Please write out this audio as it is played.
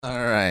All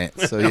right.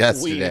 So We in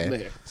yesterday.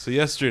 there. So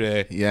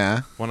yesterday,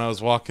 Yeah. when I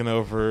was walking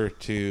over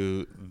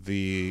to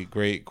the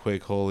Great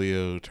Quake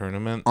Holio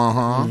tournament,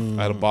 Uh-huh.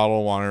 I had a bottle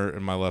of water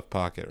in my left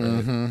pocket, right?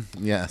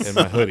 Mm-hmm. Yes. In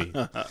my hoodie.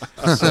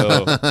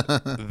 So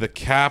the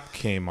cap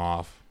came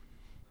off,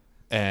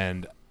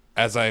 and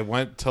as I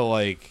went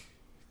to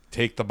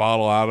take the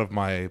bottle out of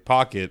my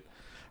pocket,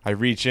 I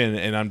reach in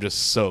and I'm just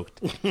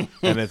soaked. And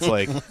it's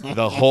like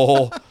the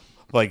whole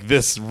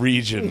this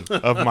region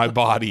of my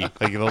body,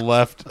 like the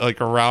left,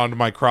 around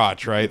my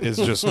crotch, right, is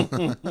just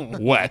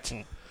wet.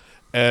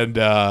 And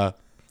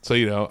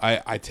so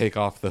I take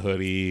off the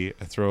hoodie,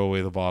 I throw away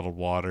the bottled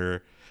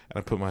water, and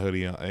I put my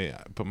hoodie on. I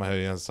put my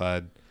hoodie on the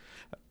side.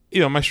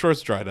 My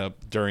shorts dried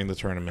up during the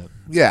tournament.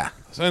 Yeah.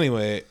 So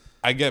anyway,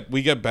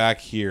 we get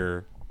back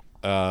here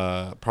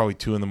probably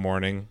 2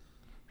 a.m.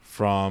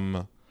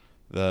 from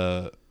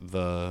the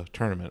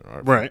tournament,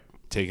 Right.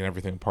 taking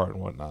everything apart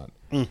and whatnot.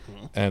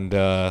 Mm-hmm.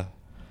 And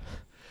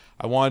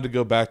I wanted to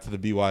go back to the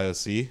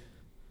BYOC,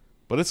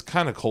 but it's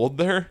kind of cold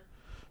there.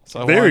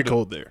 So Very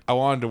cold there. I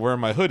wanted to wear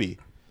my hoodie.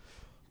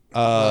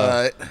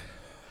 But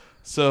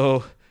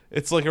So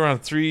it's like around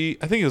 3.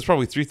 I think it was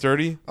probably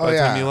 3:30 by the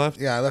yeah. time you left.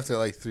 Yeah, I left at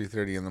like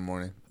 3:30 in the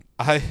morning.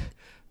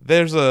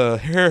 There's a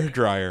hair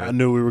dryer. I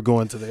knew we were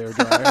going to the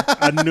hairdryer.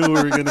 I knew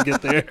we were going to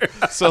get there.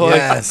 So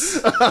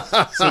Yes.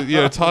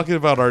 talking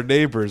about our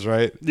neighbors,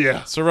 right?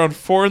 Yeah. So around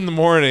 4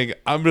 a.m,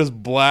 I'm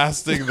just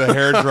blasting the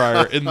hair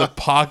dryer in the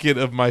pocket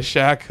of my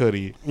Shaq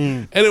hoodie,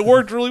 and it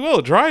worked really well.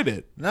 It dried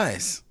it.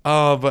 Nice.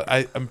 But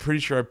I'm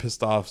pretty sure I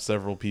pissed off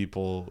several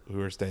people who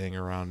were staying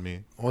around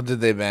me. Well, did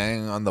they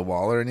bang on the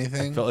wall or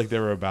anything? Felt like they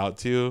were about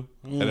to,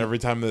 and every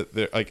time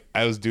that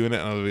I was doing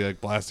it, and I would be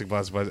blasting.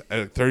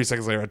 And 30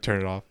 seconds later, I'd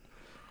turn it off.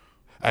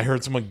 I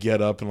heard someone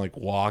get up and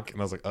walk, and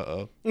I was like,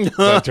 "Uh-oh!"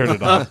 So I turned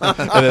it off,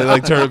 and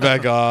then turn it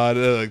back on,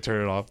 and then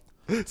turn it off.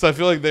 So I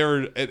feel like they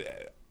were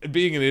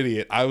being an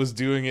idiot. I was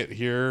doing it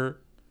here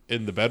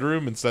in the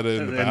bedroom instead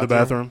of in the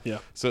bathroom. Yeah.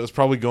 So it was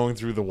probably going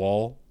through the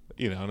wall,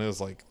 and it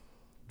was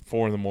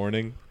 4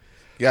 a.m.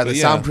 Yeah, the But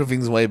yeah.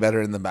 soundproofing's way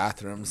better in the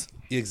bathrooms.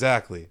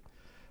 Exactly.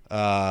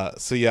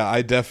 So yeah,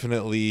 I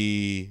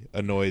definitely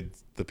annoyed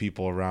the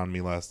people around me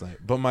last night,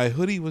 but my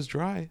hoodie was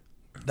dry.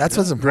 That's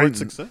what's Great important.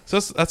 success.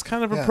 So that's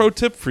kind of a Yeah. pro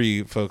tip for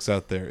you folks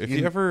out there. If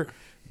you ever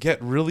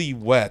get really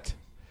wet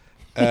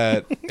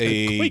at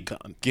a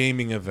QuakeCon.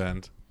 gaming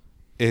event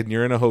and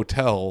you're in a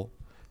hotel,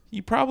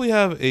 you probably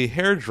have a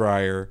hair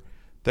dryer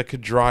that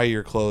could dry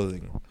your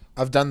clothing,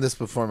 I've done this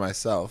before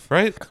myself.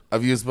 right?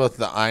 I've used both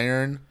the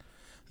iron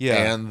Yeah.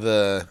 and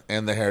the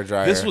hair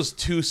dryer. This was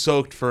too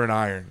soaked for an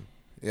iron.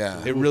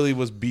 yeah. It really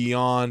was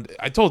beyond.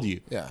 I told you.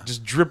 Yeah.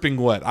 Just dripping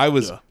wet.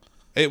 Yeah.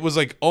 It was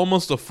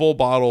almost a full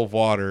bottle of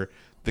water.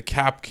 The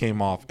cap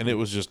came off, and it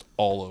was just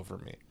all over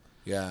me.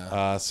 yeah.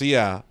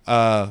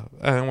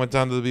 I went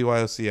down to the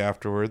BYOC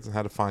afterwards and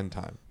had a fine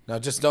time. Now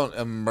just don't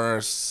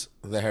immerse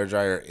the hair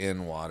dryer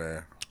in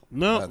water.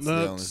 No, That's that's,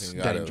 the only thing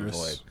you gotta dangerous.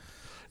 avoid.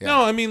 Yeah.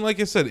 No, I mean,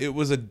 like I said, it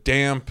was a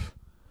damp,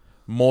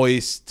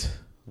 moist,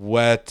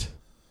 wet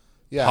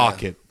Yeah.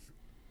 pocket,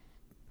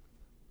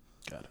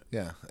 Got it.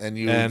 Yeah.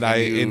 And I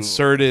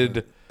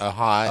inserted a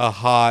hot. a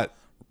hot,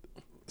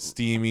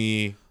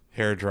 steamy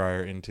hair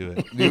dryer into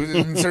it. You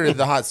inserted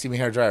the hot steamy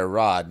hair dryer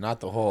rod, not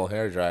the whole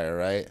hair dryer,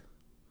 right?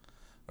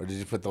 Or did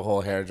you put the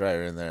whole hair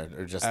dryer in there,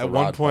 or just the At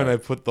rod one point, I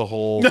part? put the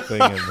whole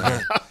thing in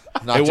there.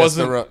 Not It just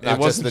wasn't. the It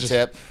wasn't just the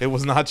tip. It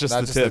was not just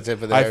Not the just the tip.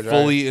 tip of the I hair dryer?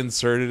 fully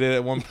inserted it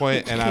at one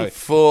point, and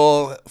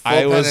Full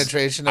I was-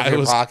 penetration of I your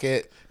was-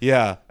 pocket.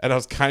 yeah, and I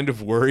was kind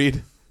of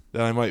worried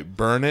that I might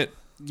burn it.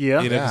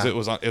 Yeah. Because Yeah. it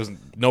was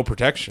no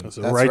protection, That's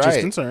a That's righteous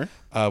right. concern.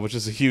 which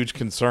is a huge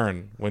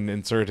concern when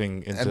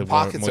inserting into And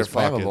pockets are moist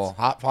flammable. pockets.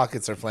 Hot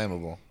pockets are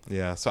flammable.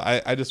 Yeah, so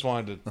I just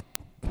wanted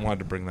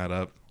to bring that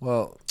up.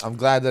 Well, I'm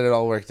glad that it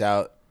all worked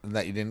out and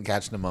that you didn't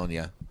catch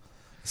pneumonia,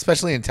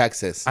 especially in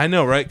Texas. I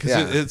know, right? Because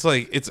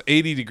Yeah. it's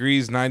 80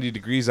 degrees, 90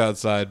 degrees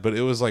outside, but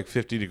it was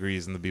 50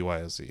 degrees in the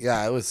BYOC.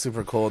 Yeah, it was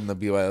super cold in the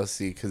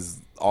BYOC because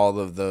all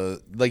of the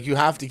you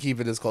have to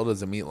keep it as cold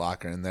as a meat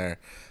locker in there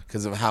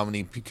because of how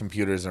many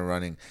computers are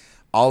running.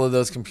 All of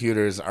those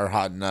computers are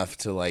hot enough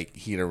to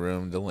heat a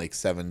room to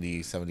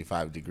 70,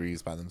 75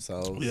 degrees by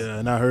themselves. Yeah,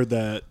 and I heard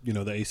that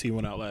the AC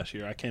went out last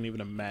year. I can't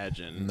even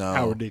imagine No.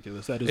 how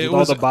ridiculous that is. It with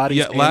was all the bodies.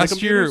 yeah. and the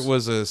Last year computers.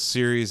 was a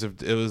series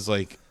of.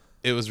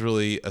 It was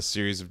really a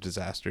series of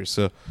disasters.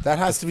 So That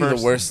has to be first-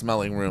 the worst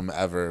smelling room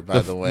ever, by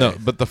the way. No,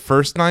 but the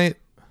first night,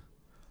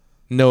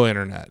 no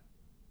internet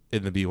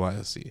in the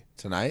BYOC.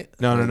 Tonight?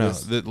 No. Or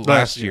this-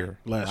 Last year.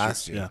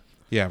 Last year. year.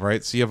 Yeah,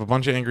 right. So you have a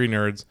bunch of angry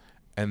nerds,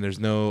 and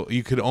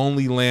you could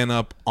only LAN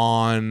up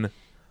on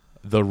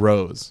the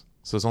rows.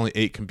 So it's only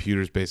 8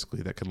 computers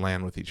basically that could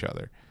LAN with each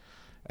other,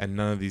 and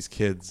none of these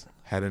kids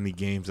had any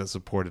games that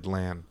supported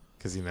LAN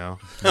because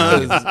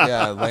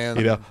yeah,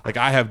 land.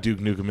 I have Duke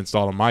Nukem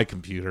installed on my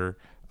computer.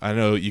 I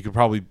know you could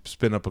probably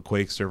spin up a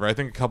Quake server. I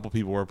think a couple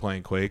people were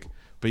playing Quake,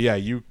 but yeah,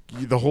 you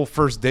the whole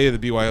first day of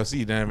the BYOC you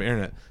didn't have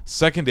internet.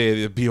 Second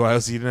day of the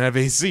BYOC you didn't have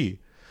AC.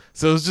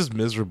 So it was just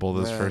miserable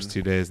those Man. first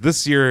 2 days.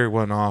 This year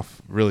went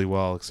off really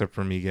well, except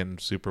for me getting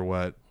super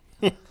wet.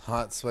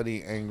 Hot,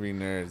 sweaty, angry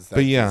nerds.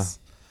 But yeah. just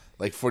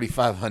like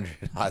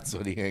 4,500 hot,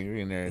 sweaty,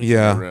 angry nerds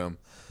Yeah. in the room.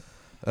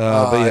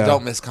 But yeah, I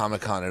don't miss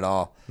Comic-Con at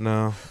all.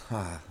 no,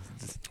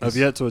 I've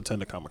yet to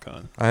attend a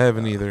Comic-Con. I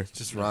haven't either.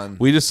 Just run.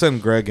 We just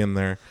send Greg in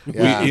there.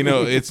 Yeah. We,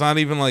 it's not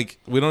even like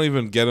we don't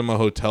even get him a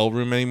hotel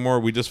room anymore.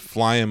 We just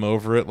fly him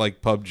over it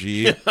like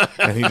PUBG,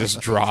 and he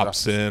just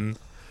drops in.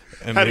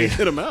 And How do you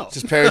get them out?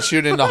 Just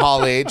parachute into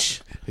Hall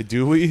H.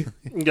 do we?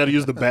 You got to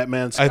use the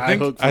Batman I skyhook think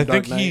from I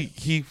Dark think Knight.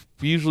 he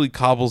usually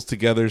cobbles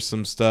together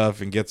some stuff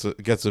and gets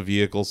a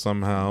vehicle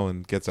somehow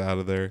and gets out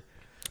of there.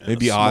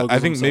 Maybe smuggles I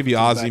think himself maybe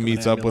into the back Ozzy of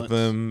meets an up with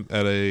them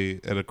at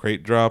a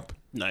crate drop.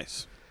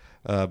 Nice.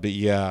 But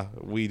yeah,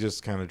 we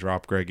just kind of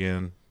drop Greg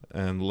in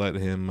and let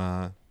him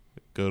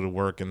go to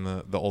work in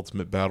the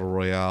ultimate battle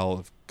royale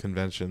of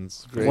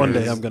conventions. Great. One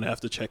day I'm gonna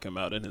have to check him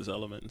out in his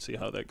element and see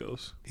how that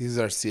goes. He's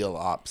our SEAL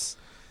Ops.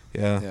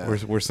 Yeah,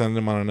 we're sending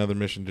him on another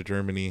mission to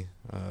Germany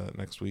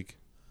next week.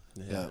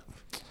 Yeah.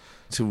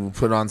 To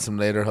put on some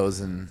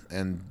lederhosen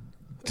and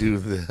do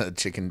the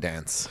chicken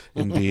dance.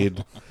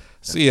 Indeed.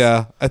 So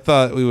yeah, I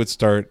thought we would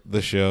start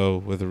the show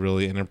with a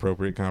really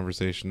inappropriate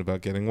conversation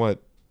about getting wet.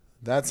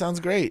 That sounds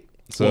great.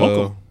 So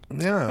Welcome.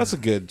 Yeah. that's a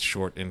good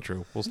short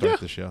intro. We'll start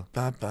the show.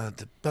 Ba, ba,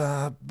 da,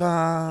 ba,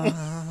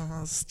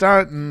 ba.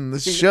 Starting the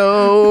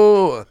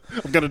show.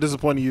 I'm kind of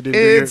disappointed you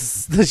didn't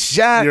It's the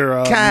shot do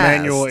your cast.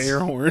 manual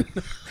air horn.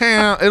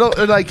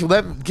 It'll like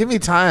give me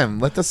time.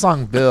 Let the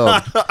song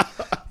build.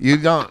 You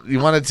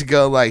want it to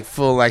go like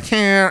full like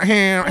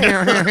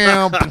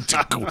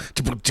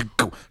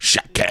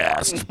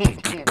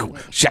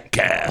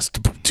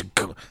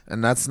Shotcast.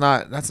 And that's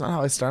not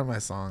how I start my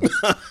songs.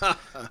 I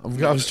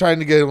was trying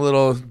to get a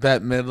little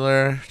Bette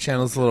Midler,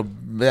 channels a little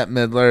Bette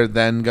Midler,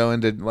 then go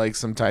into like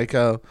some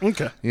Tycho.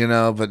 Okay.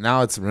 But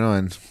now it's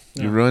ruined.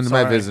 You Yeah, ruined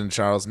my sorry. vision,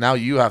 Charles. Now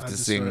you have to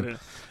Just sing. read it.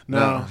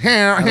 No. Take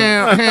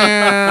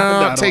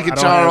it, I don't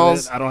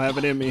Charles. I don't have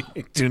it in me.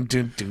 Dun,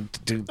 dun, dun,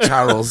 dun, dun,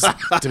 Charles.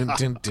 Dun,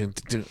 dun, dun,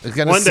 dun. I'm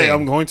gonna One day sing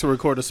I'm going to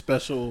record a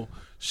special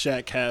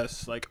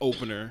Shaqcast like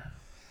opener,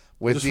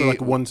 with just the for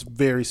like one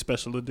very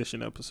special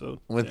edition episode.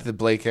 with Yeah. the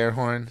Blake air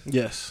horn.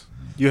 Yes,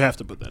 you have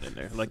to put that in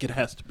there. Like it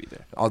has to be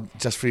there. I'll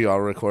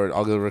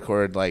go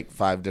record like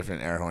 5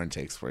 different air horn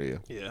takes for you.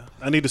 Yeah,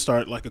 I need to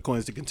start like a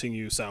Coins to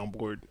Continue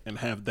soundboard and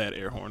have that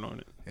air horn on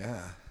it.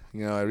 Yeah.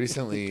 I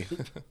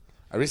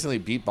recently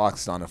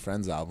beatboxed on a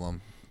friend's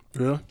album.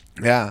 Yeah.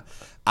 Yeah.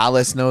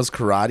 Alice Knows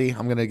Karate.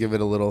 I'm gonna give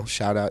it a little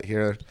shout out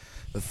here.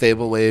 The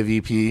Fable Wave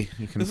EP. You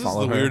can This is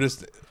follow the her.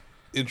 weirdest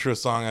intro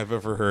song I've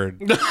ever heard.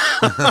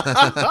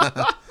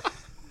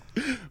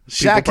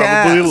 Shaqcast.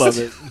 Probably love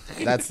it.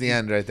 That's the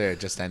end right there. It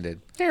just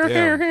ended. Damn,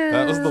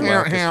 that was the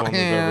loudest one we've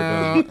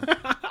ever done.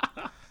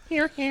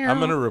 I'm I'm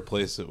gonna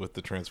replace it with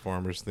the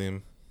Transformers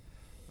theme.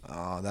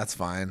 Oh, that's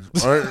fine.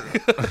 Or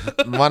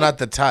why not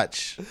the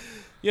touch?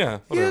 Yeah,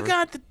 whatever. You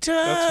got the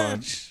That's fine.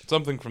 touch.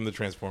 Something from the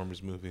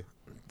Transformers movie.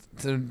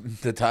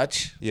 The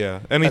touch. Yeah,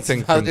 That's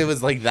anything. how From, it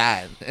was like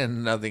that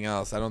and nothing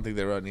else. I don't think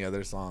they wrote any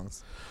other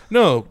songs.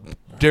 no,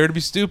 Dare to Be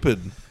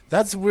Stupid.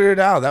 That's Weird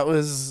Al. That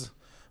was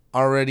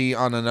already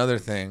on another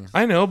thing.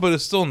 I know, but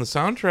it's still in the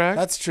soundtrack.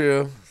 That's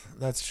true.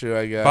 That's true.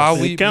 I guess.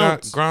 Bali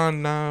counts.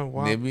 Grand Na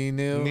Wa Maybe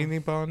new. Nini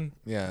Bon.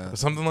 Yeah.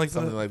 Something like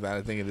Something that. like that.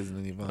 I think it is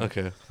Nini Bon.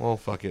 Okay, well,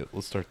 fuck it.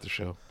 Let's start the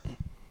show.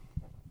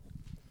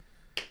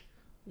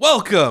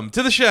 Welcome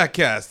to the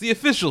Shaqcast, the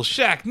official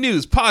Shaq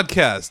News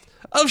podcast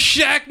of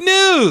Shaq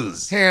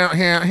News. I'm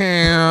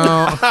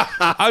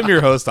your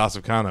host,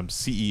 Asif Khan. I'm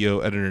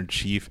CEO,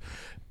 editor-in-chief,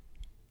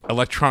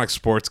 electronic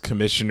sports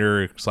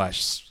commissioner /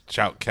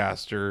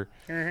 shoutcaster,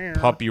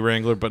 puppy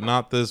wrangler, but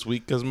not this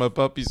week because my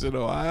puppy's in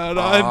Ohio and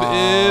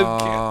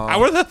I'm in...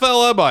 Where the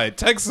hell am I?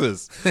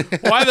 Texas.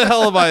 Why the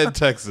hell am I in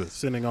Texas?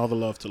 sending all the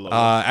love to love.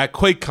 At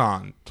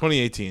QuakeCon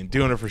 2018,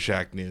 doing it for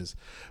Shaq News.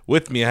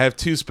 With me, I have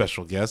 2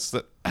 special guests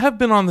that have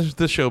been on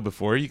the show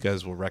before. You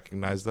guys will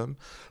recognize them.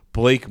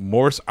 Blake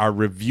Morse, our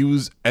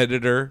reviews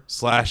editor /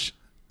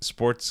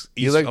 sports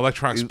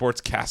electronic sports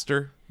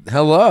caster.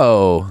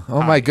 Hello.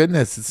 Oh my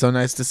goodness. It's so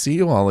nice to see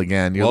you all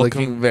again. You're Welcome.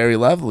 looking very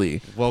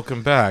lovely.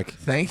 Welcome back.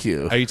 Thank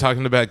you. Are you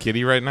talking about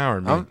Kitty right now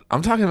or me?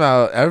 I'm talking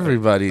about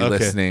everybody Okay.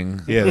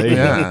 listening. Yeah, there you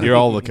Yeah. go. You're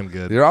all looking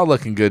good. You're all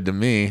looking good to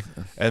me.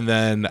 And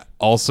then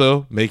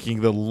also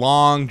making the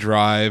long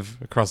drive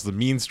across the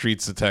mean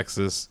streets of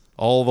Texas,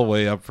 all the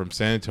way up from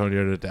San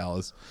Antonio to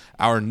Dallas,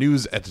 our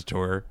news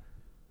editor,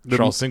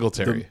 Charles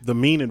Singletary. the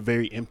mean and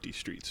very empty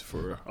streets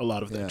for a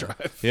lot of that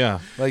drive. Yeah.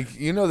 Like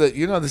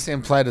the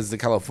same plight as the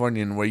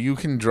Californian, where you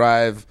can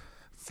drive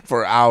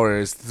for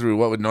hours through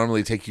what would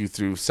normally take you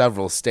through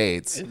several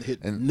states And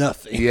hit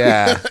nothing.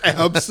 Yeah.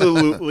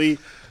 Absolutely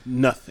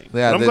nothing.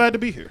 Yeah, But I'm glad to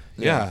be here.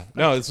 Yeah.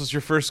 No, this was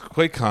your first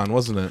QuakeCon,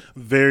 wasn't it?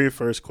 Very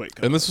first Quake.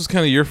 And this was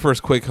kind of your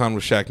first QuakeCon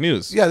with Shaq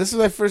News. Yeah, this is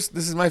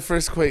my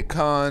first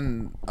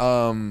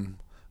QuakeCon.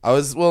 I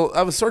was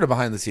sort of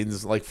behind the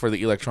scenes, like for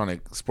the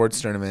electronic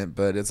sports tournament,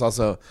 but it's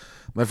also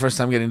my first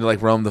time getting to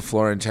like roam the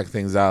floor and check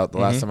things out. The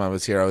last time I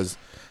was here, I was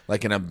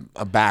like in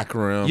a back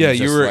room. Yeah,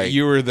 just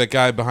you were the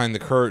guy behind the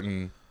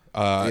curtain,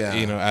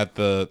 Yeah. at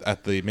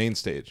the main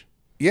stage.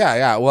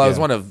 Yeah. Well, I was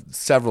Yeah. one of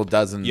several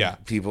dozen Yeah.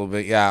 people,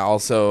 but yeah.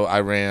 Also,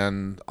 I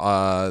ran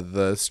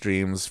the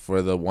streams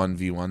for the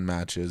 1v1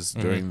 matches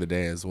during the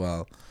day as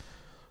well.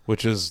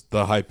 which is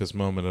the hypest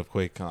moment of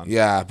QuakeCon.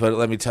 Yeah, but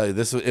let me tell you,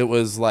 it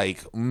was like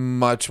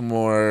much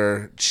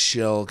more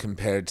chill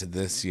compared to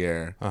this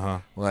year.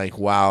 Like,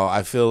 wow,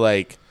 I feel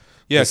like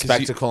Yeah, the 'cause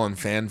spectacle and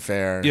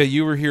fanfare. Yeah,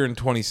 you were here in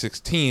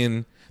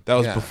 2016. That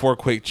was Yeah. before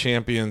Quake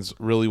Champions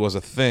really was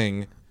a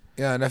thing.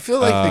 Yeah, and I feel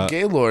like the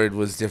Gaylord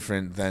was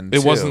different then. It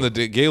too. wasn't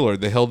the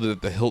Gaylord. They held it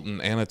at the Hilton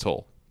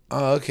Anatole.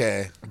 Oh,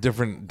 okay.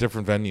 Different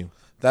venue.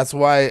 That's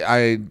why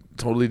I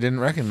totally didn't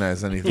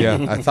recognize anything.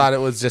 Yeah. I thought it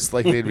was just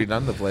like they'd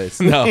redone the place.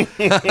 No,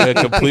 a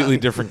completely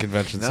different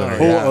convention No, center.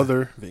 Whole Yeah.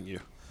 other venue.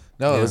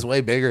 No, Yeah. it was way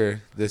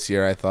bigger this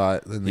year. I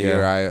thought than the Yeah.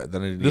 year the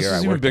This year is I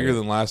even worked bigger there.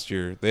 than last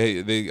year.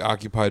 They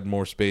occupied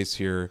more space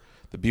here.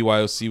 The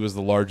BYOC was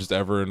the largest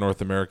ever in North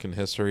American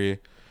history.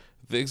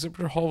 The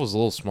exhibitor hall was a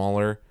little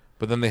smaller,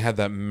 but then they had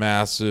that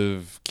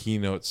massive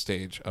keynote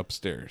stage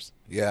upstairs,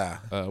 Yeah,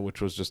 which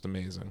was just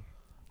amazing.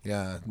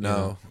 yeah.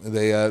 No,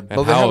 they And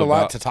but they how had a lot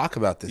about- to talk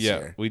about this Yeah,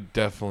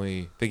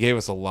 year. they gave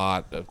us a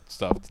lot of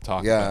stuff to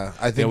talk Yeah, about.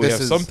 I think we this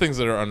have is- some things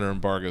that are under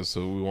embargo,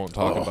 so we won't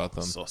talk about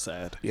them. So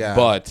sad. Yeah,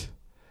 But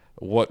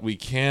what we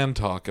can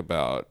talk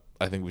about,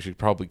 I think we should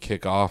probably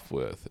kick off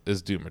with,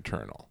 is Doom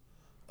Eternal.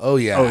 oh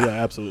yeah, Oh yeah,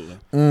 absolutely.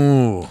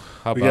 Ooh,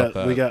 How We about got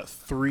that? we got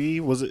three.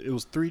 It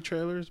was three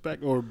trailers back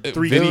or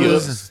three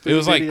videos. videos? It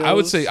was like I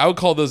would Three say I would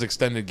call those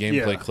extended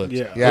gameplay Yeah, clips.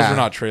 yeah. Those Yeah. were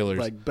not trailers.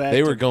 Like back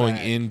they were to going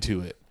back. into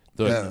it.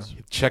 Yeah.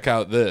 Check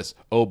out this.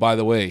 Oh, by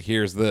the way,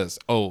 here's this.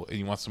 Oh, and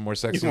you want some more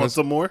sexiness? You want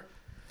some more?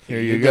 here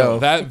you go.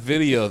 That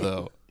video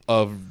though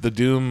of the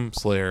Doom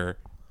Slayer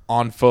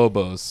on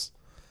Phobos.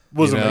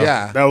 Was You know? amazing.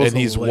 Yeah. That was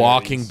And he's hilarious.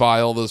 walking by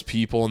all those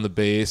people in the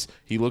base.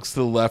 He looks to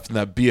the left, and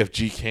that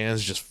BFG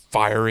can's just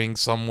firing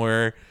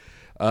somewhere.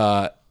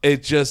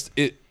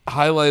 It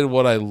highlighted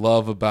what I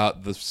love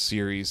about the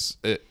series.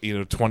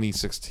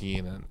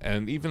 2016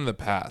 and even the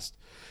past.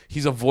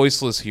 He's a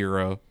voiceless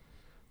hero,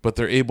 but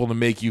they're able to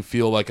make you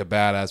feel like a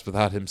badass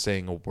without him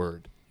saying a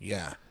word.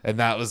 Yeah, And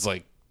that was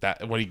like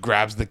that when he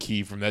grabs the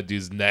key from that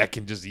dude's neck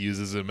and just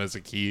uses him as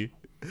a key.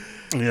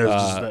 Yeah,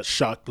 it's just that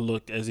shocked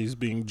look as he's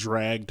being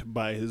dragged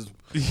by his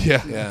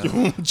Yeah.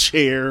 yeah.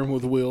 chair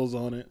with wheels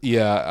on it.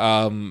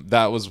 Yeah,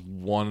 that was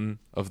one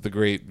of the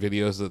great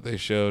videos that they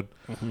showed.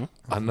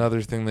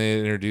 Another thing they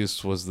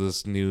introduced was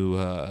this new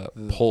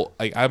pull.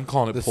 I'm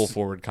calling it pull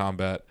forward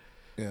combat.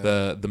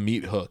 Yeah. The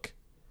meat hook.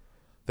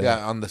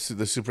 Yeah, on the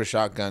super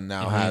shotgun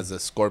now has a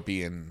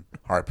scorpion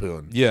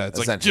harpoon. Yeah, it's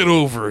like essentially. get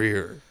over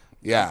here.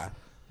 Yeah,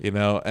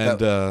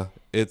 And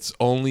it's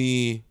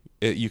only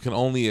you can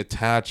only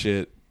attach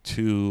it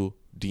to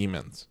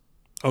demons.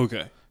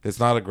 Okay. It's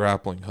not a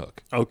grappling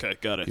hook. Okay,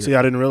 got it. See,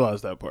 I didn't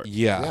realize that part.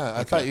 Yeah,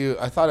 yeah.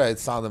 I thought I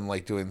saw them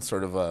like doing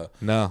sort of a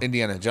No.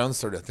 Indiana Jones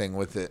sort of thing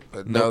with it,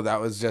 but no, that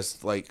was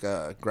just like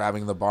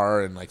grabbing the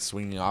bar and like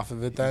swinging off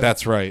of it. Then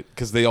That's right,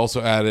 because they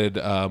also added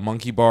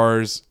monkey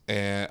bars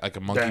and like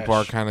a monkey Dash.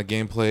 bar kind of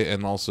gameplay,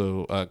 and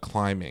also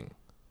climbing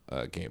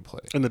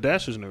gameplay. And the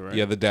dash is new, right?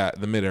 Yeah,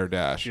 the midair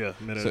dash. Yeah,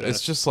 midair So it's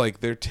dash. just like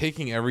they're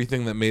taking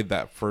everything that made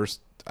that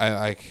first.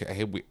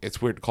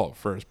 It's weird to call it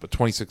first, but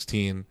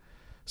 2016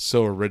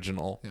 so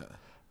original. Yeah.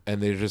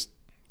 And they're just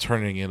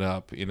turning it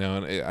up,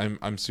 and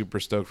I'm super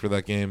stoked for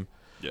that game.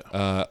 Yeah.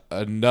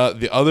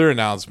 The other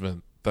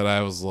announcement that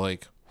I was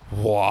like,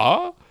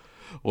 what?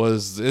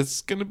 Was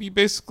it's going to be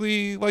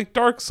basically like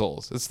Dark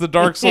Souls. It's the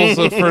Dark Souls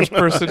of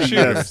first-person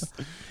shooters.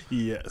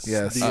 Yes.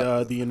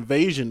 The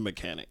invasion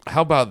mechanic.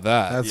 How about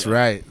that? that's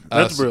right.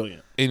 That's so-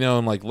 brilliant.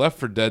 And like Left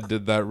 4 Dead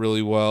did that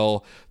really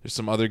well. There's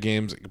some other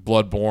games like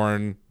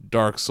Bloodborne,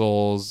 Dark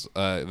Souls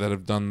that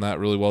have done that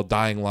really well.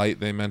 Dying Light,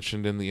 they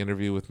mentioned in the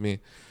interview with me,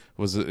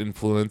 was an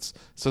influence.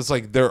 So it's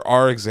like there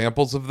are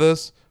examples of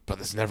this, but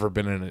it's never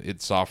been in an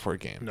id Software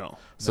game. No.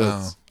 So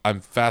No.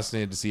 I'm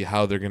fascinated to see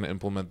how they're going to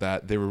implement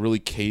that. They were really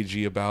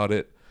cagey about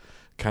it.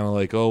 Kind of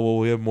like, oh, well,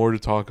 we have more to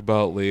talk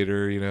about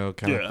later,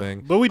 kind of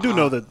thing. But we do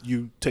know that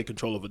you take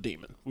control of a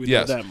demon. We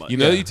Yes. know that much. You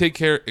know you take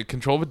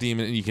control of a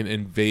demon and you can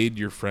invade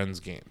your friends'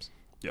 games.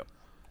 Yep.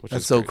 Which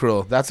That's is so great.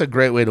 cruel. That's a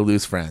great way to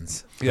lose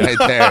friends. Yeah. Right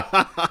there.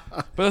 But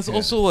that's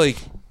also like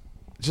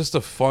just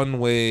a fun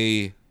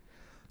way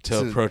to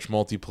So- approach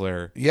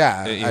multiplayer.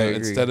 Yeah, You I know, agree.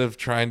 instead of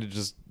trying to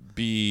just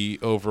be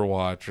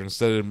Overwatch, or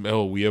instead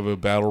of we have a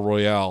battle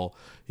royale.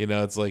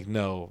 It's like,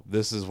 no,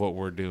 this is what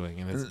we're doing,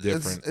 and it's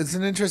different. It's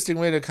an interesting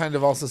way to kind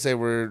of also say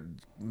we're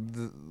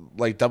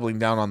like doubling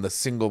down on the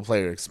single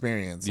player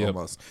experience Yep.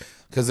 almost,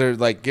 because they're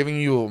like giving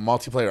you a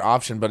multiplayer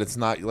option, but it's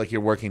not like you're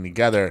working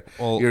together.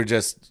 Well-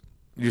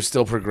 You're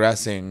still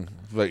progressing,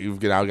 but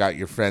you've now got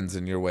your friends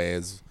in your way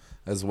as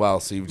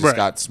well. So you've just Right.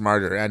 got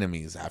smarter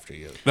enemies after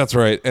you. That's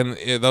right, and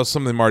that was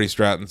something Marty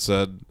Stratton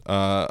said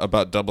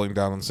about doubling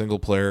down on single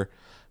player.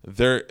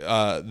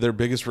 Their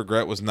biggest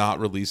regret was not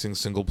releasing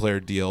single player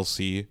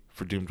DLC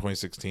for Doom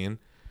 2016.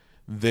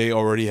 They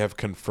already have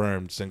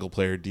confirmed single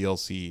player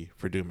DLC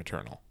for Doom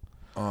Eternal.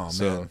 Oh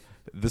So man,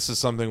 this is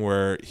something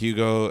where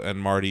Hugo and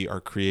Marty are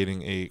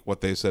creating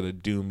what they said a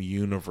Doom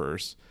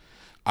universe,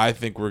 I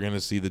think we're going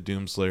to see the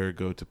Doomslayer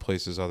go to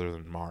places other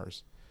than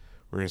Mars.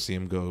 We're going to see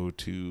him go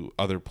to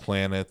other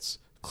planets.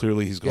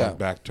 Clearly, he's going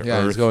back to Earth.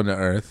 Yeah, he's going to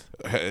Earth.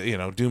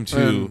 Doom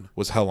 2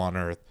 was hell on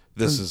Earth.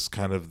 This is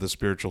kind of the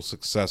spiritual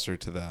successor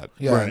to that.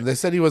 Yeah, Right. they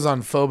said he was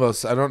on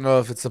Phobos. I don't know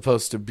if it's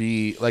supposed to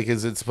be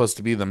is it supposed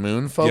to be the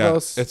moon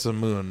Phobos? Yeah, it's a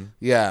moon.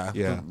 Yeah.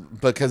 Yeah.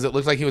 Because it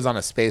looked like he was on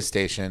a space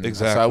station.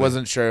 Exactly. So I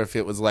wasn't sure if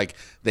it was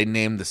they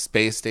named the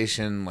space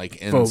station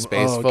in Phob-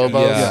 space okay.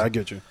 Phobos. Yeah, I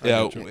get you.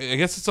 I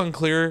guess it's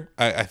unclear.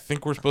 I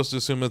think we're supposed to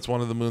assume it's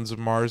one of the moons of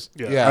Mars.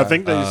 Yeah. I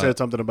think they said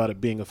something about it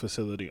being a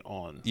facility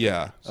on.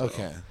 Yeah.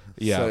 Okay.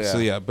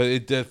 Yeah. But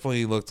it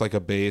definitely looked like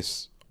a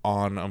base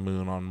on a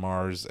moon on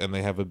Mars, and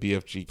they have a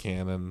BFG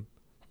cannon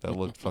that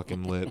looked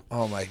fucking lit.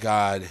 Oh my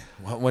God.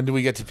 When do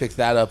we get to pick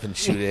that up and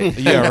shoot it?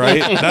 Yeah,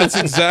 right? That's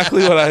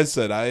exactly what I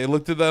said. I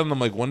looked at that and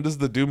I'm like, when does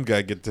the Doom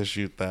guy get to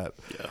shoot that?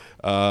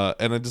 Yeah.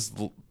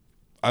 And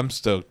I'm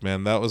stoked,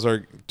 man. That was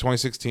our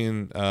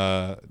 2016, Doom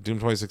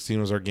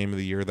 2016 was our game of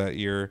the year that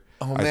year.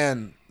 Oh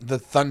man, the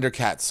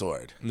Thundercat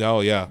sword.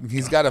 No, yeah.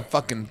 He's got a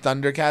fucking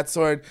Thundercat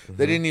sword.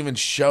 They didn't even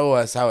show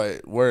us how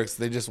it works.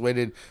 They just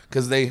waited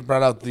because they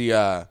brought out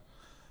the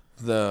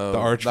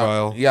Arch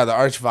Vial. Yeah, the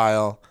Arch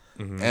Vial.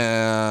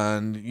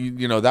 And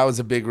you know that was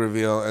a big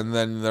reveal, and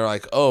then they're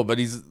like, "Oh, but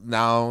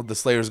the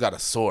Slayer's got a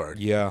sword."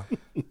 Yeah.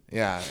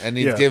 Yeah, and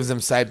it gives him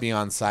sight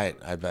beyond sight.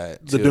 I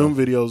bet The too. Doom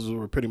videos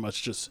were pretty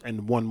much just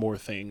and one more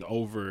thing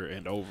over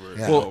and over.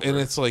 Yeah. And Well, over. and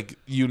it's like,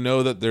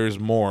 that there's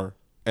more,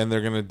 and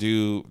they're going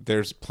to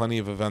there's plenty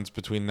of events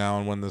between now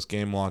and when this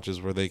game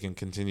launches where they can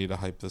continue to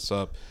hype this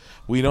up.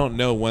 We don't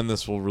know when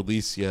this will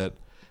release yet.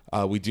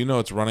 We do know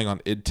it's running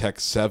on id Tech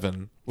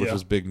 7, which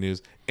was big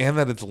news, and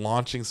that it's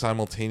launching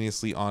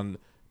simultaneously on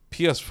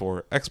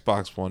PS4,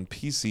 Xbox One,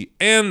 PC,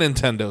 and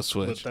Nintendo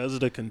Switch.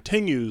 Bethesda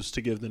continues to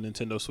give the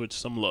Nintendo Switch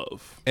some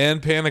love.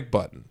 And Panic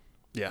Button.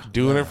 Yeah.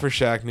 Doing it for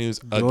Shaq News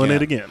again. Doing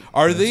it again.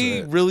 Are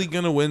they really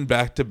going to win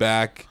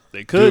back-to-back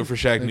They Do could. It for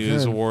Shaq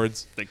News could.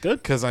 awards? They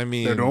could. Because, I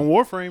mean... They're doing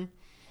Warframe.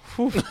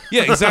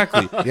 Yeah,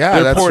 exactly. Yeah,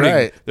 that's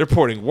right. They're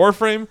porting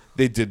Warframe.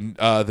 They did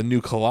the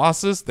new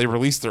Colossus. They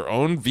released their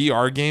own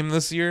VR game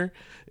this year,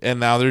 and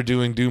now they're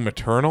doing Doom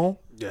Eternal.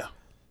 Yeah.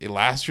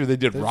 Last year they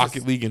did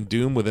Rocket League and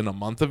Doom within a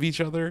month of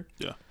each other.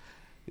 Yeah.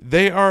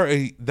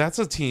 That's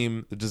a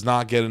team that does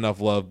not get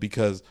enough love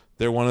because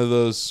they're one of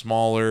those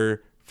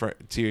smaller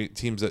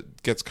teams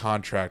that gets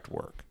contract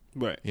work.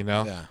 Right. You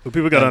know? Yeah. But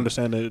people got to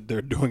understand that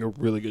they're doing a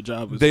really good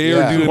job. They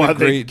are doing a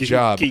great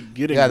job. Keep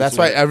getting Yeah, this that's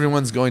why way.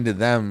 everyone's going to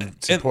them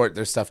to port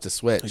their stuff to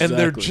Switch. And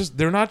Exactly.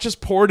 they're not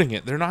just porting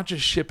it. They're not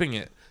just shipping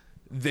it.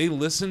 They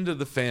listen to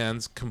the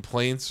fans'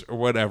 complaints or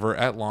whatever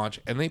at launch,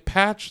 and they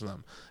patch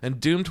them. And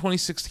Doom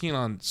 2016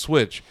 on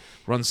Switch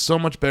runs so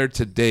much better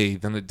today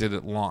than it did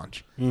at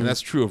launch. And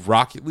that's true of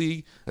Rocket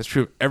League. That's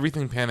true of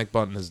everything Panic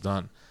Button has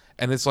done.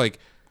 And it's like,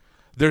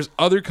 there's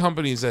other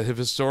companies that have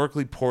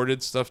historically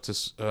ported stuff to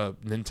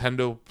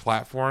Nintendo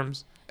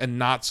platforms and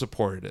not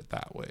supported it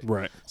that way.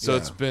 Right. So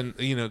it's been,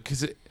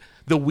 because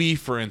the Wii,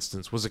 for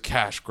instance, was a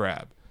cash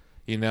grab.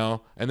 And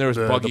there was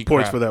buggy the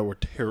ports crap. for that were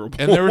terrible.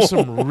 And there were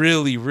some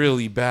really,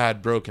 really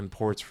bad broken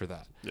ports for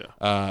that.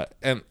 Yeah.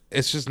 And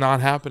it's just not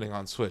happening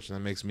on Switch, and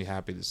that makes me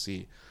happy to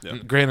see. Yeah.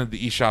 And granted, the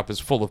eShop is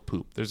full of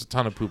poop. There's a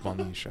ton of poop on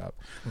the eShop.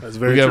 That's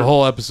very We got true. a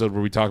whole episode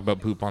where we talk about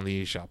poop on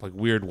the eShop, like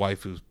weird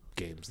waifu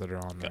games that are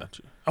on there.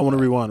 Gotcha. I want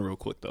to rewind real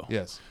quick, though,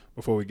 Yes.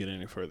 before we get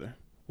any further.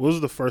 What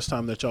was the first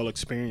time that y'all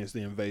experienced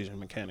the invasion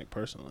mechanic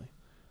personally?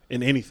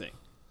 In anything?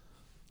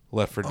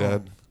 Left 4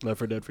 Dead. Left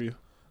 4 Dead for you?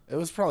 It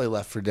was probably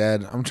Left 4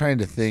 Dead. I'm trying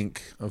to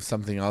think of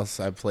something else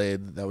I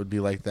played that would be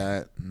like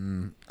that.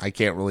 I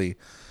can't really.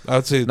 I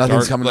would say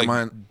Nothing's coming to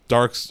mind.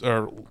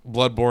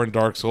 Bloodborne,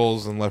 Dark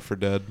Souls, and Left 4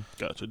 Dead.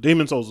 Gotcha.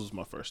 Demon Souls was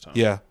my first time.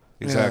 Yeah,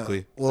 exactly.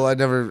 Yeah. Well, I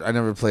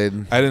never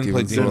played. I didn't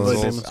play Demon's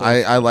Souls. Souls.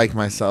 I like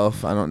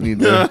myself. I don't need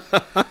to.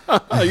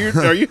 Are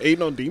you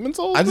hating on Demon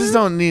Souls? I just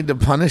don't need to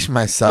punish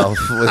myself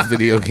with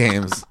video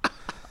games.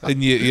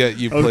 And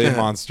you play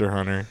Monster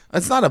Hunter.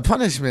 It's not a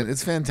punishment.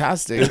 It's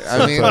fantastic.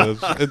 I mean,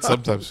 It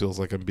sometimes feels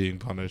like I'm being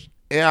punished.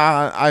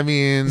 yeah. I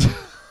mean,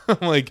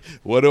 I'm like,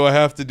 what do I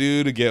have to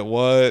do to get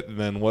what? And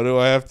then what do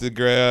I have to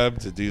grab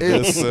to do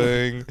this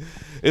thing?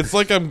 It's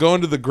like I'm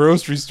going to the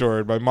grocery store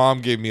and my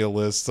mom gave me a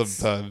list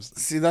sometimes.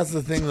 see, that's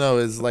the thing though.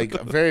 Is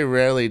like very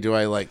rarely do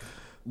I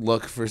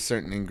look for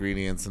certain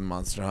ingredients in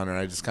Monster Hunter.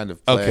 I just kind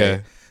of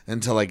play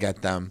until I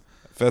get them.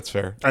 That's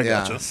fair. I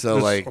Yeah, gotcha. so,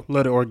 Just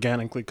let it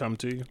organically come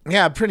to you.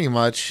 Yeah, pretty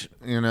much.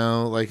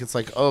 It's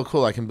like, oh,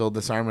 cool, I can build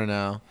this armor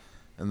now,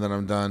 and then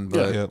I'm done.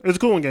 But Yeah. It's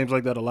cool when games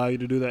like that allow you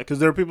to do that because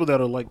there are people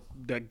that are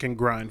that can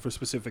grind for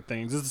specific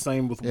things. It's the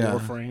same with Yeah.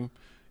 Warframe.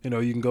 You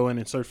can go in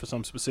and search for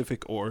some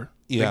specific ore.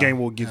 Yeah. The game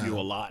will give you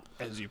a lot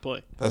as you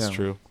play. That's Yeah.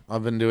 true.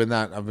 I've been doing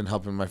that. I've been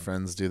helping my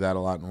friends do that a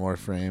lot in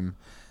Warframe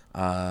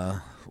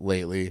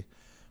lately,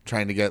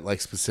 trying to get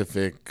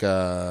specific.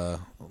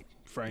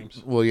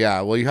 Frames. Well, you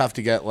have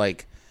to get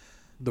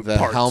the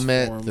parts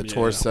helmet, form, the yeah.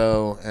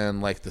 torso,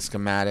 and the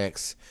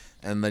schematics,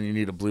 and then you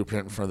need a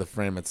blueprint for the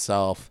frame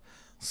itself.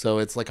 So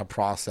it's like a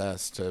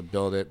process to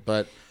build it.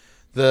 But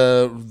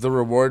the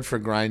reward for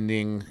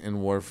grinding in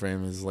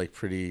Warframe is like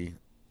pretty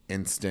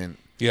instant.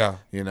 Yeah.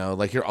 You know,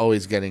 like you're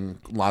always getting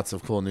lots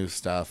of cool new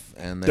stuff,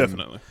 and then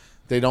Definitely.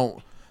 they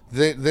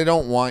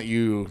don't want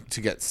you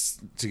to get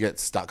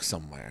stuck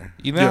somewhere.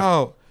 You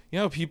know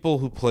how people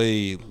who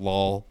play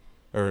LOL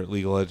or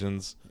League of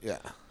Legends Yeah.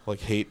 like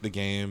hate the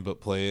game but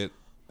play it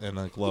and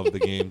like love the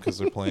game because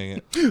they're playing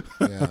it.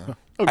 Yeah.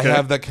 I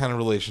have that kind of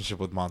relationship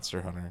with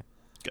Monster Hunter.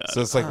 Got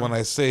So it's like when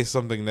I say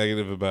something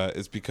negative about it,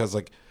 it's because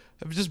like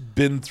I've just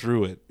been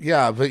through it.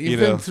 Yeah, but you've You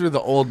been know. through the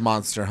old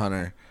Monster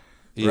Hunter,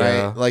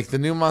 Yeah. right? Like the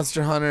new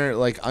Monster Hunter,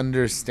 like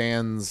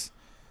understands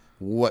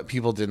what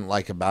people didn't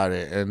like about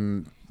it,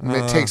 and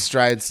it takes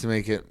strides to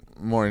make it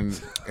more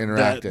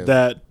interactive.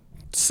 that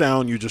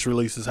sound you just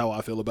released is how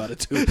I feel about it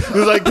too. It's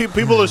like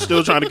people are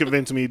still trying to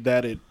convince me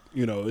that it's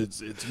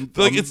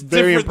Like it's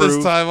very different improved.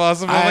 this time,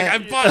 Awesome. I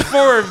bought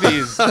 4 of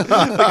these. Like,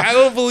 I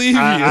don't believe you.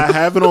 I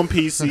have it on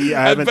PC.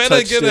 I haven't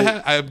touched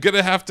it. I'm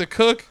gonna have to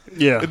cook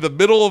Yeah. in the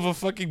middle of a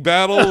fucking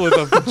battle with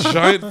a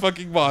giant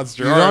fucking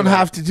monster. you don't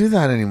have to do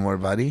that anymore,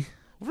 buddy.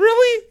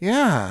 Really?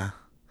 Yeah,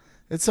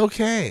 it's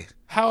okay.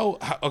 How?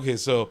 Okay,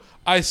 so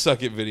I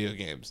suck at video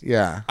games.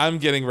 Yeah, I'm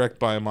getting wrecked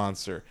by a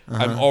monster.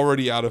 I'm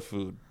already out of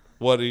food.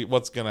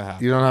 What's gonna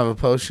happen? you don't have a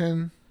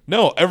potion.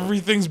 No,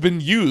 everything's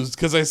been used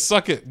because I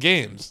suck at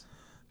games.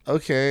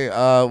 Okay,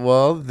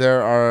 well,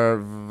 there are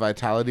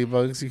vitality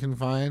bugs you can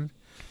find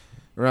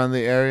around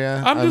the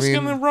area. I'm just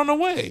gonna run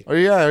away. Or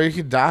you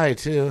could die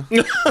too,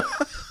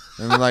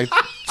 and like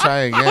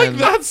try Like again.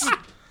 that's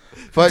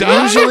But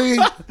die? usually,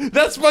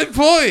 that's my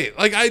point.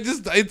 Like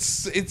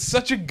it's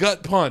such a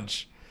gut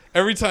punch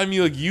every time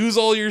you like use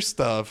all your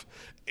stuff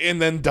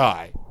and then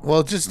die.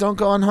 well, just don't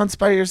go on hunts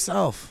by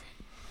yourself.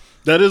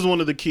 That is one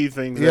of the key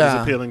things that is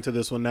Yeah. appealing to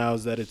this one now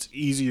is that it's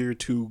easier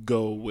to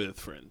go with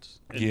friends.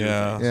 and do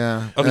Yeah. things.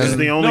 Yeah, Okay. This is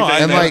the only No,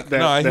 thing I-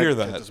 that, I hear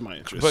that. is my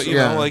interest. But you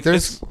Yeah, know, like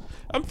there's-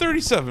 I'm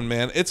 37,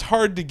 man. It's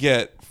hard to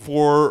get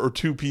 4 or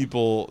 2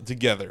 people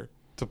together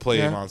to play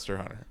Yeah. Monster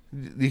Hunter.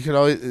 you could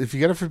always if you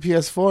get it for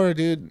PS4,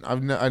 dude.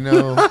 I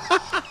know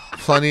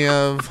plenty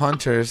of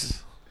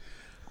hunters.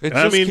 It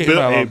I just mean, came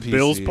out on PC.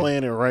 Bill's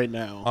playing it right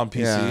now on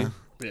PC, Yeah.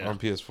 Yeah. on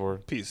PS4.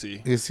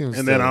 PC. It seems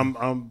And then to-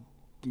 I'm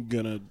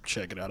gonna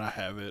check it out. I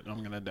have it.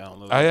 I'm gonna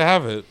download it. I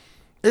have it.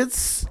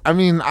 I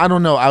mean, I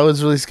don't know. I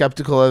was really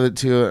skeptical of it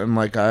too, and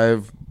like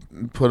I've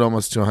put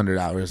almost 200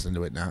 hours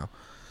into it now.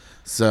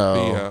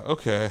 So Yeah,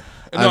 okay.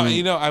 I No,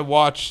 mean- I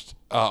watched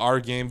our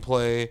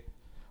gameplay.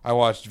 I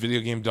watched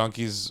Video Game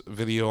Donkey's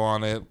video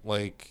on it.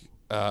 Like,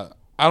 I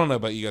don't know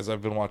about you guys.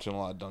 I've been watching a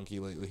lot of Donkey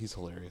lately. He's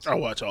hilarious. I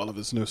watch all of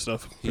his new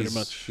stuff pretty He's,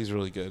 much. he's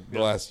really good. The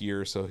last year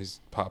or so, he's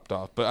popped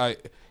off.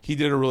 But he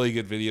did a really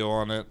good video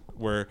on it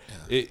where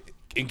it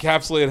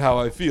encapsulated how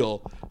I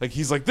feel. Like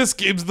he's like, this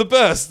game's the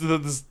best. And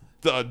then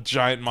the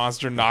giant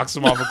monster knocks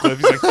him off a cliff.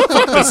 He's like,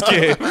 fuck this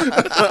game.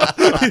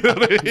 You know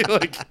what I mean?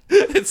 Like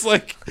it's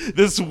like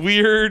this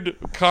weird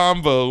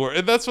combo where,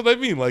 and that's what I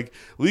mean. Like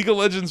League of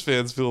Legends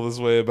fans feel this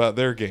way about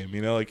their game.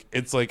 You know, like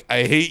it's like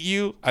I hate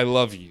you, I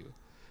love you.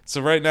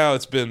 So right now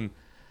it's been.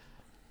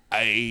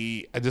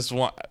 I just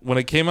want when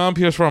it came out on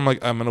PS4, I'm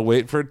like I'm gonna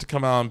wait for it to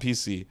come out on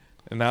PC,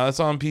 and now it's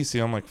on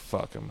PC. I'm like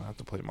fuck, I'm gonna have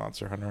to play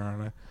Monster Hunter,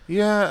 aren't I?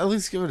 yeah, at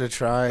least give it a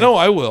try. No,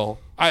 I will.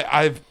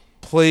 I've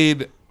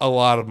played a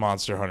lot of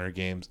Monster Hunter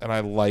games, and I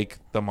like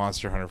the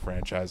Monster Hunter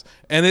franchise,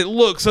 and it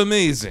looks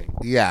amazing.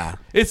 Yeah,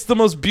 It's the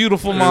most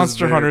beautiful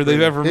Monster very Hunter they've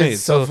pretty. ever made.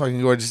 it's so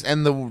fucking gorgeous,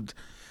 and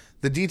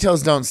the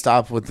details don't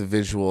stop with the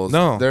visuals.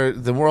 No.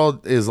 The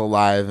world is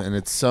alive, and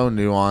it's so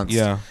nuanced.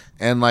 Yeah.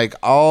 And like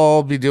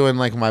I'll be doing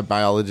like my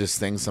biologist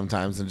thing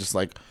sometimes, and just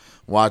like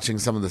watching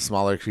some of the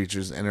smaller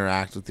creatures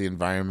interact with the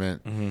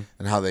environment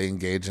and how they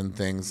engage in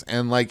things,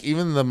 and like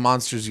even the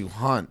monsters you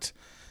hunt,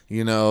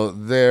 you know,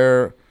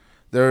 there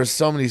are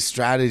so many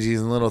strategies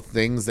and little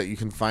things that you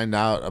can find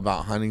out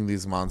about hunting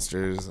these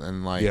monsters,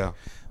 and like Yeah.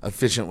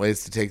 efficient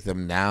ways to take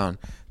them down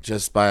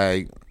just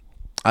by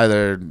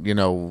either, you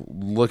know,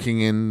 looking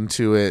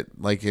into it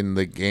like in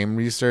the game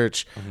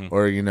research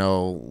or, you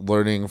know,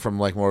 learning from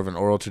like more of an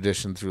oral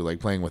tradition through like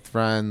playing with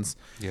friends.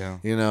 Yeah.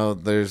 You know,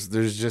 there's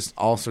just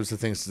all sorts of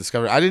things to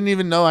discover. I didn't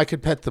even know I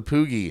could pet the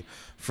Poogie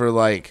for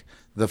like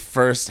the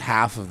first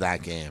half of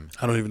that game.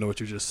 I don't even know what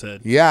you just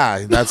said.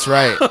 Yeah, that's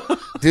right.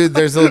 Dude,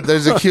 there's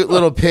a cute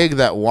little pig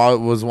that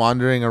was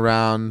wandering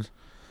around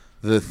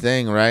the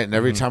thing, right? And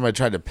every time I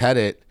tried to pet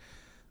it,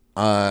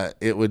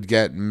 it would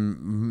get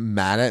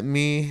mad at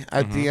me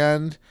at the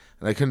end,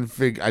 and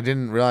I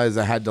didn't realize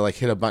I had to like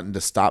hit a button to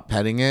stop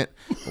petting it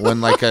when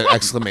like an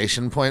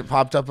exclamation point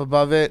popped up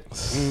above it.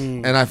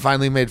 And I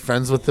finally made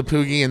friends with the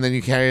Poogie, and then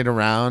you carry it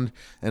around,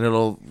 and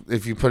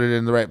if you put it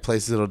in the right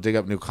places, it'll dig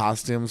up new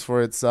costumes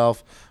for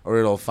itself, or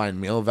it'll find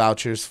meal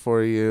vouchers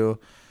for you.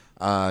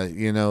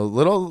 You know,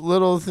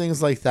 little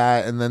things like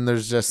that. And then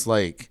there's just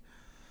like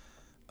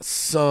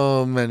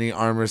so many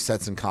armor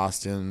sets and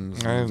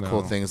costumes I and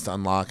cool know. things to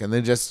unlock, and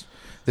they just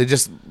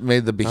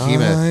made the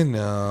behemoth I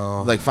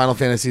know. like Final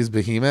Fantasy's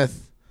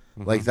behemoth.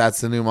 Mm-hmm. Like that's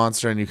the new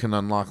monster, and you can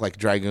unlock like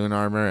dragoon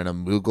armor and a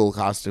Moogle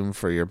costume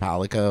for your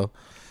Palico.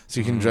 so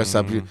you can dress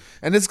up.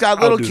 And it's got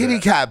little do kitty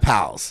that. cat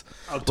pals.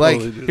 I'll Like,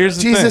 totally do here's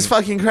that. the Jesus thing.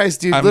 fucking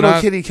Christ, dude! I'm Little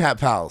not- kitty cat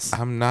pals.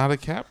 I'm not a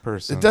cat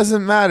person. It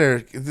doesn't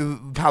matter. The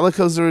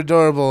palicos are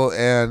adorable,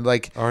 and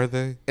like Are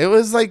they? it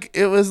was like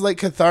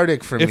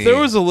cathartic for me. If there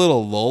was a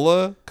little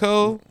Lola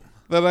Co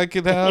that I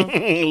could have,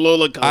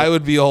 Lola. I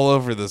would be all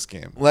over this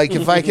game. like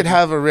if I could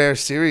have a rare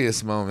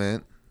serious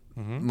moment,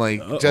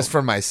 like just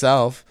for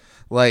myself,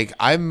 like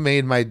I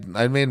made my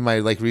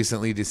like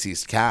recently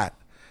deceased cat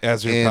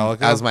As your in-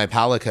 Palico? as my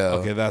palico.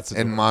 Okay, that's in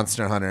adorable.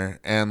 Monster Hunter,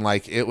 and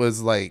like it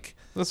was like.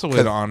 That's a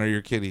way to honor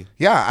your kitty.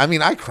 Yeah, I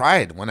mean, I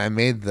cried when I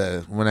made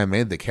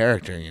the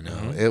character. You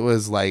know, it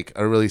was like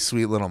a really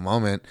sweet little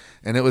moment,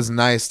 and it was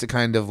nice to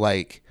kind of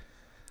like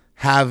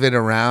have it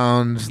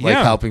around, like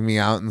Yeah. helping me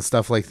out and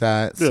stuff like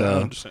that. Yeah, I So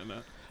understand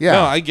that. yeah,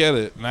 No, I get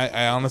it. And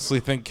I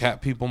honestly think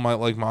cat people might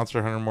like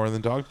Monster Hunter more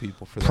than dog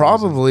people for that reason.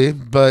 probably,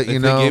 but If you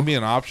they know, gave me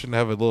an option to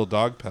have a little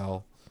dog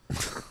pal,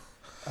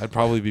 I'd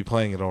probably be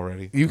playing it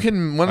already. you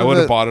can one I of would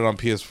have the bought it on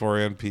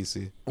PS4 and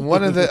PC.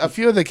 a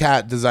few of the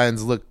cat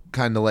designs look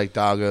kind of like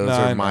doggos No,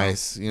 I or know.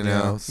 mice. You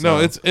know, so. No,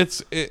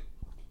 it's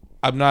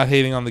I'm not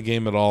hating on the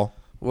game at all.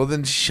 well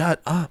then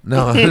shut up.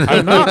 No,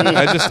 I'm not.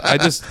 I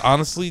just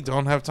honestly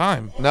don't have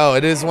time. no,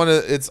 it is one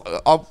of it's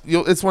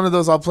one of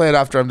those I'll play it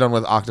after I'm done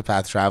with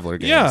Octopath Traveler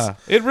games. Yeah,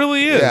 it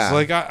really is. Yeah.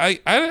 Like I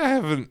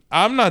haven't.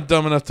 I'm not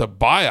dumb enough to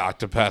buy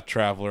Octopath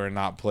Traveler and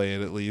not play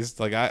it. At least,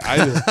 like I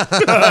just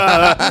like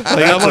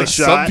I'm a like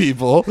some shot.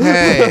 people.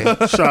 Hey.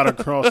 Shot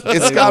across. The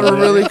It's table got a there.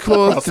 really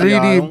cool Across the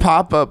aisle. 3D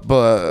pop-up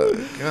book.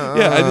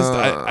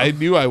 Yeah, I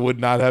knew I would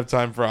not have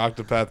time for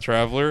Octopath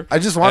Traveler. I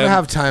just want to And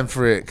have time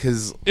for it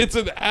because It's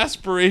an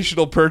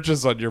aspirational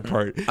purchase on your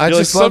part. I You're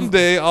just like, love-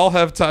 someday I'll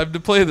have time to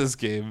play this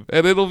game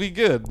and it'll be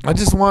good. I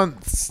just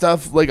want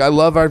stuff like I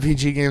love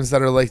RPG games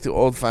that are like the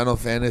old Final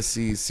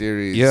Fantasy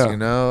series. You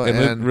know, and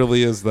it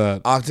really is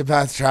that.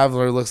 Octopath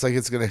Traveler looks like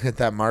it's gonna hit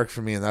that mark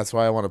for me, and that's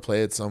why I want to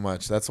play it so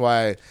much. That's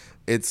why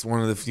it's one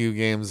of the few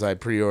games I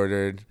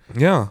pre-ordered.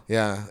 Yeah.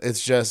 Yeah,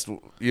 it's just I'm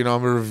a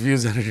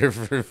reviews editor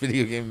for a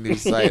video game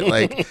news site.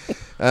 Like,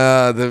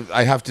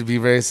 I have to be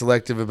very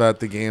selective about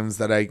the games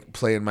that I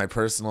play in my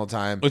personal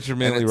time. Which are And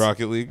mainly it's-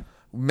 Rocket League.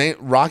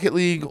 Rocket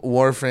League,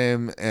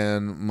 Warframe,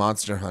 and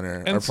Monster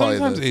Hunter And are probably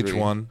sometimes the three.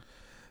 H1.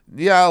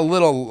 Yeah, a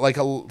little like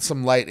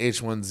some light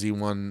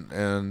H1Z1,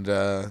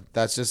 and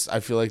that's just I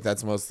feel like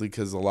that's mostly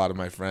because a lot of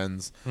my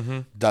friends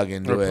dug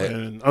into Or it.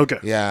 playing- Okay.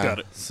 Yeah, Got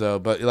it. So,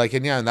 but like,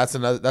 and that's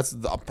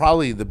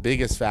probably the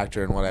biggest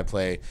factor in what I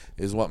play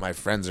is what my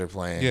friends are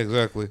playing. Yeah,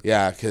 exactly.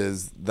 Yeah,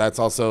 because that's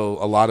also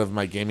a lot of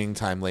my gaming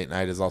time. Late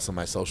night is also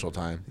my social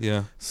time.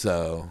 Yeah.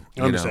 So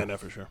I understand that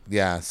for sure.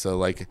 yeah, so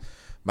like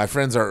my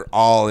friends are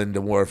all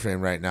into Warframe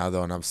right now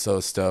though, and I'm so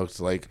stoked.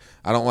 Like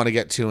I don't want to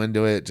get too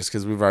into it just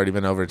because we've already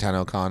been over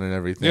TennoCon and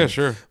everything. Yeah,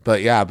 sure.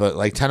 But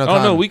like TennoCon.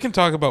 Oh no, we can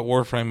talk about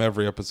Warframe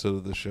every episode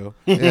of the show.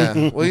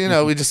 Yeah.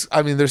 Well,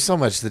 there's so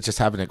much that just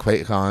happened at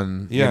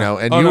QuakeCon. Yeah.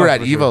 And Oh, you no, were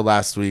at for Evo sure.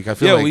 last week. I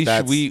feel Yeah, like we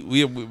that's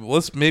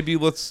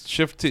let's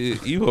shift to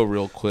Evo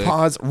real quick.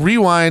 pause,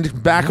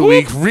 rewind, back a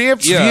week,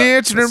 rips, Yeah.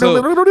 rips, So,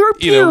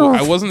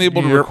 I wasn't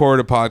able to Yep. record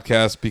a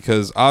podcast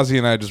because Ozzy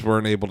and I just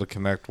weren't able to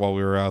connect while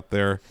we were out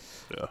there.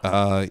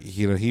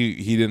 He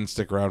didn't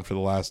stick around for the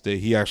last day.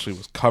 He actually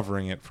was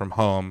covering it from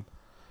home,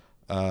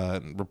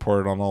 and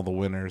reported on all the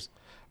winners.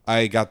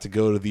 I got to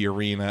go to the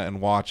arena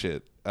and watch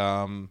it.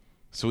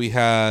 So we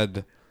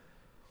had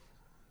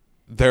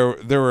there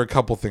were a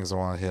couple things I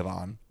want to hit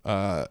on.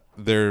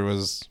 There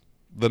was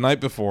the night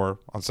before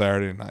on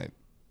Saturday night.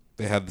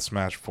 They had the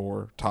Smash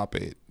 4 top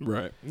 8.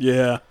 Right.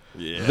 Yeah.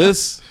 Yeah.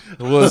 This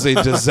was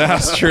a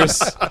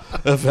disastrous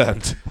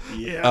event.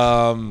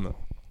 Yeah.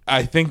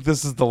 I think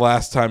this is the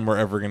last time we're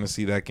ever going to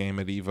see that game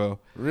at Evo.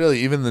 Really,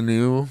 even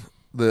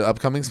the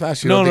upcoming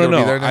Smash? You No. don't think it'll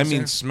be there I next mean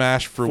year?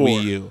 Smash for 4.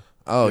 Wii U.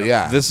 Oh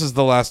yeah. This is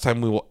the last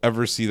time we will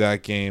ever see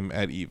that game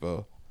at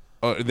Evo.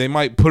 They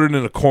might put it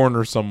in a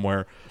corner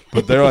somewhere,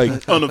 but they're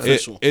like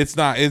Unofficial. It's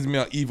not. It's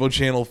Evo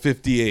Channel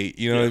 58.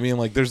 You know what I mean?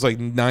 Like there's like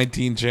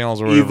 19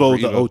 channels or whatever. Evo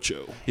for the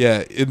Ocho.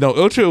 Yeah,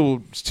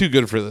 Ocho is too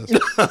good for this.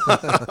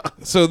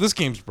 So this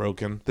game's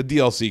broken. The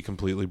DLC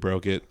completely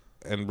broke it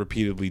and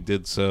repeatedly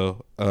did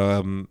so.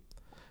 And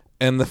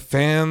the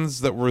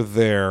fans that were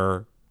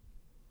there,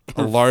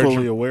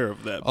 Fully aware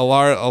of that. a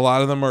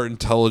lot of them are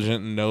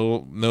intelligent and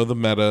know the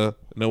meta,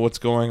 know what's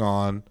going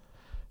on,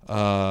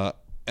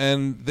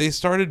 and they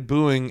started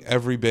booing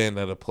every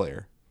Bayonetta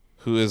player,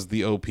 who is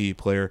the OP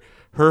player.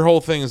 Her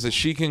whole thing is that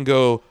she can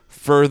go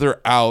further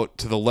out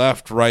to the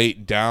left,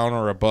 right, down,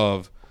 or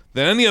above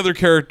than any other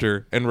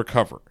character and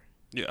recover.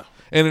 Yeah.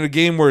 And in a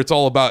game where it's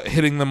all about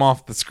hitting them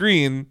off the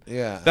screen,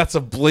 Yeah. that's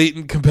a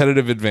blatant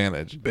competitive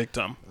advantage. Big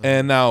time.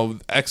 And now,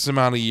 X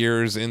amount of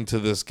years into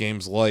this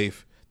game's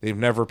life, they've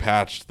never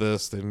patched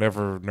this. They've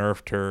never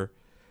nerfed her.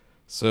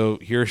 So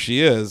here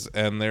she is,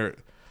 and they're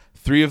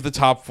 3 of the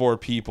top 4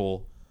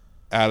 people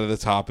out of the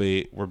top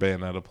 8 were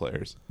Bayonetta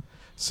players.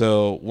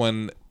 So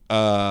when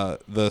the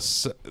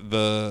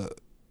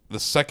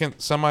second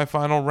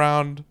semifinal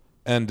round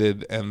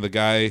ended, and the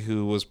guy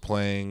who was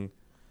playing,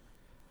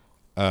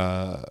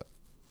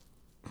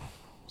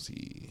 was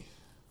he?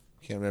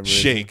 Can't remember. his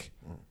Shake.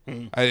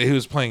 He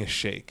was playing a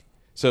Shake.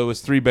 So it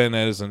was 3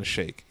 Bayonettas and a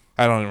Shake.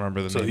 I don't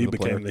remember the So name he of the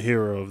player. became the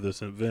hero of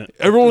this event.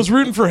 Everyone was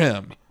rooting for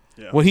him.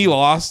 Yeah. When he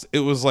lost, it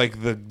was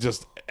like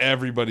just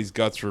everybody's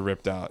guts were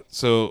ripped out.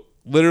 So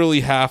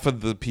literally half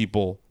of the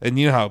people, and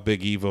you know how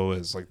big Evo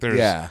is. Like there's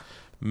Yeah.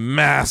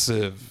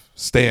 massive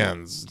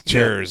stands,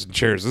 chairs, and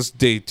chairs. This is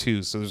day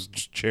 2, so there's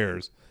just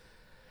chairs.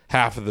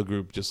 Half of the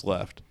group just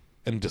left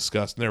and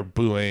disgust, and they're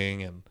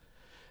booing, and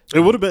It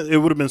would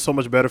have been so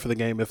much better for the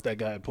game if that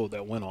guy had pulled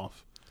that win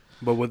off.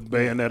 But with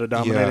Bayonetta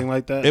dominating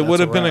like that, it would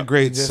have been a wrap.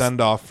 great send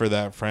off for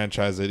that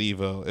franchise at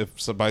Evo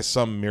if by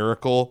some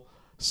miracle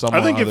someone.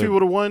 I think if he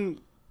would have won,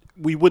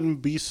 we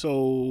wouldn't be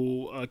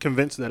so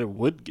convinced that it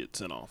would get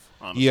sent off.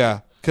 Honestly. Yeah,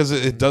 because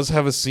it does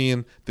have a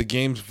scene. The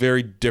game's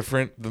very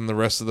different than the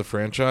rest of the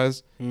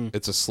franchise.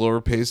 It's a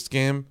slower paced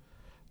game.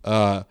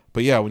 But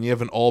yeah, when you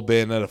have an all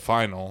Bayonetta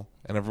final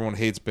and everyone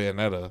hates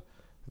Bayonetta,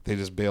 they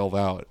just bailed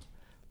out.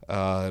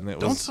 And it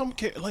Don't was some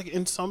like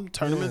in some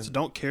tournaments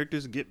don't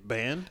characters get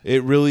banned?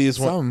 it really is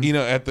Some. one,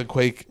 at the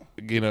Quake,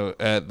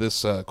 at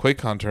this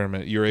QuakeCon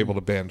tournament, you're able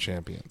to ban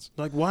champions.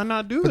 Like why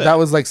not do But that? that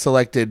was like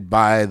selected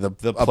by the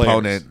The players.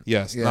 opponent.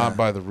 Yes, Yeah. not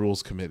by the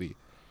rules committee.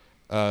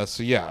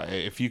 So yeah,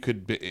 if you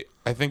could,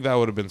 I think that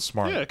would have been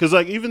smart. Yeah, because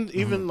like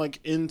even like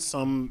in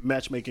some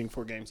matchmaking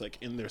for games, like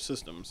in their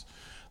systems,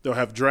 they'll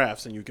have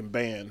drafts and you can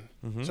ban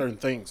certain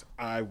things.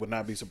 I would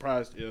not be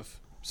surprised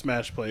if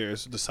Smash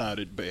players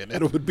decided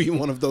Bayonetta would be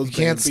one of those. You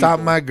can't stop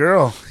my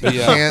girl. You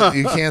Yeah.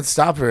 can't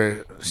stop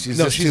her. She's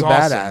No, just she's too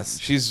awesome.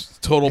 badass. She's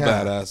total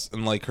Yeah. badass,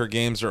 and like her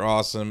games are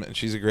awesome, and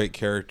she's a great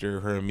character.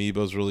 Her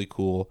amiibo's really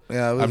cool.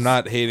 Yeah, it was- I'm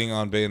not hating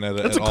on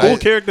Bayonetta That's at a all. cool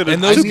character to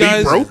and those be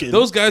guys, broken.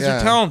 those guys Yeah.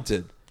 are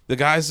talented. The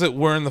guys that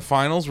were in the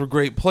finals were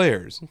great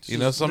players.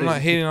 So I'm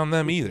not hating on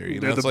them either.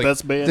 They're It's the like,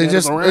 best Bayonettas They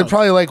just around. it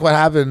probably like what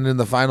happened in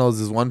the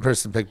finals is one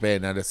person picked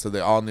Bayonetta, so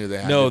they all knew they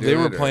had no, to do they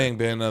were it, or playing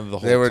Bayonetta the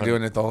whole. They were time-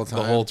 doing it the whole time.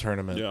 The whole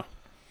tournament. yeah.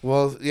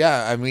 Well,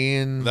 yeah, I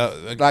mean,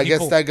 Like, I guess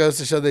people- that goes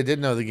to show they did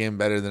know the game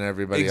better than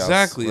everybody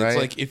Exactly. else. It's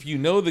right? like if you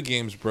know the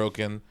game's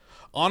broken,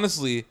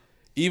 honestly,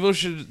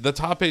 the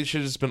top 8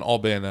 should have just been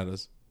all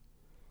Bayonettas.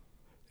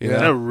 You Yeah.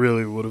 know? That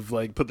really would have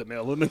like put the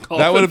nail in the coffin.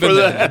 That would have for been,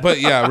 that.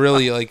 but yeah,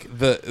 really, like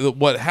the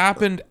what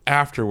happened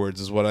afterwards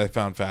is what I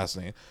found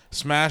fascinating.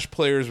 Smash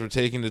players were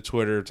taking to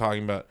Twitter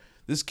talking about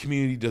this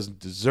community doesn't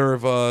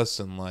deserve us,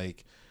 and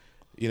like,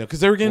 because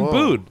they were getting Whoa.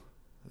 booed.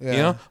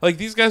 Yeah. Like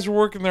these guys were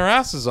working their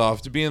asses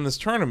off to be in this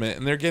tournament,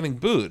 and they're getting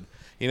booed.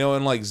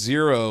 And like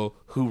Zero,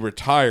 who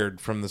retired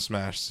from the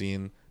Smash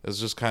scene, is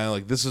just kind of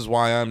like, this is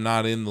why I'm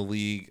not in the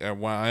league, or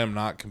why I am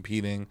not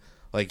competing.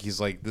 Like he's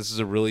like, this is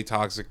a really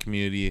toxic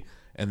community,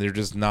 and they're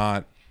just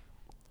not.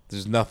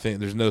 There's nothing.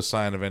 There's no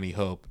sign of any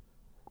hope.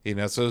 So it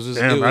was just.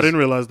 Damn, I didn't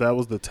realize that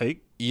was the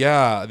take.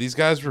 Yeah, these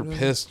guys were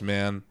pissed,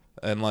 man,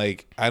 and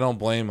like I don't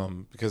blame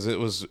them because it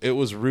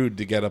was rude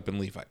to get up and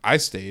leave. I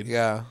stayed.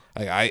 yeah.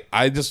 Like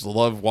I just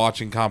love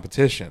watching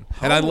competition,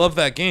 and I love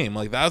that game.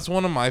 Like that's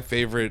one of my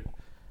favorite.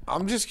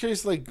 I'm just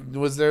curious, like,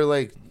 was there,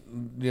 like,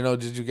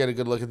 did you get a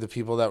good look at the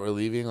people that were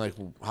leaving? Like,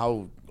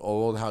 how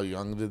old, how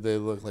young did they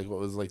look? Like, what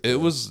was, like, It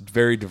was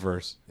very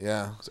diverse.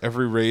 yeah. It's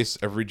every race,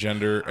 every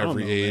gender, I don't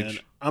every know,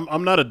 age. man.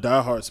 I'm not a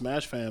diehard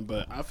Smash fan,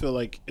 but I feel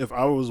like if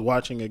I was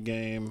watching a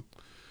game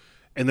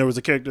and there was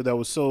a character that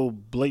was so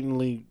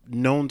blatantly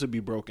known to be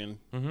broken,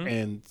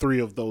 and 3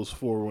 of those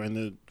 4 were in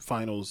the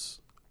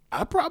finals,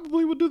 I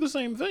probably would do the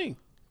same thing.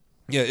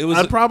 Yeah, it was.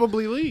 I'd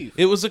probably leave.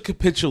 It was a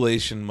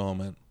capitulation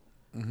moment.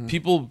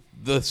 People,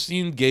 the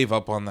scene gave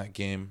up on that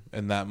game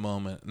in that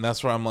moment, and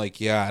that's where I'm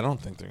like, yeah, I don't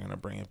think they're gonna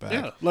bring it back.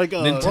 Yeah, like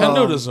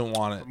Nintendo doesn't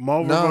want it.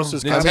 Marvel No,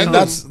 vs. Nintendo- I mean,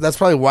 Capcom. that's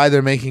probably why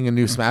they're making a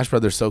new Smash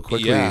Brothers so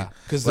quickly. Yeah,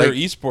 because Like, their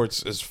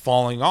esports is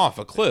falling off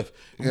a cliff.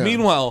 Yeah.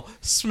 Meanwhile,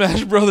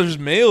 Smash Brothers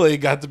Melee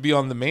got to be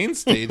on the main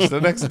stage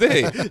the next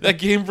day. That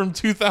game from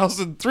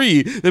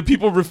 2003 that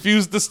people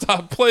refused to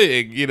stop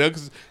playing.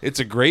 Because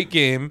it's a great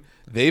game.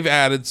 They've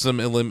added some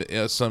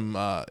abilities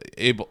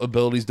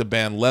to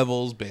ban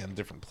levels, ban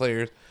different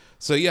players.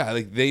 So yeah,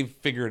 like they've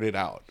figured it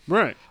out.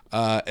 Right.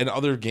 And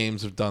other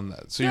games have done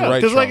that. So Yeah, you're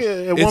right, 'cause, like,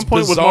 Charles. at It's one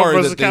point with bizarre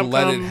Marvel vs. that they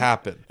let it Capcom,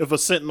 happen. If a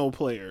Sentinel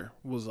player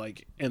was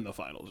like in the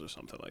finals or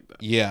something like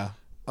that, Yeah.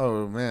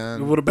 oh, it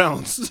man. would have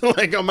bounced.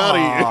 Like I'm out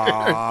of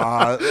here.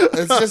 Aw,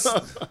 it's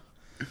just,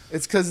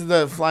 it's because of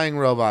the flying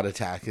robot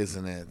attack,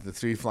 isn't it? The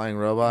 3 flying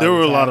robot There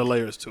were a lot attack. of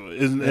layers to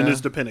it, and Yeah.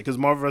 it's dependent. Because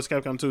Marvel vs.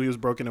 Capcom 2, he was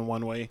broken in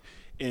one way.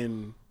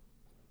 In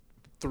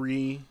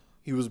 3,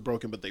 he was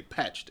broken, but they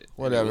patched it. And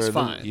Whatever. it was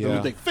fine. Yeah.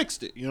 They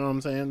fixed it. You know what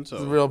I'm saying? The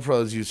So real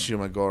pros use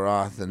Shuma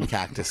Goroth and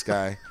Cactus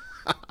Guy.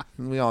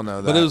 We all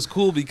know that. But it was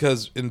cool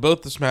because in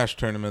both the Smash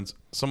tournaments,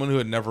 someone who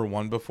had never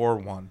won before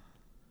won.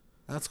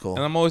 That's cool.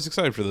 And I'm always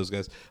excited for those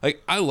guys.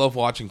 Like, I love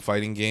watching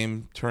fighting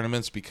game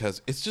tournaments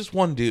because it's just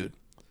one dude.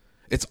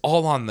 It's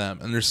all on them,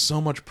 and there's so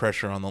much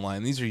pressure on the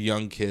line. These are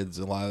young kids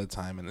a lot of the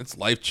time, and it's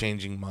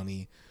life-changing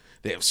money.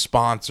 They have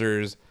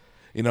sponsors.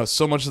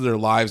 So much of their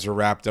lives are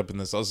wrapped up in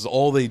this.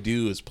 All they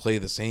do is play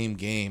the same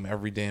game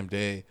every damn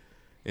day.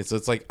 It's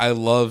like I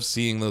love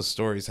seeing those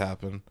stories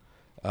happen.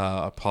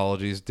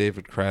 Apologies,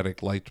 David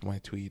Craddock liked my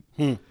tweet.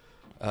 Good.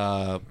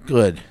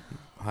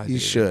 Hi, He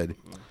David. should.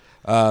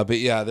 But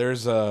yeah,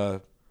 there's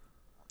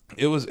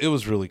it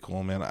was really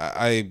cool, man.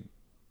 I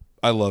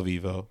love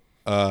Evo.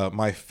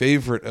 My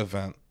favorite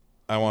event.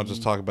 I want to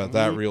just talk about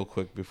that real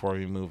quick before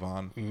we move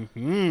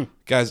on.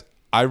 Guys,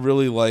 I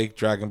really like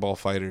Dragon Ball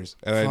Fighters,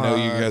 and I know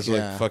you guys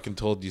yeah. like fucking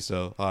told you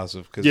so,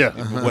 Asif. Because Yeah.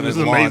 when it It's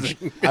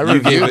launched, amazing. I you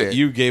gave reviewed it. it.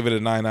 You gave it a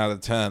 9 out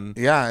of 10.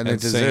 Yeah, and it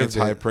sang deserved its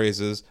high it.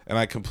 praises, and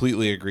I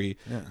completely agree.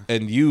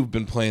 And you've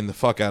been playing the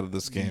fuck out of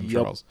this game,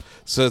 Yup. Charles.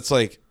 So it's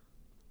like,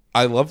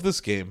 I love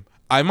this game.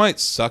 I might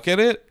suck at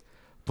it,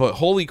 but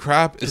holy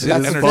crap, is it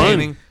That's the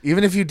entertaining? thing.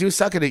 Even if you do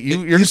suck at it,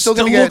 you're You still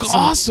gonna still get look some,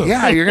 awesome.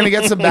 Yeah, you're gonna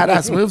get some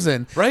badass moves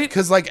in, Right?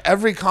 Because like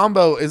every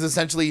combo is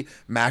essentially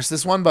mash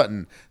this one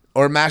button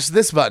or mash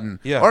this button,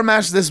 Yeah. or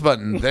mash this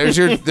button. There's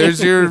your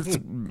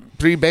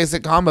 3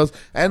 basic combos,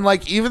 and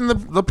like even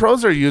the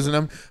pros are using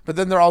them, but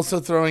then they're also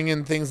throwing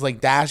in things like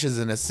dashes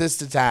and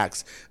assist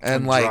attacks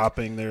and like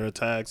dropping their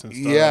attacks and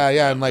stuff.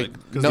 yeah, and like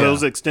because no-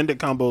 those extended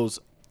combos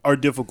are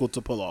difficult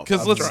to pull off.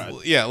 Because I've tried.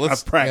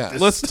 let's I've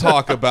practiced. let's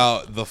talk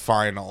about the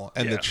final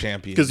and the Yeah.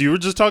 champion. Because you were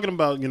just talking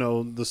about,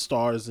 the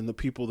stars and the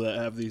people that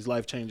have these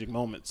life-changing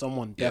moments.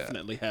 Someone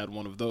definitely had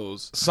one of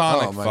those.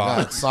 Sonic oh my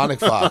god, Fox. Sonic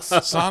Fox.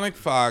 Sonic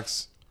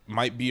Fox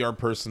might be our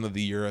person of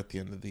the year at the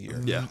end of the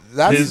year. Yeah.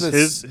 That's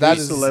his that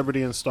is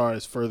celebrity and star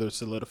is further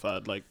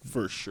solidified, like,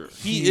 for sure.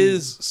 He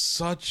is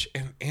such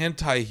an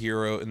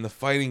anti-hero in the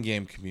fighting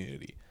game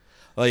community.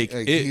 Like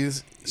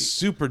he's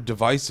super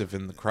divisive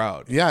in the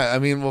crowd. Yeah, I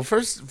mean, well,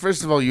 first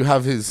of all, you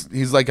have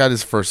he's like got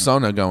his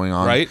persona going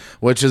on, Right.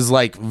 Which is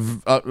like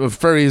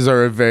furries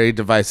are a very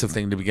divisive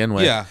thing to begin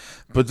with. Yeah.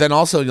 But then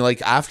also,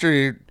 like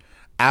after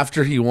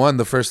he won,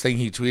 the first thing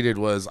he tweeted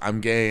was,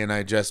 "I'm gay and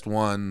I just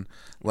won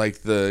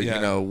like the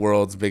Yeah.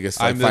 world's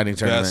biggest I'm fighting the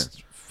tournament."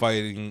 best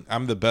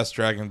I'm the best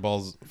Dragon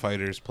Ball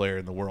Fighters player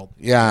in the world.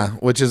 Yeah,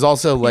 which is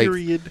also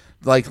Period.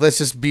 like let's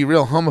just be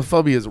real,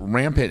 homophobia is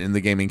rampant in the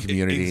gaming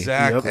community.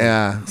 Exactly.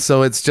 Yeah,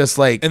 so it's just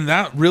like And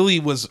that really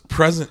was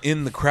present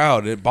in the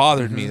crowd. It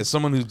bothered Mm-hmm. me as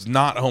someone who's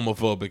not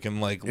homophobic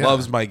and like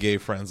loves my gay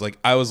friends. Like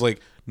I was like,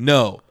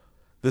 no,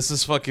 this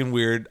is fucking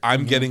weird. Mm-hmm.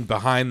 I'm getting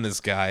behind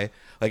this guy.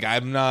 Like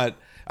I'm not.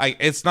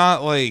 It's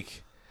not like.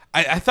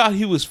 I thought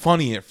he was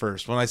funny at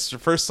first. When I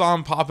first saw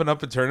him popping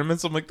up in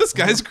tournaments, I'm like, this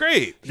guy's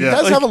great. he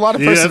does have a lot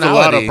of he has a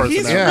personality. lot of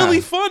He's personality. Yeah.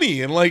 really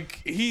funny and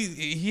like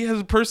he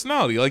has a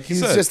personality. Like you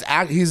He's said, just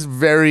he's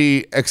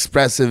very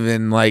expressive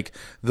in like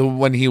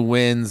when he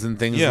wins and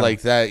things Yeah.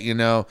 like that.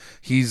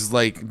 He's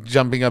like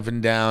jumping up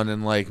and down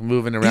and like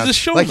moving around. a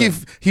showman. Like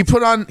he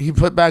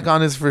put back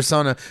on his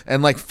persona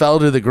and like fell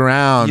to the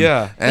ground.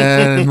 Yeah.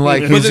 and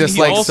like But he's then just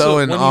he like also, so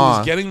in when he awe.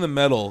 was getting the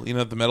medal,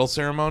 at the medal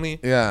ceremony,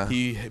 Yeah.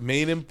 he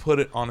made him put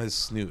it on his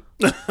snoot.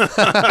 And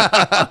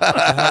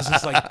I was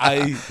just like,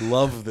 I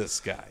love this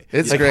guy.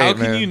 It's like, great, how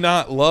can man. you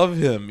not love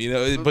him?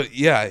 But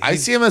yeah, I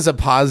see him as a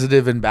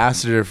positive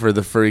ambassador for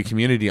the furry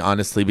community,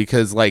 honestly,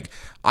 because like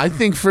I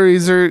think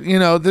furries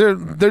are,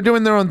 they're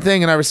doing their own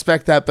thing, and I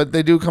respect that, but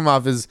they do come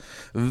off as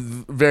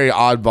very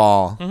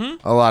oddball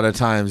a lot of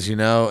times,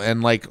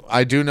 and like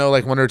I do know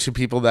like 1 or 2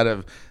 people that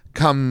have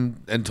come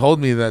and told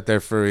me that they're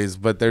furries,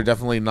 but they're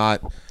definitely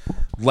not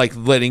like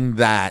letting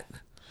that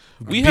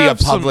we be have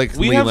a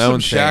publicly some known thing.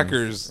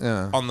 shackers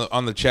Yeah.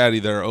 on the chatty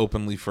that are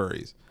openly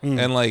furries.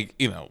 And like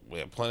we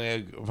have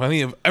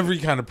plenty of every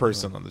kind of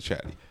person on the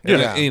chatty. And,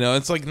 Yeah.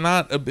 it's like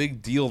not a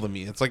big deal to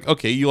me. It's like,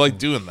 okay, you like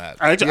doing that.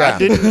 I Yeah.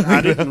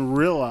 didn't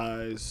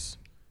realize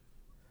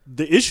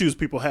the issues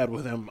people had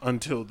with him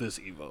until this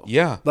Evo.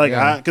 Yeah. Like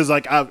Yeah.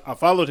 I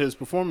followed his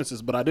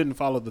performances, but I didn't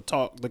follow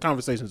the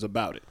conversations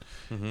about it,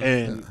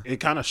 and it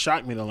kind of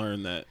shocked me to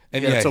learn that.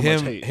 And he had yeah, so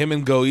much hate. him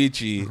and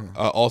Goichi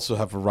also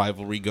have a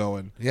rivalry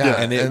going. Yeah,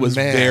 and it and was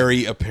man.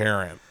 very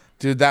apparent.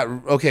 Dude,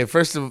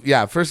 first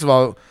of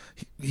all,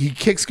 he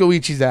kicks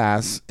Goichi's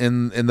ass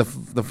in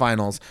the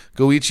finals.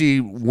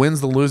 Goichi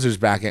wins the losers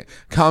bracket,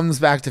 comes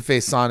back to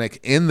face Sonic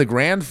in the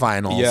grand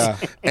finals, Yeah.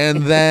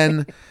 and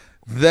then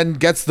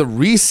gets the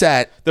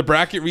reset. The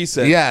bracket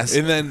reset. Yes.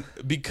 And then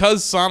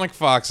because Sonic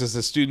Fox is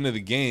a student of the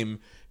game,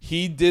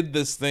 he did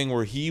this thing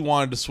where he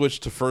wanted to switch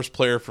to first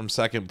player from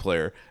second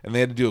player, and they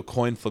had to do a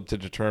coin flip to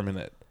determine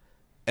it.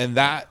 And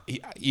that,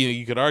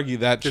 you could argue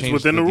that changed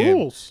within the game.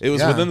 rules. It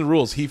was Yeah. within the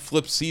rules. He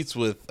flipped seats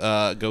with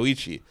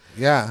Goichi.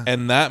 Yeah,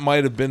 And that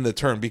might have been the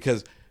turn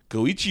because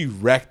Goichi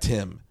wrecked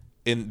him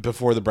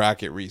before the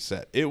bracket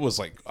reset. It was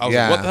like, I was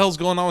Yeah. like, what the hell's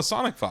going on with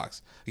Sonic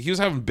Fox? Like, he was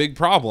having big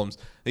problems.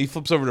 Then he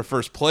flips over to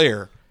first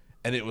player,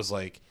 and it was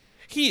like,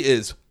 he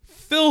is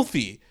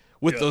filthy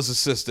with those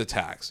assist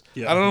attacks.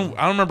 Yeah. I don't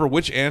remember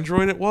which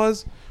Android it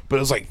was, but it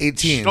was like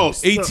 18. Oh,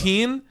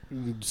 18?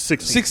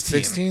 16.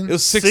 16. It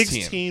was 16.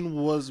 16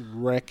 was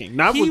wrecking.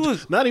 Not He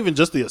was- not even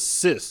just the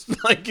assist.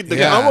 Like the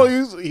Yeah.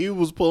 combo he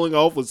was pulling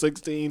off with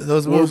 16.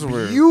 Those moves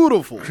were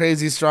beautiful.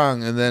 crazy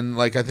strong. And then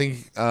like I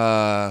think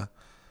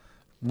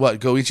What,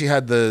 Goichi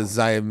had the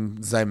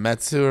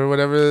Zaimetsu or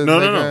whatever?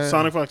 No.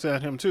 Sonic Fox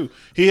had him too.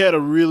 He had a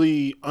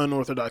really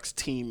unorthodox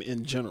team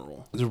in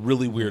general. It was a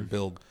really weird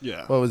build.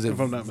 Yeah. What was it? If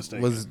I'm not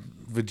mistaken. Was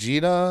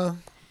Vegeta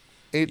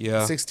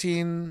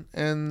 16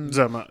 and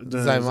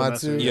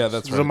Zaimatsu? Yeah,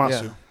 that's right.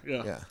 Zamasu.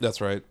 Yeah. Yeah.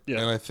 That's right. Yeah.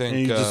 And I think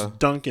And he just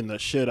dunking the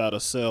shit out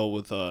of Cell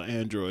with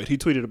Android. He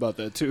tweeted about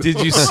that too. did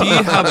you see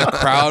how the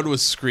crowd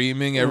was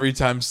screaming every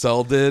time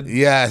Cell did?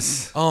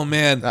 Yes. Oh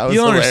man, That was you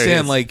don't hilarious.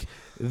 understand. Like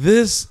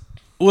this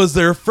was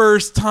their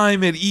first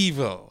time at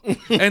Evo,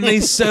 and they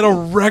set a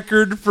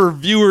record for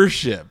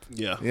viewership.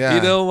 Yeah. Yeah.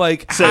 You know,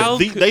 like Said how?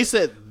 they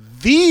said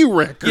the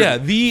record. Yeah,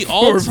 the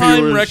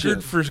all-time viewership.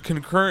 record for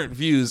concurrent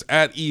views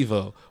at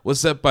Evo was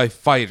set by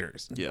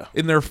Fighters. Yeah.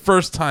 in their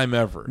first time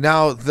ever.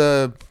 Now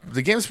the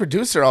game's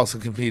producer also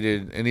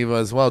competed in Evo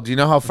as well. Do you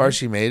know how far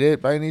she made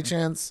it by any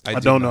chance?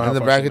 I don't know how In the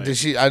far bracket,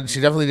 she did she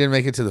definitely didn't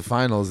make it to the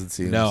finals. It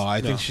seems. No, I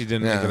think she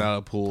didn't make Yeah. it out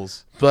of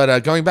pools.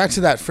 But going back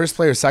to that first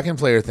player, second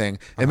player thing,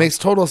 it makes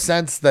total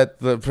sense that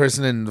the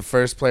person in the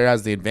first player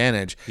has the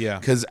advantage. Yeah.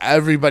 Because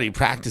everybody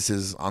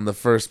practices on the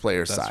first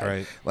player side.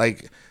 right.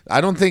 Like,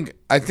 I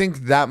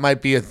think that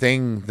might be a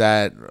thing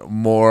that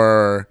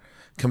more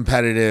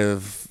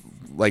competitive,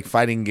 like,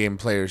 fighting game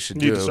players should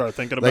Need do. to start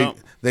thinking Like, about.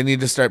 they need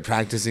to start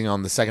practicing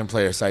on the second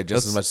player side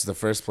just as much as the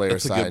first player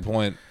That's side. a good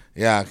point.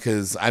 Yeah,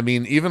 because I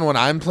mean, even when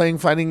I'm playing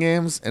fighting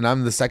games and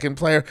I'm the second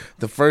player,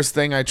 the first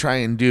thing I try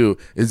and do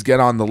is get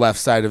on the left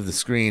side of the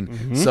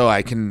screen so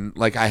I can,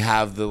 like, I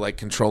have the, like,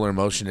 controller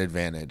motion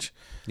advantage.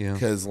 Yeah.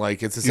 Because,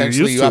 like, it's You're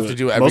essentially used you to have it. to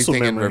do Muscle everything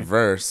in memory.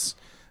 reverse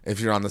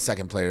if you're on the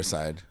second player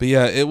side. But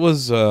yeah, it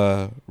was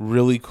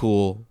really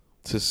cool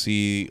to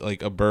see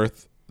like a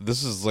birth.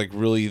 This is like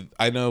really.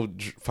 I know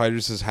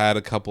Fighters has had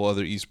a couple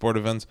other esport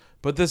events,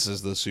 but this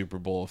is the Super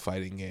Bowl of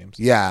fighting games.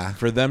 Yeah,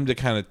 For them to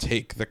kind of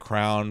take the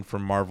crown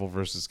from Marvel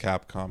versus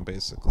Capcom,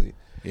 basically.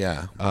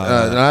 yeah.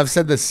 And I've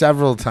said this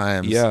several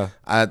times. Yeah.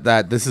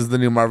 That this is the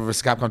new Marvel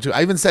vs. Capcom 2.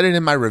 I even said it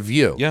in my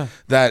review. Yeah.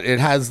 That it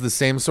has the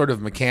same sort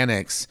of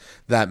mechanics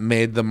that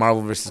made the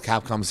Marvel vs.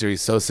 Capcom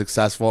series so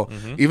successful.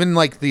 Mm-hmm. Even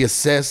like the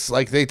assists,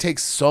 like they take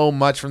so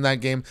much from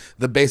that game.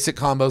 The basic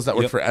combos that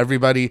work Yep. for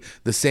everybody,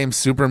 the same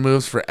super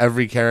moves for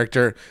every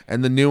character,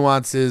 and the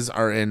nuances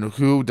are in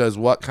who does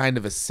what kind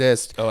of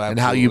assist Oh, and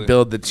how you absolutely.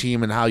 build the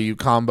team and how you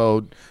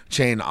combo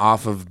chain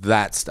off of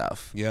that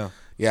stuff. Yeah.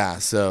 Yeah,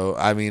 so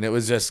I mean,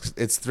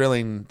 it's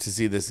thrilling to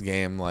see this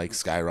game like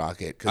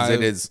skyrocket because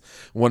it is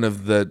one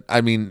of the,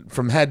 I mean,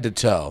 from head to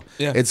toe.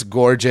 Yeah. It's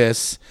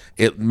gorgeous.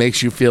 It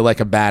makes you feel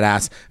like a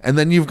badass, and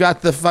then you've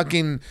got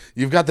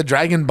the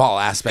Dragon Ball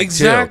aspect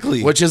Exactly.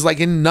 too, which is like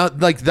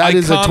that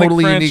is a Iconic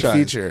totally unique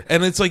franchise. feature.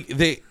 And it's like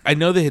I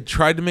know they had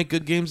tried to make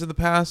good games in the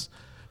past,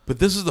 but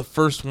this is the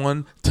first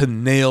one to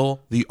nail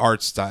the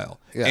art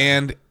style Yeah.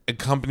 and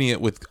accompany it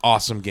with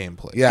awesome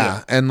gameplay.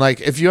 Yeah, and like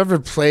if you ever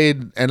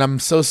played, and I'm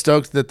so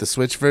stoked that the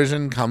Switch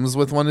version comes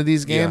with one of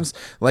these games,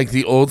 like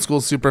the old school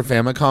Super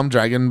Famicom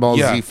Dragon Ball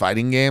Yeah. Z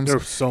fighting games. They're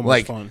so much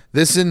like, fun.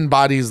 This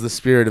embodies the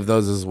spirit of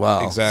those as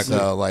well. Exactly.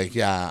 So like,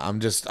 yeah,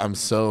 I'm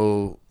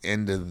so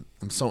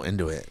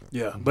into it.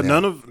 Yeah, but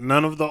Yeah.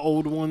 none of the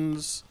old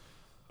ones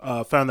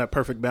found that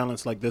perfect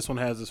balance like this one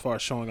has as far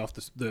as showing off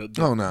the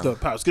Oh, no. the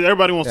powers. Because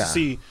everybody wants Yeah. to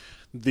see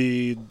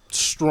the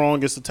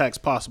strongest attacks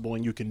possible,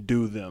 and you can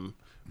do them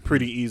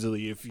pretty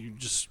easily if you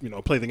just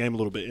play the game a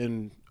little bit.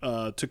 And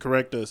to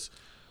correct us,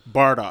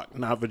 Bardock,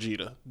 not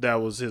Vegeta. That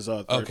was his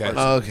third Okay. person.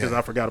 Okay. Because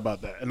I forgot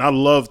about that. And I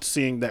loved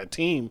seeing that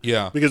team.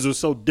 Yeah. Because it was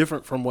so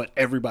different from what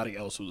everybody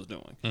else was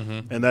doing.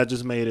 And that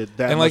just made it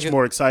that And much like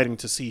more exciting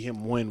to see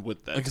him win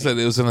with that Like I team. said,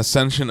 it was an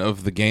ascension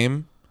of the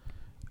game,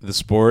 the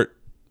sport,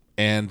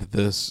 and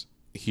this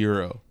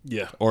hero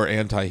Yeah. or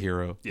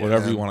anti-hero,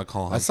 whatever you want to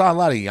call him. I saw a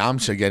lot of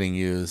Yamcha getting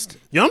used.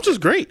 Yamcha's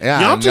great.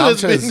 Yeah, Yamcha has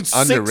Yamcha been is sick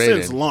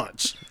underrated. since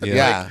launch.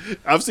 Yeah.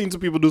 I've seen some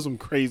people do some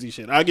crazy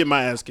shit. I get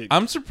my ass kicked.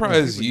 I'm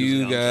surprised People you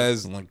use Yamcha.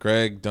 guys and like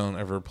Greg don't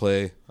ever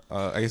play.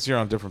 I guess you're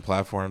on different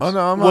platforms. Oh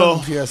no, I'm Well- on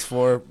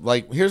PS4.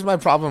 Like, here's my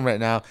problem right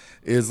now: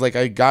 is like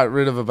I got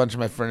rid of a bunch of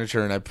my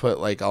furniture and I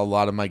put like a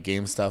lot of my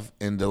game stuff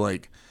into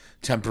like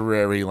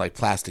temporary like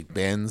plastic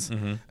bins,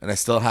 and I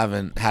still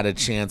haven't had a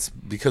chance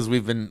because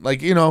we've been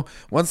like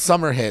once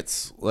summer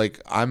hits, like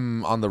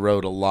I'm on the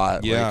road a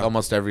lot, Yeah. like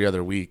almost every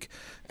other week.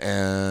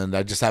 And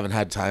I just haven't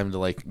had time to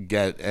like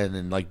get in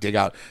and like dig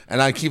out.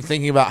 And I keep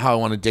thinking about how I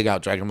want to dig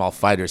out Dragon Ball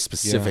FighterZ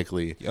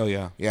specifically. Oh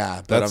yeah, Yeah,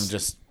 but That's- I'm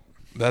just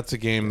that's a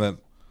game that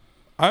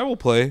I will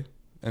play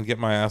and get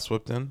my ass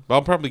whipped in. But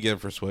I'll probably get it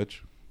for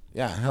Switch.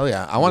 hell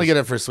yeah. I want to get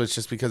it for Switch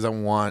just because I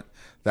want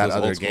that Those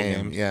other old school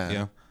game. games.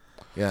 Yeah.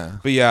 Yeah.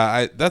 But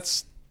yeah,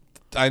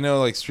 I know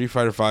like Street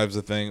Fighter V is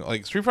a thing.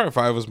 Like Street Fighter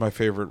V was my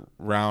favorite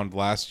round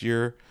last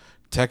year.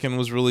 Tekken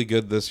was really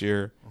good this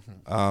year.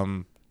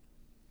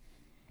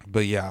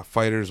 But yeah,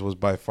 Fighters was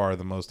by far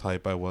the most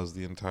hype I was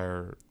the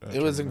entire. It was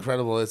tournament.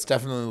 incredible. It's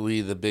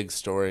definitely the big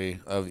story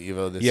of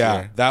Evo this Yeah,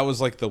 year. that was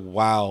like the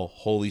wow,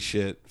 holy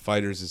shit,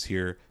 Fighters is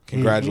here.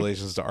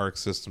 Congratulations to Arc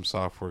System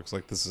Softworks.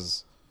 Like this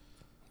is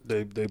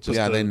They put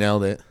they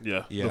nailed it.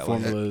 Yeah, Yeah, the like-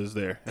 formula is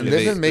there. And Yeah,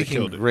 they've they been making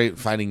killed it. great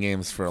fighting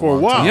games for a For a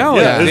long while. time.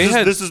 Yeah, Yeah,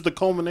 like, this is the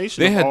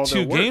culmination. They of had all 2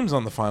 their work. games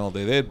on the final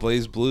day. They had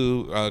Blaze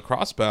Blue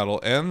Cross Battle,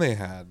 and they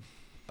had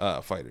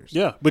fighters.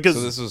 Yeah, because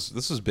So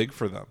this is big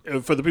for them.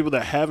 for the people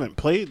that haven't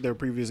played their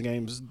previous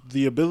games,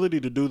 the ability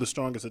to do the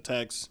strongest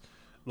attacks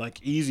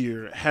like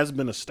easier has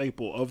been a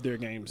staple of their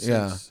games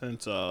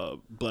since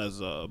Blaze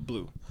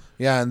Blue.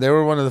 Yeah, and they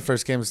were one of the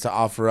first games to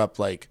offer up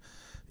like,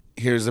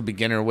 here's a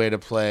beginner way to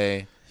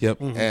play. Yep.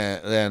 Mm-hmm.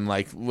 And then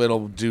like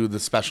it'll do the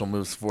special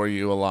moves for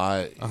you a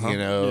lot, you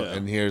know. Yeah.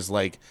 And here's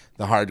like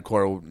the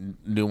hardcore,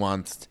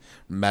 nuanced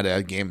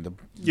meta game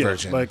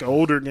version. Like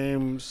older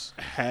games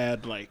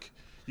had like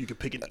you could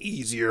pick an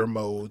easier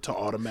mode to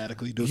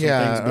automatically do some things.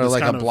 yeah, But or it's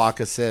like a kind of- block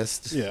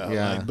assist. Yeah,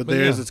 yeah. but But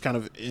theirs yeah. is kind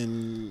of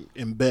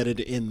embedded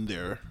in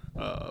their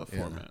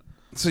format.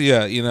 So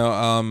yeah,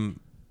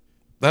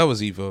 that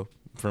was Evo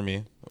for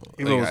me.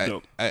 Evo was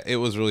dope. It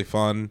was really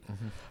fun.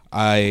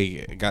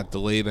 I got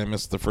delayed. I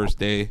missed the first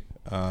day,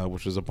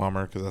 which was a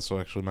bummer because that's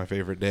actually my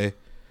favorite day.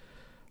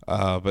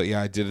 But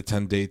yeah, I did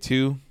attend day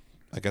 2.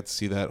 I got to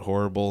see that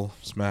horrible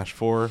Smash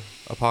 4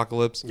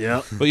 apocalypse.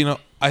 Yeah. But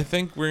I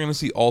think we're gonna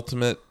see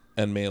Ultimate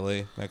and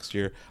Melee next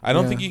year. I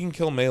don't think you can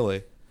kill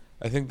Melee.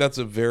 I think that's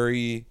a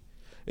very.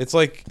 It's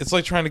like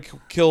trying to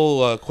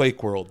kill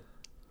Quake World.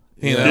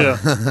 You know?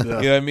 Yeah. You know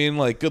what I mean?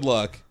 Like, good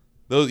luck.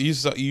 Those you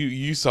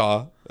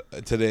saw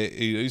today.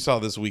 You saw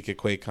this week at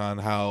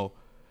QuakeCon how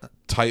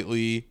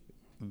tightly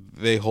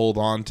they hold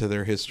on to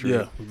their history.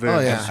 Yeah. Very Oh,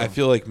 yeah. much I so.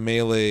 feel like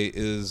Melee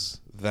is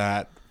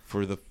that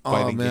for the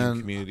fighting man.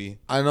 game community.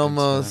 I'd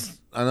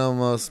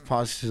almost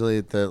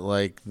postulate that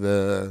like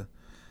the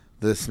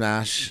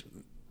Smash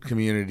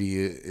community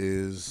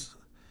is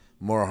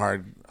more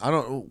hard. I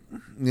don't,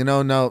 no,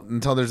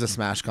 until there's a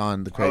Smash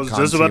Con. The I was QuakeCon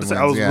just about to scene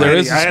say I was wins, There ready.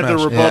 is a I had the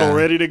Smash- rebuttal Yeah.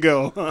 ready to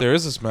go. There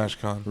is a Smash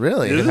Con.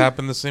 Really? It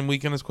happened the same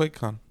weekend as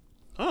QuakeCon.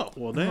 Oh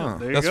well, damn.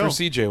 There you That's go. where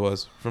CJ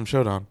was from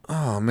Showdown.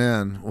 Oh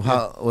man,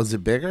 how was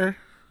it bigger?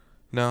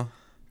 No,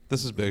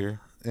 this is bigger.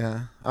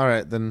 Yeah. All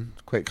right, then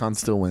QuakeCon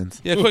still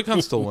wins. Yeah,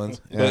 QuakeCon still wins.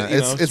 Yeah,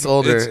 but, it's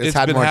older. It's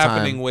had been more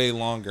happening time. way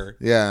longer.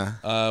 Yeah.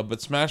 But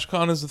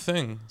SmashCon is a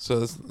thing,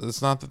 so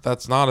it's not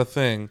that's not a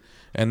thing.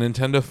 And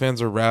Nintendo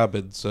fans are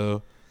rabid,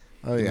 so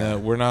Oh yeah.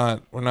 we're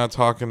not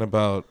talking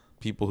about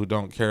people who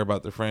don't care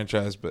about their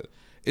franchise, but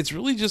it's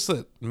really just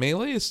that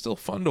Melee is still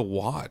fun to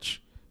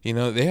watch.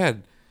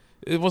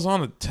 It was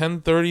on at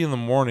 10:30 in the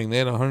morning. They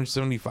had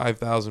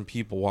 175,000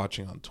 people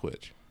watching on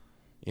Twitch.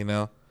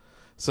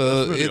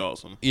 So That's really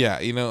awesome. Yeah,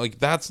 like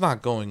that's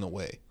not going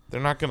away. They're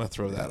not going to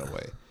throw that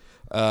away.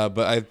 But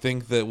I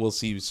think that we'll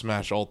see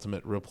Smash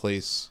Ultimate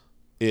replace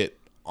it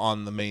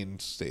on the main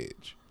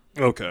stage.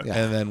 Okay. Yeah.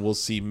 And then we'll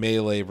see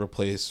Melee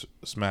replace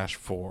Smash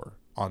 4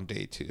 on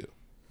day 2.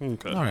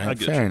 Okay. All I right,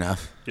 get fair you.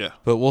 enough. Yeah.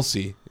 But we'll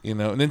see.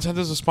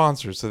 Nintendo's a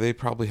sponsor, so they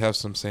probably have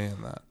some say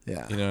in that.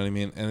 Yeah. You know what I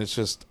mean? And it's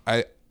just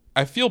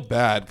I feel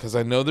bad because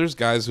I know there's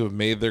guys who have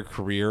made their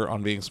career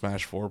on being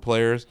Smash 4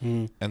 players,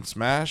 and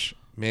Smash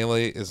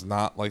Melee is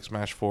not like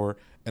Smash 4,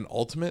 and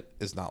Ultimate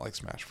is not like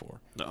Smash 4.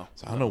 No.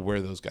 So I don't know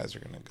where those guys are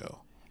gonna go.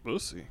 We'll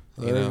see.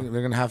 They're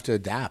gonna have to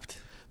adapt.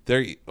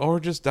 Or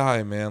just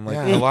die, man. Like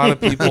Yeah. a lot of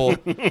people,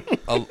 if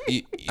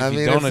I mean,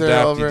 you don't if they're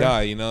adapt, over-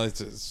 you die.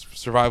 It's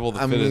survival of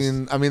the I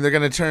fittest. mean, they're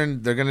gonna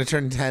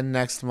turn 10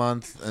 next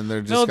month, and they're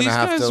just No, gonna these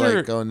have to guys are-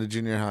 like go into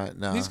junior high.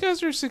 No, These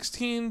guys are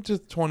 16 to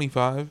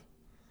 25.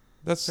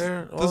 That's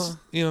They're- that's well,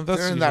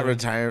 that's they're in that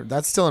usually-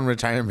 That's still in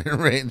retirement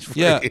range. For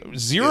Yeah, you.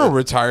 Zero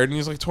retired and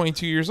he's like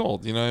 22 years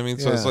old. You know what I mean?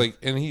 So it's Yeah. like,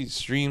 and he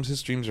streams. His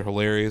streams are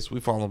hilarious.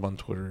 We follow him on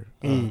Twitter.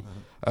 I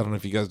don't know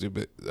if you guys do,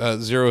 but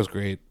Zero is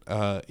great.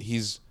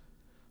 He's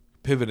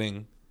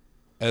pivoting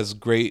as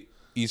great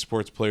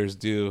esports players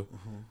do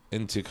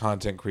into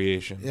content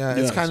creation. Yeah,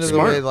 it's Yeah, kind of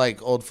smart. the way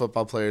like old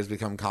football players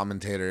become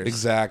commentators.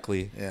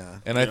 Exactly. Yeah.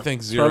 And I Yeah.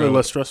 think It's probably Zero.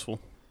 less stressful.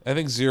 I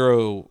think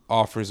Zero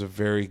offers a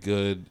very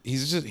good.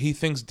 He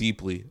thinks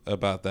deeply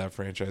about that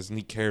franchise and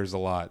he cares a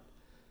lot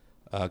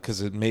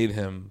because it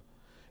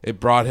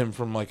brought him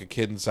from like a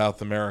kid in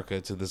South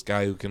America to this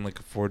guy who can like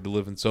afford to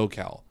live in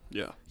SoCal.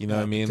 Yeah. You know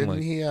what I mean?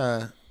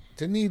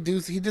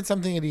 He did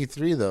something at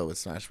E3 though with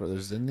Smash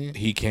Brothers, didn't he?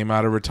 He came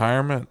out of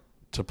retirement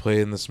to play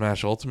in the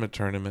Smash Ultimate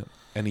tournament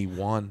and he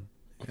won.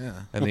 Yeah.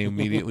 And they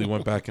immediately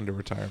went back into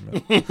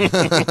retirement.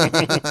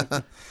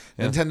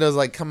 Nintendo's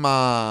like, come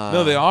on.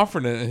 No, they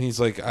offered it, and he's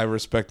like, I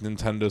respect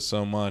Nintendo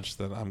so much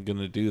that I'm going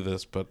to do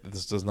this, but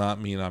this does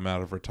not mean I'm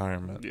out of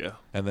retirement. Yeah.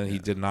 And then he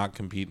did not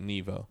compete in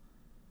EVO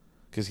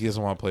because he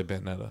doesn't want to play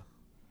Bayonetta.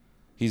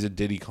 He's a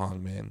Diddy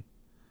Kong man.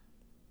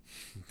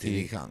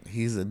 Diddy Kong.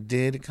 He's a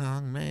Diddy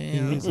Kong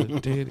man. He's a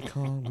Diddy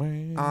Kong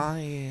man. Oh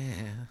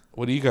yeah.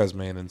 What do you guys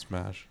main in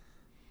Smash?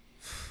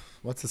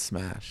 What's a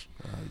Smash?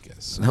 I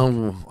guess.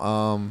 No,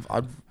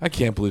 I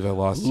can't believe I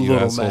lost to you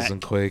Little assholes Mac. in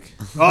Quake.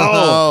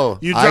 Oh,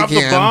 No, you I dropped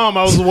the can. bomb.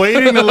 I was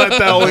waiting to let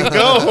that one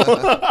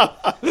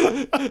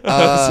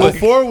go.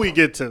 Before we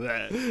get to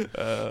that,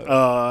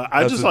 I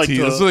That's just a like tease.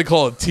 to. That's what they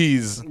call a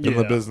tease in the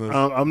Yeah. business.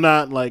 I'm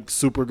not like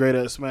super great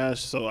at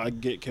Smash, so I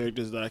get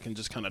characters that I can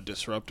just kind of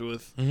disrupt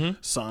with.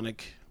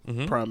 Sonic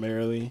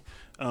primarily.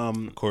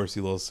 Of course,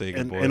 you little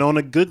Sega boy. And on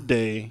a good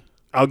day,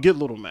 I'll get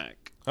Little Mac.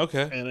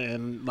 Okay.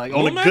 And like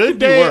Little on a Mac good can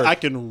do day, work. I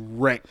can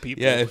wreck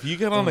people. Yeah, if you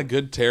get on a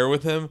good tear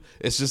with him,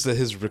 it's just that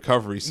his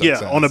recovery sucks. Yeah,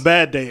 ass. on a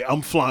bad day,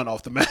 I'm flying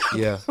off the map.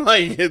 Yeah.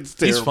 Like it's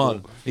terrible. He's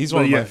fun. He's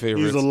one But of my yeah,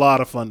 favorites. He's a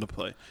lot of fun to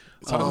play.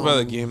 Talk about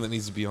a game that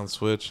needs to be on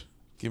Switch.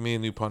 Give me a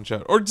new Punch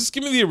Out, or just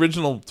give me the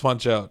original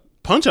Punch Out.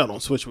 Punch Out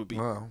on Switch would be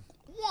Wow.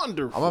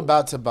 wonderful. I'm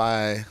about to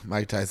buy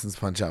Mike Tyson's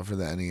Punch Out for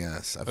the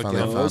NES. I finally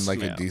Okay. found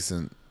like Yeah. a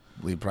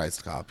decently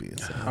priced copy.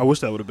 So. I wish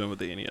that would have been with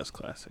the NES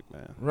Classic,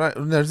 man. Right,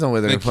 there's no way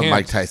they're They gonna put can't.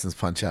 Mike Tyson's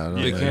Punch Out.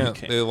 on They there. can't.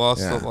 can't. They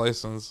lost Yeah. the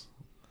license.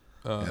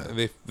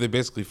 They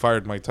basically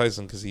fired Mike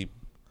Tyson because he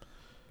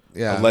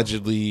Yeah,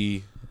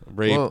 allegedly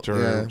raped Well,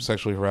 or yeah.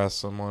 sexually harassed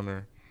someone,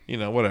 or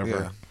whatever,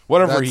 Yeah.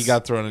 whatever he That's-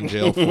 got thrown in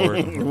jail for.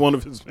 One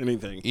of his many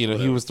things. He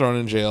Whatever. was thrown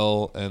in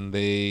jail, and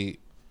they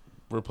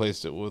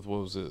replaced it with,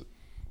 what was it,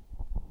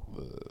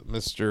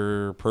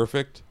 Mr.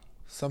 Perfect,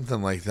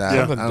 something like that.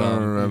 Yeah. I don't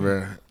Dumb.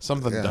 remember.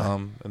 something Yeah.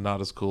 dumb and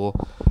not as cool.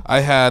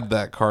 I had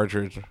that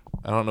cartridge.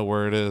 I don't know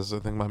where it is. I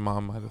think my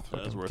mom might have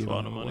fucking worth a given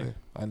lot it of money. away.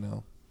 I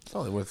know. It's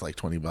only worth like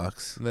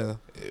 $20. Yeah,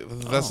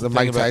 that's The thing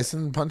Mike about-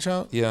 Tyson Punch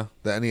Out, Yeah,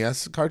 the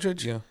NES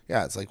cartridge. Yeah.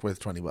 yeah, it's like worth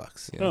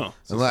 $20. yeah.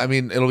 Oh, I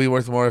mean, it'll be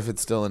worth more if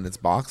it's still in its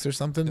box or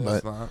something. It's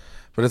But not.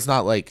 it's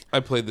not like I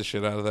played the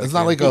shit out of that. it's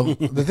not like game.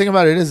 a. The thing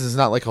about it is, it's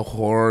not like a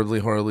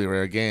horribly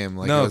rare game.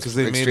 Like no, it was because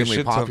they made a extremely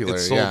shit popular. ton.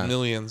 It sold yeah,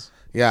 millions.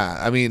 yeah.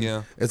 I mean,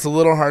 Yeah. it's a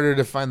little harder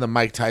to find the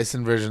Mike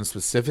Tyson version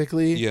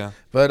specifically. Yeah.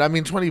 but I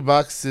mean,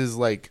 $20 is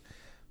like,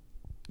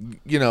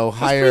 pretty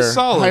higher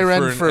solid higher for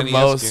end an for NES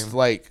most. game.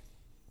 Like,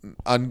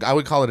 I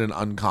would call it an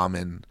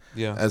uncommon.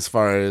 Yeah. As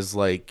far as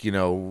like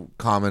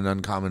common,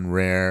 uncommon,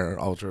 rare,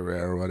 ultra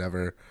rare, or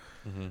whatever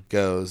Mm-hmm.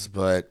 goes,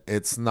 but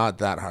it's not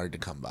that hard to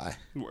come by.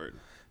 word.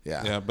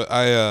 Yeah. Yeah, but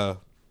I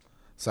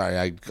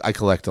Sorry, I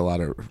collect a lot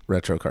of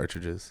retro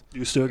cartridges.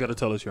 You still got to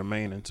tell us your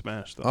main in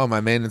Smash, though. Oh,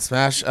 my main in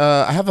Smash.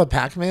 I have a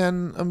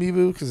Pac-Man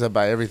amiibo because I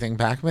buy everything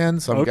Pac-Man,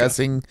 so I'm Okay.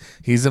 guessing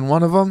he's in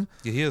one of them.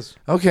 yeah, he is.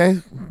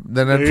 Okay,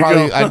 then There I'd you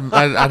probably go.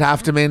 I'd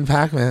have to main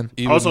Pac-Man.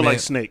 He I also would like ma-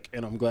 Snake,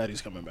 and I'm glad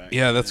he's coming back.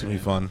 Yeah, that's gonna be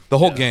fun. The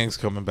whole gang's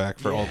coming back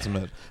for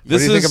Ultimate. What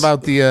This do you is think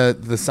about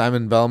the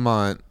Simon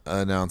Belmont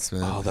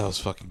announcement? Oh, that was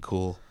fucking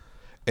cool.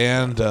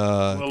 And King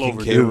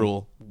overdue. K.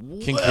 Rool.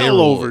 King K. Well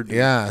Rool. overdue.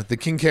 Yeah, the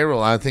King K.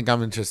 Rool. I think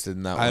I'm interested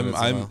in that one.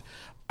 as well.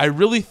 I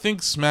really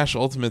think Smash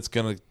Ultimate's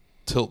gonna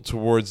tilt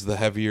towards the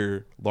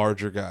heavier,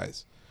 larger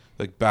guys,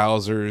 like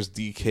Bowser's,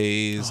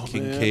 DK's,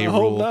 King Man, K. I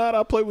hope Rool. not.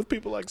 I play with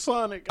people like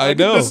Sonic. I get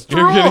know you're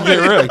destroyed. gonna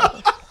get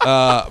wrecked.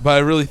 But I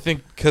really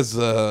think because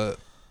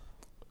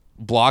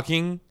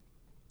blocking,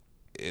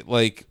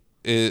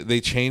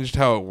 they changed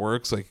how it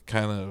works. Like,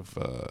 kind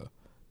of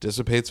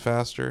dissipates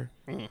faster,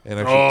 and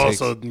actually Oh, takes.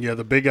 so yeah,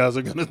 the big guys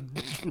are gonna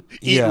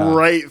eat Yeah.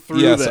 right through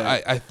Yes,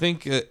 that. I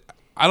think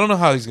I don't know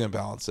how he's gonna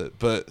balance it,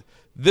 but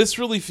this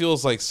really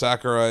feels like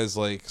Sakurai's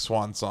like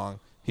swan song.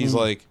 He's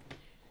like,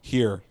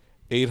 here,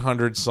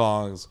 800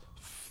 songs,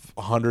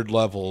 100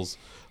 levels,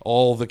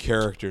 all the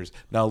characters.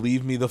 Now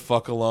leave me the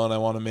fuck alone. I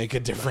want to make a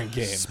different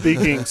game.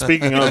 Speaking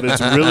of,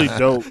 it's really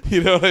dope.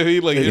 You know what I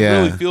mean? Like, it Yeah.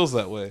 really feels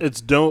that way.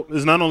 It's dope.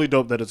 It's not only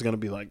dope that it's gonna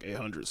be like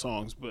 800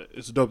 songs, but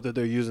it's dope that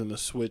they're using the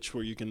Switch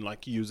where you can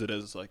like use it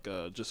as like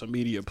just a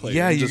media player.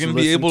 Yeah, and you're just gonna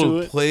be listen able to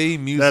it. play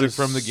That music is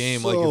from the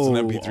game like it's an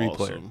MP3 so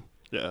player. awesome.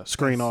 Yeah,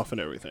 screen off and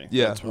everything.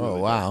 Yeah. That's really Oh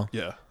dope. wow,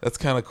 Yeah, That's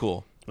kind of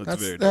cool.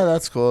 that's very yeah, dope.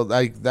 that's cool.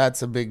 Like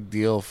that's a big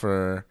deal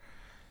for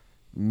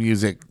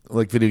music,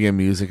 like video game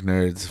music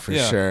nerds for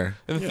Yeah. sure.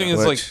 And the Yeah. thing is,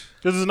 Which- like,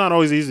 Because it's not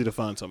always easy to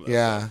find some of that.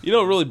 Yeah, you know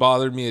what really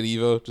bothered me at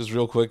Evo, just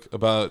real quick,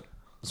 about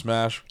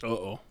Smash?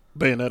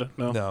 Bayonetta.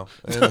 No. No.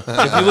 And if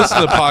you listen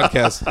to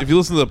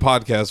the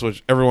podcast,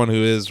 which everyone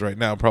who is right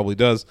now probably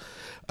does,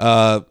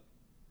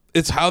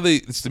 it's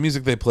the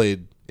music they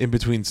played in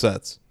between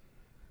sets.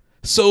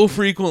 So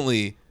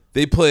frequently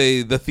they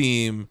play the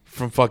theme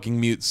from fucking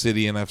Mute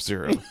City and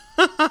F-Zero.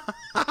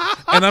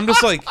 And I'm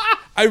just like,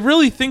 I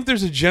really think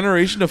there's a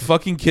generation of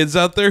fucking kids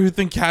out there who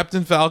think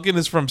Captain Falcon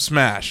is from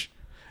Smash.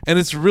 And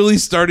it's really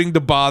starting to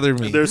bother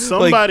me. There's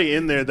Like, somebody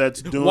in there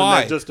that's doing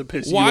why? that just to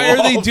piss Why you are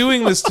off. they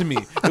doing this to me?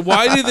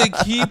 Why do they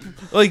keep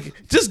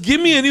just give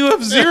me a new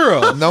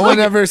F-Zero? no one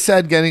ever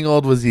said getting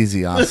old was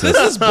easy. Austin.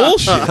 This is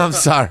bullshit. I'm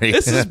sorry.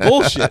 This is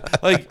bullshit.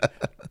 Like,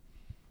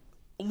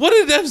 what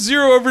did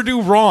F-Zero ever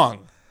do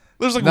wrong?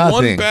 There's like one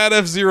Nothing. bad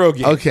F-Zero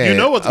game. okay. You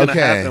know what's gonna okay.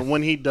 happen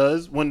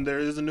when there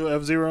is a new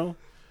F-Zero?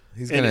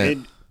 He's And, gonna.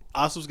 and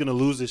Asu's gonna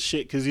lose his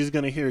shit because he's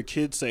gonna hear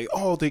kids say,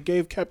 "Oh, they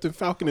gave Captain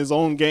Falcon his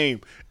own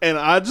game," and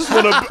I just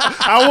want to,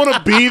 I want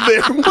to be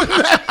there when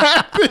that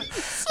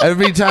happens.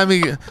 Every time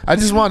I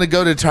just want to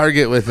go to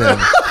Target with him,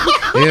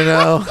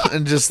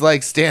 and just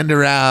like stand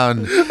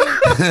around.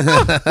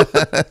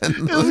 It's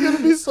gonna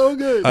be so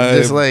good.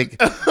 Just like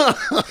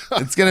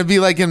it's gonna be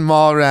like in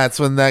Mallrats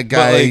when that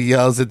guy like,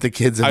 yells at the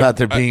kids about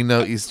there being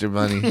no Easter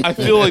Bunny. I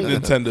feel like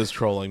Nintendo's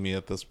trolling me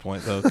at this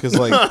point though, because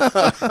like,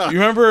 you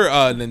remember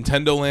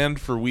Nintendo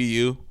Land for Wii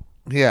U?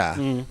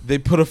 Yeah, They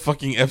put a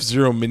fucking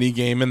F-Zero mini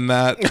game in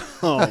that,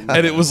 Oh, man.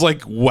 and it was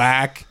like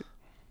whack.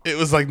 it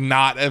was like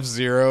not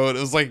F-Zero, and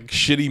it was like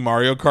shitty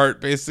Mario Kart,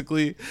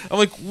 basically. I'm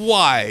like,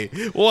 why?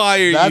 Why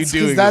are you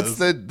doing this?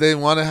 They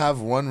want to have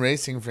one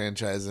racing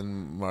franchise,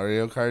 and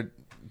Mario Kart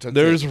took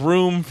There's it.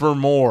 room for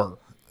more.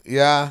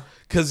 Yeah.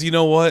 Because you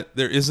know what?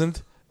 There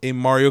isn't a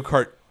Mario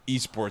Kart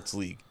esports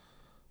league.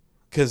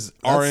 Because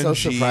RNG. That's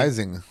so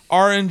surprising.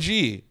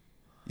 RNG.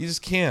 You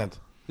just can't.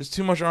 There's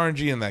too much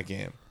RNG in that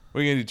game.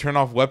 What are you going to do? Turn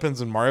off weapons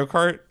in Mario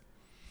Kart?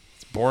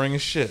 It's boring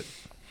as shit.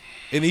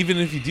 And even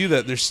if you do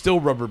that, there's still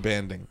rubber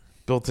banding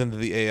built into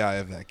the AI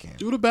of that game.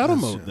 Do the battle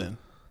mode then.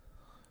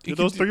 Get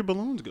those 3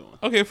 balloons going.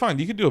 Okay, fine.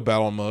 You could do a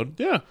battle mode.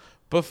 Yeah.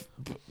 But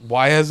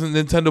why hasn't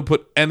Nintendo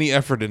put any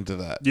effort into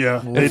that?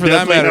 Yeah. And They for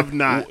that definitely matter, have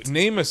not.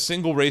 name a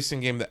single racing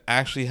game that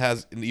actually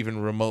has an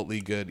even remotely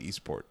good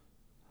esport.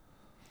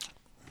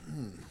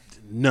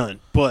 None.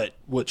 But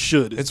what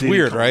should? Is It's Diddy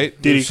weird, Kong.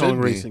 right? Diddy It should Kong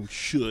be. Racing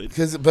should.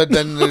 But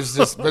then there's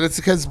just, but it's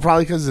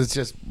probably because it's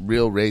just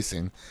real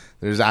racing.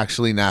 There's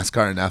actually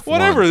NASCAR and F1.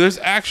 Whatever. There's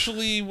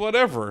actually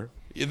whatever.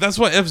 That's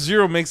why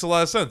F-Zero makes a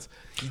lot of sense.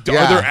 Are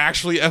Yeah. there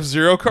actually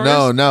F-Zero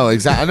cars? No,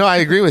 exactly. No, I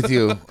agree with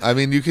you. I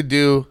mean, you could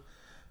do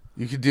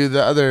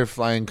the other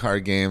flying car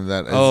game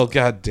that is, Oh,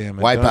 god damn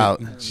it.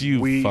 Wipeout. You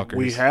we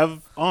fuckers.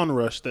 have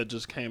Onrush that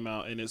just came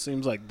out, and it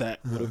seems like that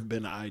would have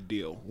been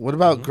ideal. What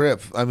about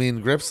Grip? I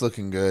mean, Grip's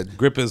looking good.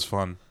 Grip is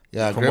fun.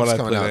 Yeah, From Grip's what I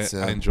coming played, out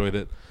soon. I enjoyed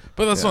it.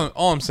 But that's Yeah.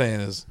 all I'm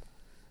saying is,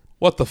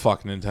 what the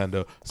fuck,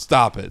 Nintendo?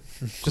 Stop it.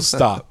 Just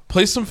stop.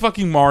 Play some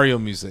fucking Mario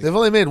music. They've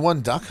only made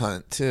one Duck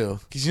Hunt too.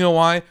 Because you know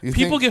why? You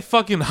People think- get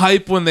fucking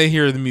hype when they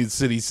hear the Mute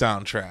City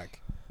soundtrack.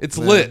 It's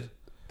lit.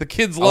 The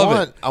kids love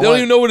want- it. I They don't want-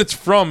 even know what it's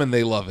from, and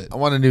they love it. I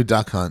want a new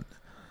Duck Hunt.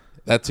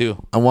 That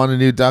too. I want a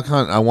new Duck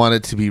Hunt. I want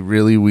it to be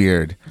really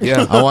weird.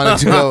 Yeah. I want it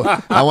to go.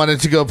 I want it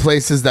to go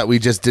places that we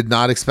just did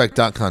not expect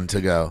Duck Hunt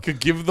to go.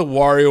 Could give the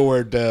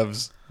WarioWare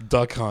devs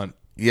Duck Hunt.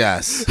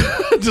 Yes,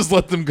 Just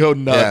let them go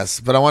nuts. yes,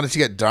 but I want it to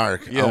get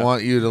dark. Yeah. I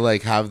want you to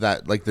like have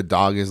that, like the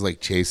dog is like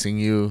chasing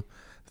you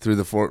through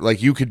the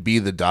like you could be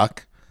the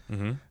duck,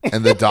 and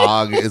the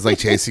dog is like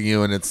chasing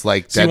you, and it's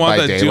like So Dead you want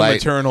by that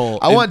Daylight. Doom Eternal?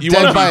 I want you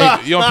Dead want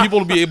by. you want people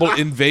to be able to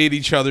invade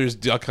each other's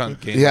Duck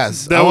Hunt games.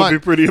 Yes, That I would want, be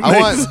pretty I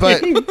want,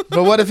 amazing.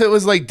 but what if it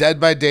was like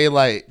Dead by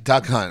Daylight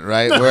Duck Hunt,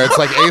 right? Where it's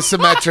like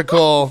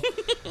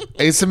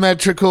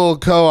asymmetrical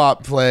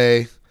co-op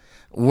play,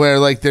 where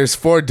like there's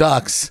 4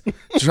 ducks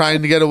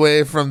trying to get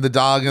away from the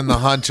dog and the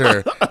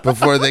hunter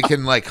before they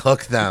can like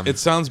hook them. It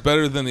sounds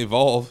better than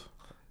Evolve.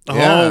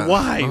 Yeah. Oh,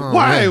 why? Oh,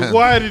 why? man.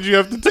 Why did you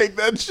have to take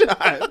that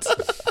shot?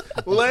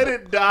 Let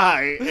it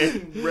die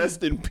and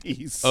rest in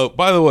peace. Oh,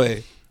 by the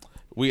way,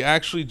 we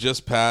actually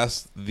just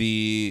passed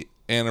the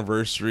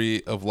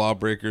anniversary of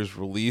Lawbreakers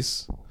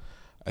release.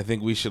 I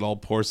think we should all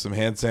pour some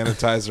hand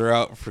sanitizer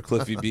out for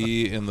Cliffy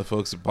B and the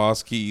folks at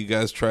Boss Key. You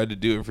guys tried to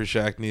do it for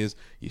Shackneys.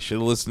 You should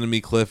have listened to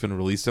me, Cliff, and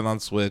released it on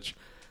Switch.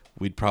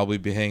 We'd probably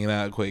be hanging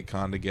out at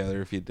QuakeCon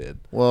together if you did.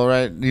 Well,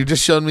 right. You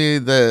just showed me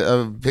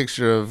a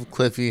picture of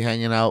Cliffy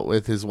hanging out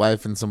with his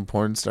wife and some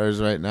porn stars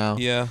right now.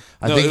 Yeah.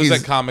 I No, think it was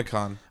he's- at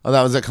Comic-Con. Oh,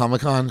 that was at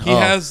Comic-Con? He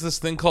has this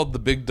thing called the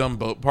Big Dumb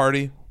Boat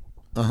Party.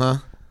 Uh-huh.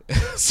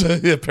 So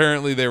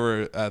apparently they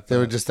were at They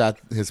were just at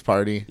his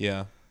party.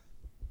 Yeah.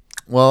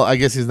 Well, I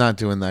guess he's not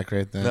doing that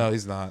great then. No,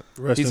 he's not.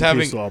 Rest He's in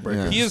having peace,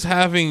 Lawbreakers. Yeah. he is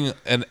having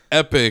an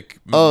epic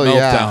Oh,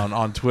 yeah. meltdown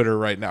on Twitter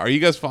right now. Are you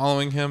guys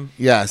following him?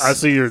 Yes. I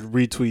see your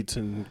retweets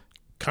and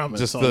comments.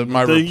 Just on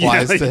my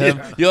replies to him.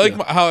 yeah. You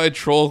like how I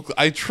troll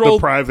the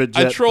private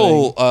jet I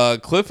troll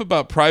Cliff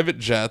about private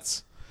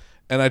jets,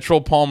 and I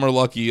troll Palmer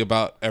Lucky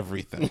about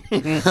everything.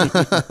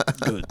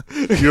 Good.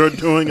 You're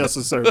doing us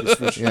a service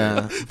for sure.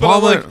 Yeah.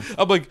 But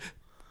I'm like,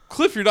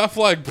 Cliff, you're not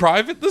flying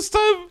private this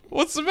time?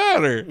 What's the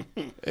matter?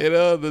 You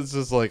know, that's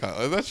just like,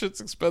 oh, that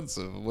shit's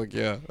expensive. I'm like,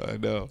 yeah, I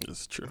know.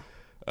 It's true.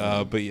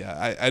 But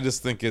yeah, I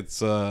just think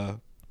it's.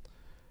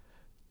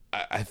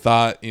 I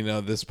thought, you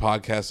know, this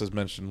podcast has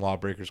mentioned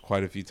Lawbreakers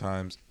quite a few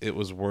times. It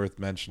was worth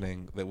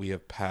mentioning that we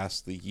have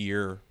passed the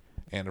year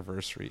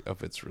anniversary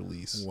of its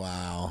release.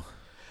 Wow.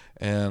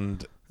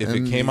 And if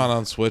And it came out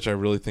on Switch, I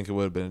really think it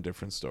would have been a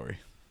different story.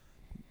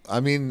 I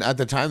mean, at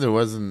the time there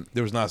was not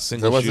Not a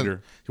single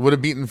shooter. He would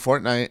have beaten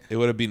Fortnite. It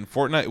would have been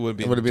Fortnite. It would have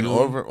been It would have been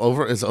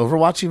over. Is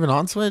Overwatch even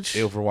on Switch?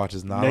 Overwatch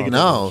is not. Negative.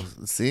 On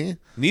No. See,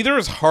 Neither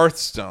is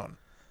Hearthstone.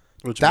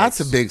 Which that's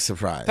makes- a big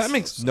surprise. That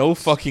makes no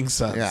fucking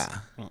sense. Yeah.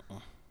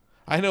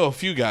 I know a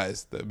few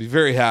guys that would be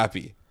very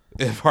happy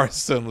if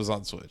Hearthstone was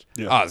on Switch.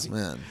 Yeah. Ozzy.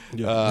 Man.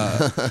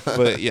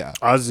 But yeah.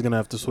 I was just gonna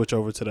have to switch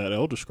over to that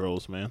Elder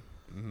Scrolls, man.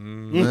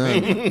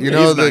 Man. You He's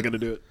know not gonna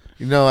do it.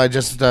 You know, I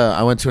just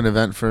I went to an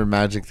event for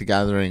Magic the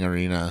Gathering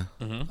Arena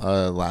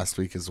Mm-hmm. last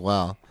week as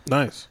well.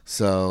 Nice.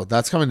 So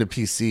that's coming to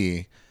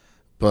PC,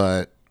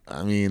 but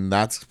I mean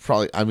that's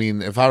probably. I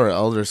mean, if I were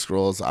Elder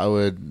Scrolls, I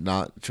would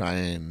not try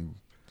and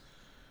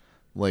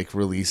like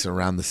release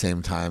around the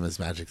same time as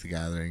Magic the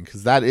Gathering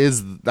because that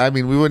is. I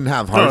mean, we wouldn't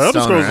have Elder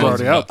Hearthstone. Scrolls or is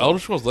already anything. out. Elder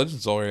Scrolls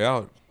Legends already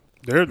out.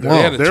 They're had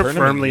a they're tournament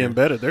firmly here.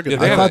 embedded. They're good.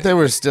 Yeah, I had thought a- they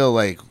were still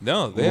like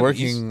No, they have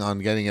working on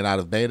getting it out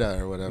of beta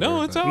or whatever.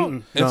 No, it's but out.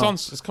 Mm-mm. It's No. on.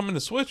 It's coming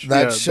to Switch.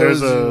 That Yeah, shows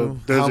there's you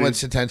a- how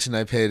much attention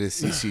I pay to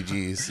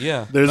CCGs.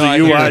 yeah, There's No, a I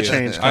hear UI you.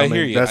 change I coming.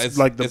 hear you. That's It's-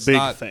 like the it's big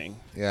not- thing.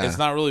 Yeah, It's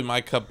not really my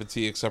cup of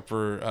tea, except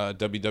for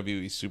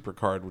WWE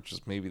Supercard, which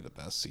is maybe the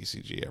best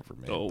CCG ever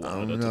made. Oh, wow,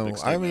 don't that's know. a big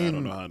statement. I mean- I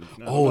don't know how to, I don't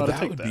know Oh, how to that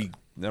take would that. be.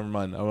 Never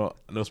mind.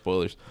 No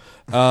spoilers.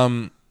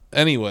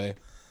 Anyway,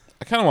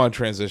 I kind of want to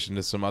transition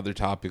to some other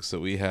topics that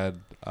we had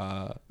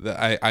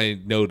that I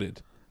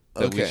noted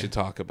that we Okay. should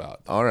talk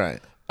about. all right.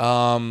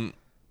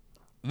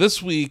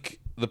 This week,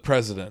 the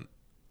president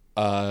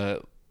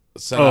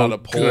sent Oh, out a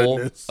poll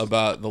goodness.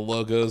 about the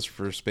logos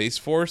for Space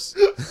Force,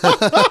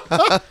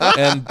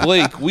 and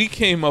Blake, we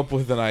came up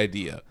with an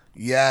idea.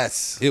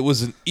 Yes, It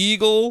was an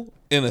eagle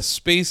in a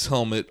space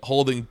helmet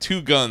holding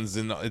two guns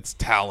in its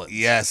talons.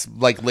 yes,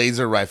 like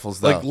laser rifles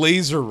though. Like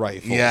laser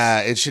rifles. Yeah,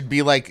 it should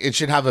be like it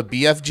should have a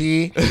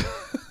BFG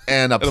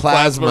and a plasma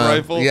plasma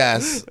rifle?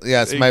 Yes,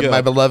 yes, There you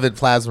my go. beloved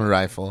plasma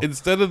rifle.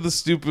 Instead of the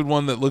stupid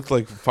one that looked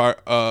like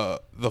the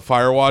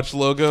Firewatch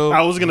logo.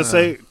 I was gonna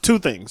say two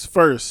things.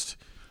 First,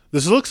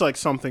 this looks like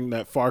something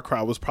that Far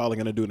Cry was probably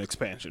gonna do an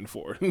expansion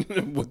for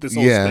with this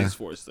whole Yeah. Space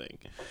Force thing.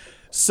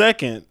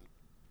 Second,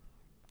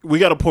 we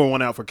got to pour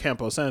one out for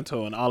Campo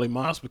Santo and Ali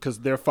Mas because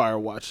their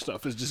Firewatch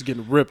stuff is just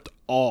getting ripped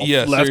off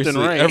Yeah, left seriously.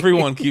 and right.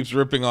 Everyone keeps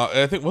ripping off.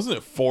 I think wasn't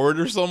it Ford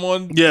or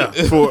someone? yeah,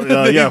 They Ford took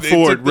their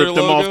ripped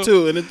them logo. off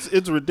too, and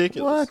it's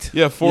ridiculous. What?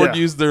 Yeah, Ford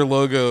Yeah. used their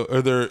logo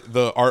or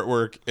the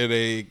artwork in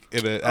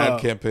an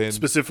ad campaign.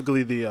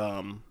 specifically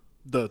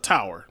the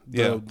tower,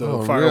 Yeah. the Oh,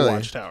 Firewatch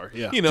really? tower.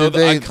 Yeah, You know, Did the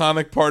they-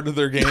 iconic part of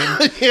their game.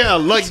 yeah,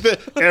 like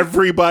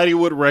everybody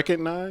would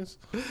recognize.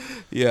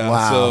 Yeah.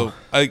 Wow. So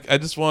I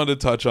just wanted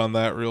to touch on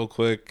that real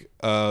quick.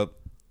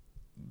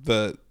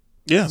 The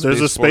Yeah,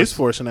 there's a Space Space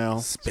Force now.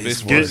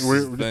 Space Get- Force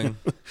we're- thing.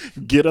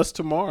 Get us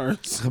to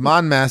Mars. Come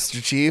on,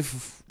 Master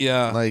Chief.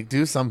 Yeah. Like,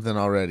 do something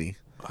already.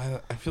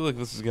 I feel like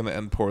this is going to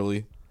end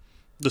poorly.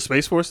 The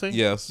Space Force thing?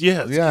 Yes.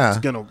 Yeah, Yeah. it's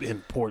gonna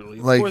end poorly.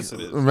 Of Like, course it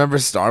is. remember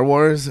Star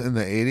Wars in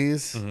the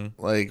 80s? Mhm.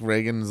 Like,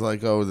 Reagan's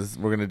like, oh,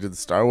 we're going to do the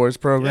Star Wars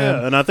program.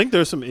 Yeah, and I think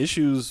there's some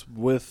issues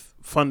with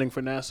funding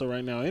for NASA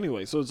right now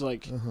anyway. So it's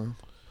like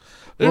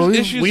There's Well,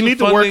 issues we with need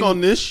to work funding- on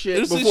this shit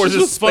There's before issues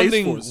this with Space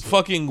funding Force.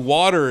 fucking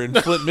water in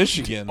Flint,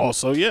 Michigan.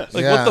 Also, yes.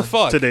 Like, Yeah. what the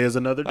fuck? Today is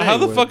another day. How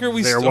the where fuck are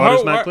we Their still- water's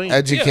how- not how- clean.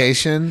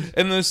 Education.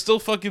 And there's still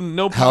fucking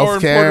no power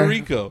in Healthcare. Puerto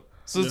Rico.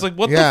 So it's like,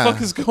 what Yeah. the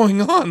fuck is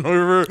going on?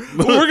 We're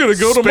going to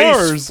go to Space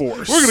Mars.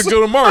 Force. We're going to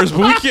go to Mars, but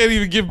we can't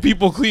even give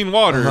people clean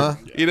water. Uh-huh.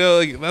 You know,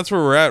 like that's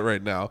where we're at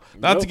right now.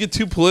 Not to Nope. get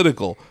too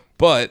political,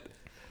 but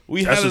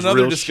we That's had just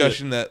another real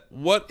discussion that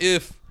what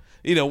if,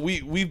 you know,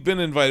 we've been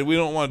invited. We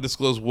don't want to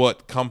disclose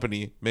what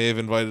company may have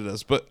invited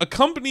us, but a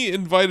company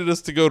invited us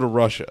to go to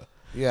Russia.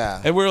 Yeah.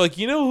 And we're like,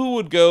 you know who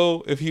would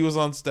go if he was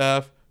on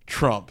staff?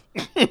 Trump.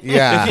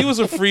 Yeah. If he was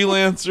a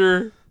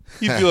freelancer,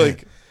 he'd be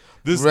like,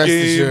 this Rest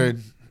game,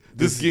 assured.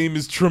 this game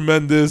is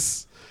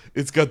tremendous.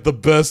 It's got the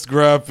best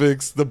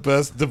graphics, the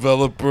best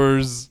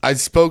developers. I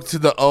spoke to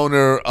the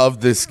owner of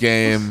this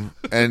game,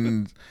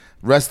 and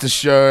rest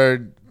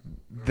assured,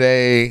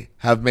 they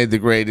have made the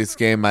greatest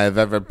game I have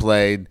ever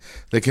played.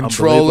 The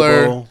controller,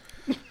 Unbelievable.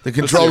 the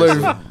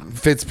controller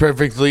fits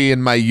perfectly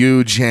in my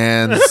huge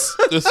hands.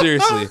 No,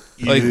 seriously,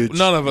 like Huge.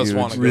 none of us Huge.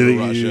 want to go Really to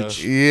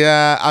Russia. huge.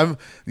 Yeah,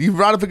 you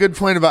brought up a good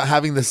point about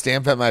having the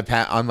stamp at my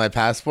on my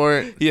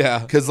passport. Yeah,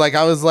 Because like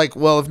I was like,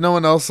 well, if no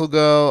one else will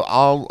go,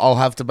 I'll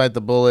have to bite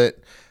the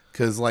bullet.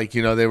 Because like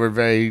they were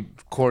very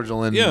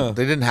cordial and Yeah.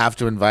 they didn't have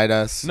to invite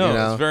us. no, you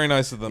know? it's very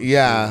nice of them.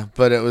 Yeah,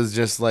 but it was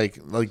just like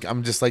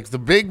I'm just like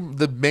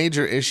the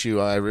major issue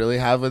I really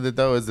have with it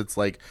though is it's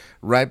like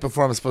right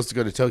before I'm supposed to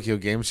go to Tokyo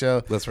Game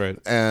Show, That's right.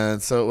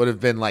 and so it would have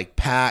been like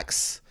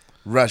PAX,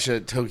 Russia,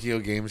 Tokyo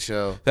Game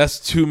Show. That's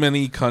too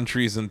many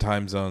countries and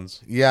time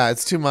zones. Yeah,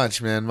 it's too much,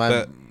 man.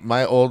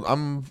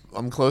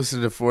 I'm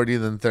closer to 40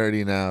 than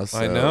 30 now. So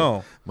I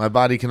know. my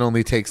body can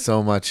only take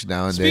so much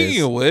nowadays.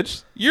 Speaking of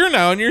which, you're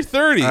now in your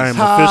 30s. I am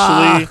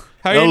Ha! officially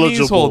How are your knees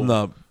eligible holding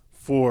up?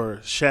 for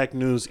Shaq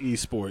News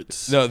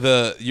Esports. No,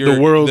 the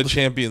world-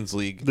 Champions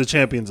League. The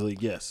Champions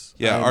League, yes.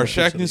 I Yeah, am our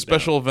Shaq officially News down.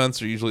 special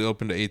events are usually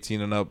open to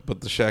 18 and up, but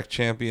the Shaq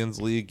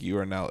Champions League, you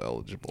are now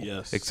eligible.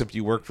 Yes. Except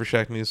you work for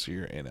Shaq News, so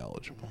you're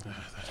ineligible.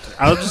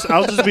 I'll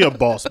just be a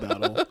boss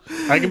battle.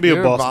 I can be You're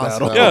a boss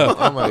battle. Yeah.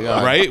 Oh my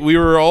god. Right? We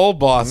were all No.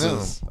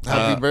 bosses.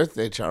 Happy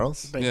birthday,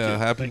 Charles. Thank Yeah, you.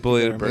 happy Thank you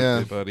belated very birthday,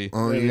 much. buddy.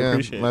 Oh Really yeah,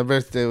 appreciate my it.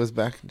 birthday was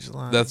back in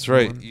July. That's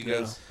right. Everyone You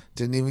guys,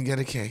 didn't even get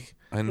a cake.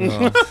 I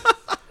know.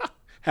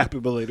 Happy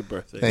belated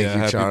birthday. Thank yeah, you,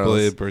 happy Charles.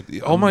 belated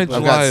birthday. All my I've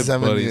July got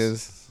 7 buddies.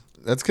 years.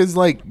 That's because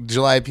like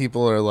July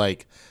people are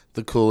like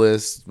the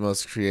coolest,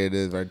 most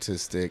creative,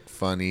 artistic,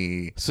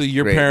 funny. So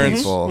your Great parents,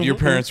 people. your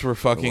parents were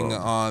fucking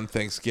Well. on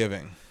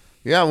Thanksgiving.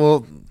 Yeah,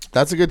 well,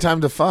 that's a good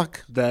time to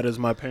fuck. That is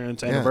my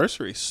parents'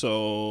 anniversary.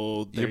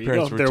 So there Your you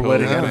parents go. were Their totally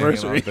wedding planning on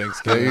anniversary. There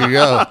Thanksgiving. you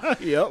go.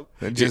 Yep.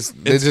 They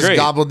just great.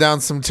 gobbled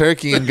down some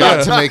turkey and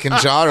got to making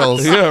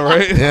Charles. Yeah,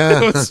 right.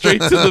 Yeah. Straight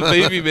to the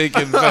baby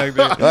making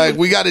factor. Like,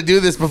 we got to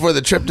do this before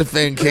the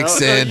tryptophan kicks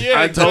in.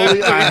 Yeah,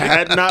 I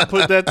had not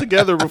put that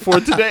together before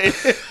today.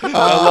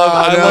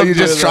 I No, love you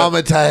just doing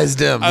that. traumatized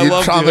him. I You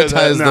love doing that.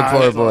 traumatized the Nah,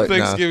 poor boy. No.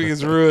 Thanksgiving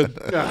is ruined.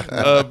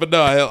 But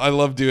no, I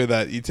love doing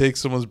that. You take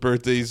someone's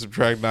birthday, you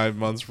subtract 9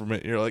 months from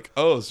it, and you're like,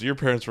 oh, so your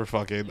parents were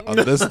fucking on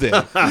this day.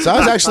 So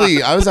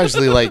I was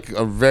actually like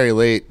a very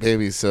late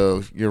baby,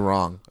 so you're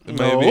wrong. Maybe.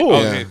 No.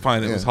 Okay, Yeah.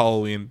 fine. It was Yeah.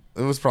 Halloween,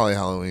 It was probably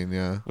Halloween,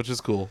 yeah. which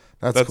is cool.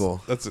 That's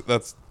cool.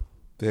 That's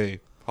hey,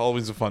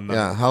 Halloween's a fun night.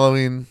 Yeah,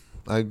 Halloween.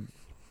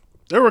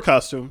 There were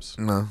costumes.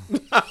 No.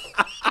 There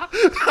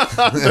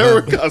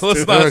were costumes.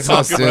 Let's There were not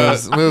talk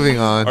costumes. about Moving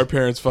on. our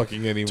parents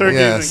fucking anymore. Turkey.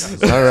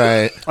 Yes. All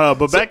right.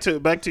 But back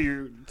to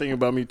your thing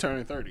about me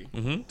turning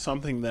 30.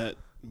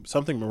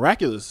 Something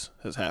miraculous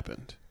has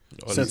happened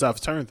since I've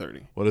turned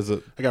 30. What is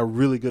it? I got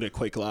really good at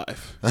Quake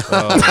Live.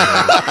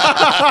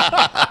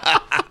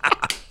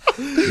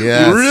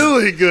 Yes.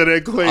 Really good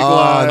at Quake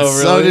Live.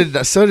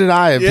 So did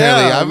I. Apparently,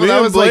 Yeah, me I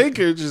and was Blake like,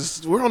 are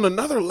just we're on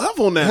another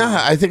level now.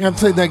 yeah, I think I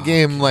played that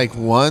game like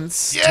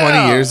once, Yeah.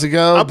 20 years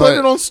ago. I but, played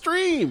it on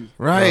stream.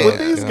 Right. With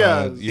these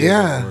guys. You're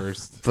Yeah. the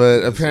worst.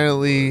 But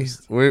apparently,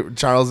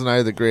 Charles and I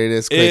are the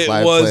greatest Quake It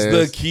Live was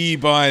players. the key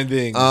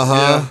binding.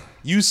 Uh-huh.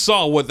 You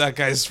saw what that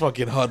guy's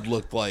fucking HUD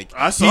looked like.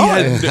 I saw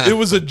it. It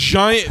was a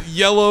giant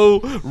yellow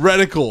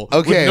reticle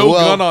Okay, with no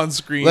well, gun on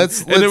screen,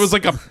 let's- and it was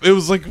like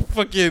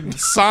fucking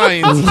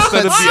signs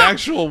instead of the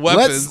actual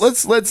weapons.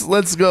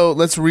 Let's go.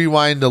 Let's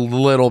rewind a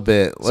little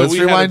bit. Let's we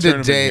had a rewind to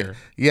tournament day. here.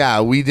 Yeah,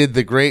 we did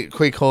the Great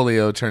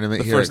Quakeholio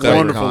tournament here first at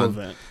ever. QuakeCon. Wonderful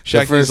event. The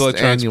Shaggy's first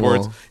Electronic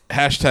annual. Sports.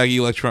 Hashtag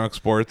Electronic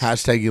Sports.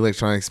 Hashtag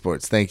Electronic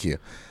Sports. Thank you.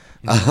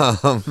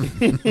 So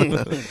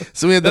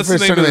we had the That's the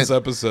first name of this tournament.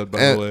 episode, by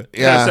and- the way.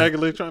 yeah. Hashtag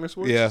Electronic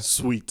Sports. Yeah.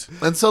 Sweet.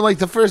 And so, like,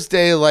 the first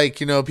day, like,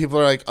 people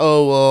are like,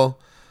 oh, well,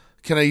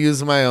 can I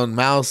use my own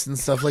mouse and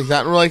stuff like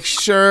that? And we're like,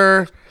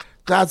 sure,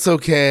 that's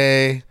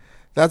okay.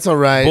 That's all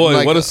right. Boy,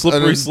 Like, what a and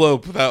slippery then-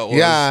 slope that was.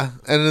 Yeah.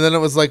 And then it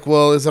was like,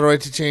 well, is it all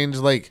right to change,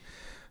 like,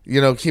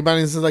 key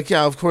bindings? Is like,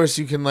 yeah, of course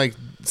you can, like,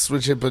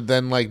 switch it, but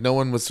then, like, no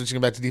one was switching it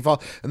back to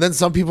default. And then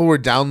some people were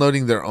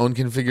downloading their own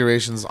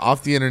configurations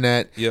off the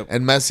internet Yep.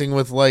 and messing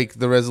with, like,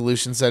 the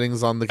resolution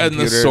settings on the And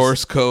computers. the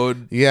source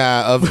code.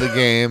 Yeah, of the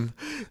game.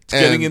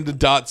 Getting And- into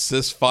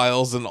 .sys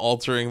files and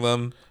altering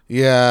them.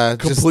 Yeah.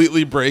 just-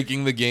 Completely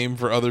breaking the game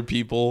for other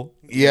people.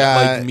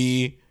 Yeah. Like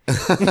me.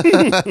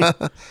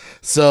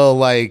 So,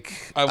 like,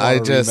 I I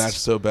want to just. rematch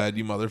so bad,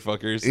 you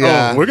motherfuckers.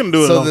 Yeah. Oh, we're gonna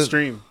do it So on the-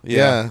 stream.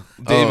 Yeah.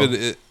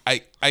 David,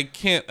 I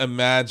can't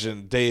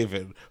imagine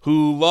David,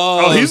 who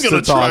loves Oh, he's gonna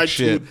to talk try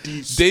shit. to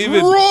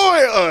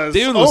destroy us.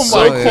 David oh was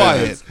my so God.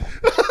 quiet.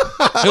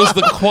 It was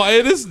the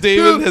quietest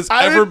David Dude, has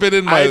I ever didn't- been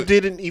in my. I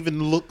didn't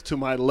even look to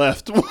my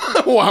left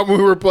while we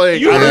were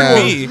playing. You I heard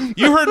didn't- me.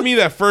 You heard me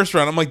that first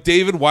round. I'm like,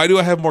 David, why do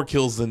I have more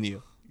kills than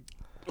you?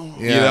 Yeah.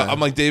 You know, I'm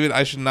like, David,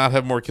 I should not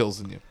have more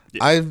kills than you.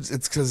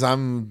 It's because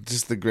I'm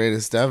just the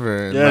greatest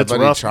ever. And Yeah, my it's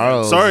buddy rough.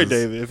 Charles. Sorry, is-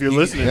 David, if you're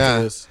listening Yeah.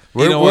 to this.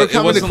 We're, You know we're what? It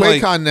coming to wasn't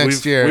like QuakeCon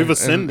next year. We've and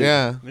ascended.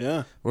 yeah.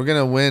 Yeah. We're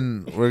gonna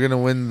win. We're gonna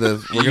win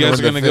the. We're You gonna guys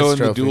are win going the to go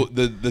fifth in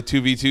the trophy. the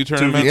 2v2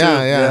 tournament?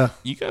 Yeah, yeah.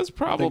 You guys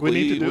probably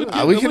need to do would it.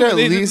 get We could at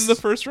eliminated least- in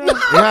the first round.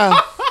 Yeah.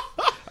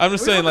 I'm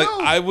just saying, like,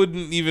 I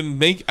wouldn't even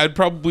make. I'd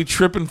probably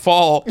trip and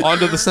fall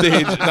onto the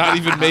stage, and not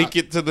even make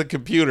it to the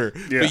computer.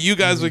 Yeah. But you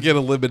guys would get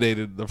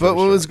eliminated. The first But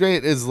what round. was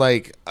great is,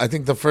 like, I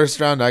think the first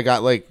round I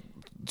got like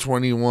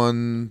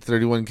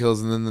 31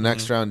 kills, and then the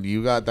next round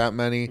you got that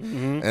many,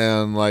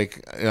 and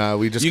like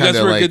we just You guys kind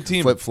of were a like good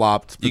team. flip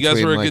flopped. You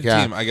guys were a good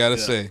team. I gotta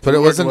say. But it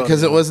We worked wasn't well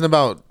because it together. wasn't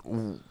about,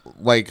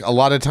 like, a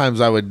lot of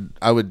times I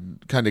would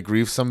kind of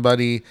grief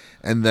somebody,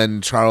 and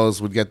then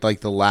Charles would get like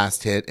the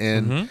last hit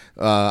in,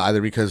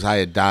 either because I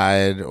had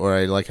died or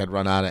I like had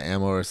run out of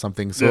ammo or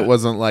something. So Yeah. it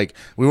wasn't like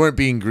we weren't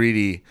being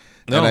greedy.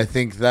 No. And I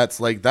think that's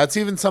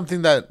even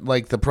something that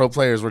like the pro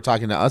players were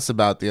talking to us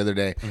about the other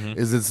day,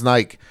 is it's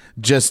like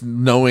just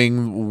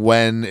knowing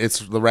when it's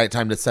the right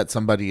time to set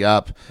somebody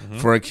up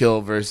for a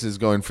kill versus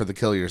going for the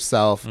kill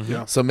yourself.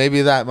 Yeah. So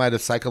maybe that might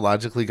have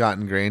psychologically got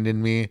ingrained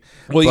in me.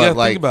 Well, you But, gotta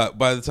like, think about.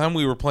 By the time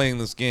we were playing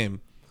this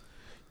game,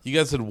 you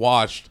guys had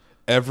watched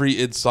every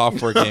id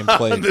Software game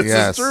played This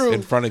Yes. is true.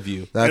 in front of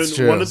you. That's And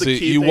true. one of the So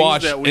key you things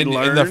watched, that we in the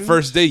learned-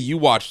 first day, you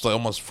watched like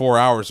almost 4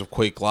 hours of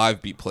Quake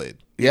Live be played.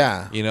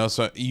 Yeah. You know,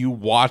 so you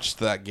watched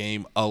that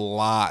game a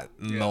lot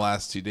in the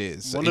last 2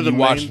 days. One and of the you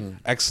watched main-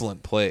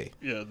 excellent play.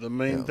 Yeah, the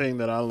main thing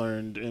that I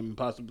learned, and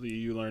possibly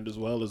you learned as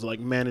well, is like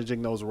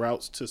managing those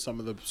routes to some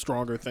of the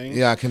stronger things.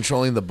 Yeah,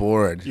 controlling the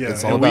board. Yeah,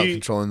 It's all and about we-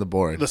 controlling the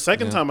board. The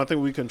second time, I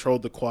think we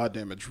controlled the quad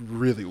damage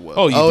really well.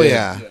 Oh, you Oh, did.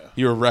 yeah.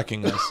 You were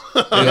wrecking us.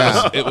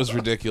 Yeah. It was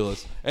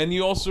ridiculous. And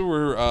you also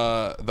were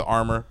the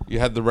armor. You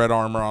had the red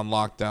armor on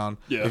lockdown.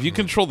 Yeah. If you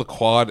control the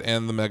quad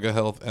and the mega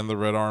health and the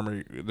red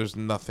armor, there's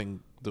nothing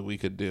that we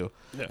could do.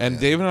 Yeah. And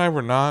Dave and I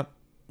were not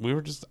we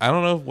were just, I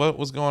don't know what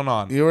was going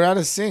on. You were out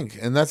of sync,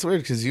 and that's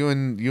weird because you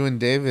and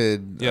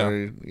David Yeah.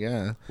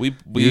 are We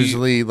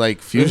usually like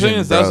the fusion thing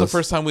is, that was the bros.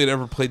 first time we had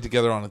ever played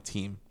together on a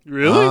team.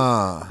 Really?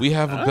 Ah. We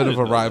have a bit of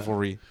a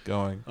rivalry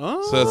going.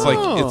 So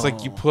it's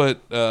like you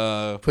put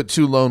Put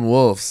two lone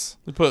wolves.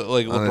 like On a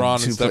LeBron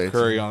and two-player Steph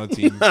Curry on a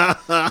team.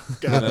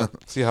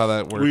 See how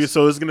that works.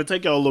 So it's going to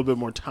take y'all a little bit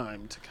more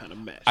time to kind of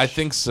mesh. I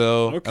think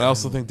so. Okay. And I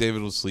also think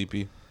David was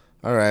sleepy.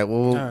 All right. Well,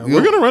 All right,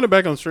 we're going to run it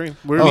back on stream.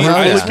 We're Oh, hell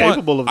fully yeah.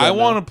 capable of that. I now.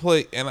 want to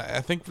play, and I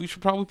think we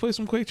should probably play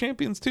some Quake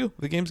Champions too.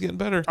 The game's getting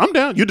better. I'm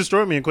down. You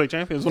destroyed me in Quake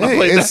Champions when I Hey,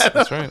 played it's- that.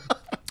 That's right.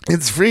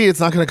 It's free. It's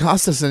not going to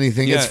cost us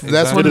anything. Yeah, That's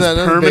exactly. one It of is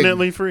the other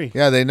permanently big, free.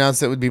 Yeah, they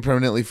announced it would be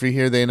permanently free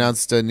here. They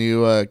announced a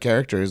new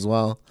character as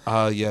well.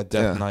 Yeah, Death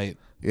Yeah. Knight.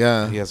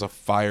 Yeah. He has a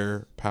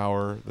fire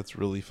power that's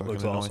really fucking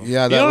Looks annoying. awesome.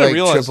 Yeah, You that know what I like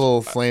realized?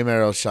 triple flame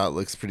arrow shot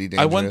looks pretty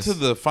dangerous. I went to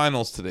the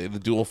finals today, the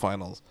dual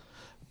finals.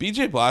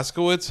 BJ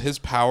Blazkowicz, his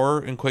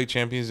power in Quake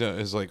Champions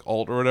is like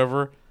ult or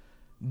whatever,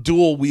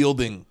 dual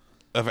wielding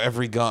of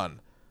every gun.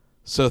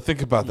 So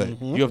think about that.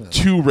 You have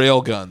 2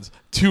 rail guns,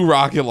 2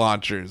 rocket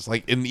launchers,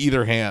 like in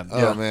either hand.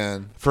 Oh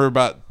man. For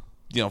about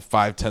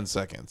 5-10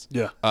 seconds.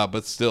 Yeah.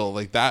 But still,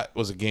 like that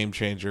was a game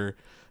changer.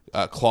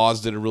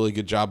 Claus did a really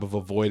good job of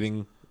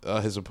avoiding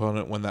his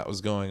opponent when that was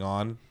going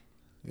on.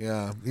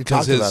 Yeah, you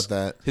 'Cause talked about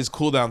that. His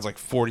cooldown's like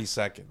 40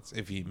 seconds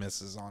if he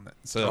misses on it.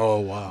 So Oh,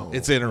 wow.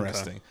 it's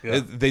interesting. Okay.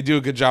 Yeah. They do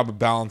a good job of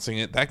balancing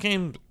it. That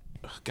game,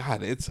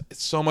 God, it's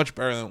so much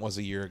better than it was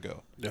a year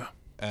ago. Yeah.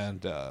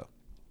 And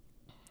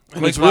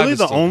And it's Quake Live really is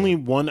the still only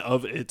one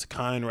of its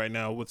kind right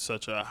now with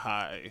such a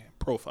high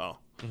profile.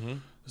 Mm-hmm.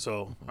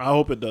 So I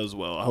hope it does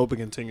well. I hope it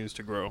continues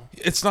to grow.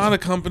 it's not a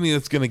company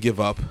that's going to give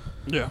up.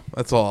 Yeah.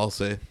 That's all I'll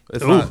say.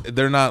 It's Ooh. not.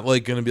 They're not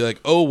like going to be like,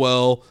 oh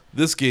well,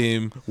 this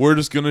game we're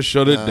just going to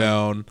shut it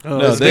down. No,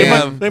 This they game-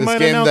 have. They This might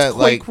game announce that,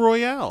 Quake like-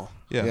 Royale.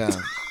 Yeah.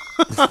 Yeah,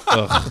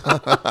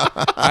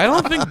 I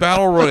don't think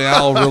Battle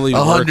Royale really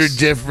 100 works.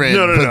 different.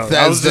 No. I was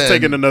Bethesda just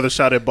taking another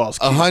shot at Boss.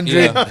 Key. 100,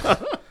 Yeah.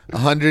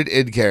 100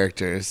 id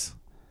characters.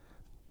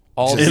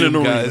 All In Doom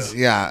an arena. guys.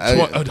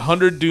 Yeah,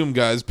 100 Doom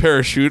guys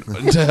parachute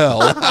into hell.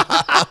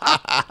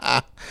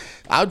 I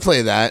would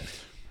play that.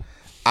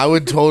 I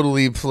would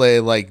totally play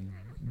like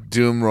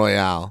Doom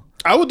Royale.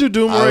 I would do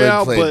Doom I would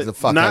Royale, play the but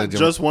fuck out not of Doom.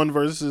 just one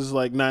versus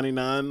like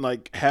 99.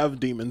 Like have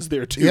demons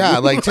there too. Yeah,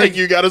 like, take-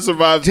 you got to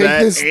survive take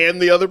that this-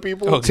 and the other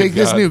people. Oh, Take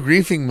Good this God. new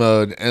griefing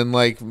mode and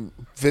like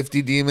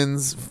 50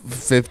 demons,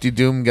 50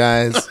 Doom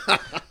guys, and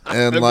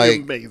That'd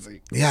like be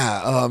amazing.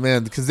 yeah, oh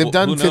man, because they've Well,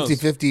 done who knows?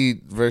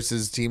 50-50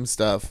 versus team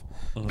stuff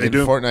They in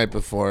do. Fortnite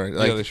before.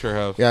 Like, yeah, they sure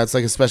have. yeah, it's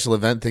like a special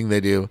event thing they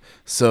do.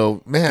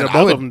 So man, Yeah, I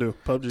both would, of them do.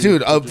 PUBG,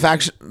 dude, a PUBG.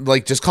 faction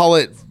like just call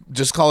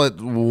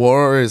it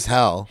War is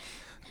Hell,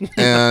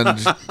 and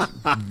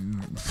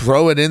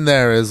throw it in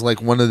there as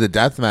like one of the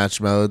deathmatch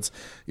modes.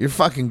 You're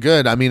fucking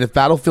good. I mean, if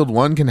Battlefield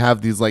 1 can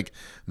have these like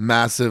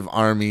massive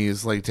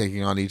armies like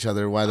taking on each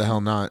other, why the hell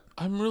not?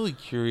 I'm really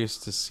curious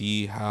to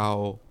see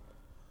how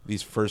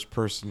these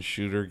first-person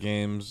shooter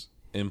games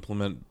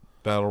implement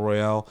Battle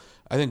Royale.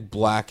 I think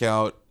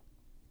Blackout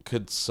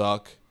could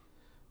suck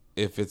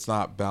if it's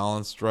not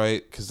balanced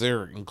right, because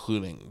they're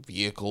including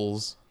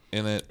vehicles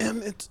in it.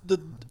 and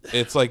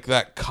It's like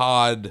that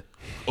COD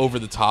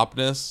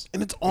over-the-topness.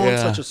 it's on Yeah.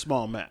 such a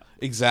small map.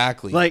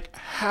 Exactly. Like,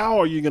 how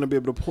are you going to be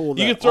able to pull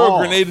that? you could throw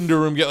off? a grenade into a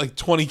room, get like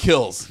 20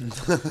 kills. You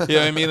know what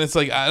I mean? It's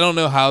like, I don't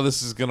know how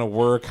this is going to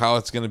work, how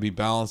it's going to be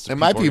balanced. It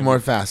might be more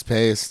fast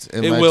paced.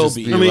 It will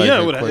be. I mean, yeah,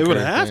 a it would quicker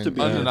have to thing. be.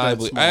 Yeah.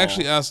 Undeniably. That's I small.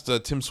 actually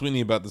asked Tim Sweeney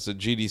about this at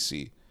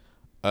GDC,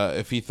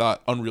 if he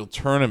thought Unreal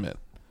Tournament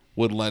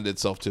would lend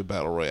itself to a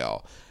Battle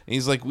Royale. And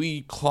he's like,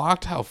 we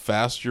clocked how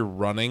fast you're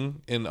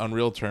running in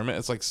Unreal Tournament.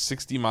 It's like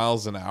 60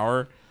 miles an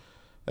hour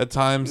at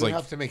times. You Like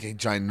have to make a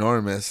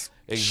ginormous.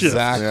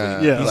 exactly.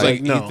 Yeah. Yeah, He's like,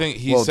 like, no.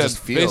 he Well, said just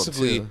feel,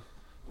 basically too.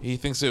 he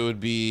thinks it would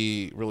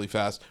be really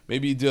fast.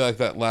 Maybe you do like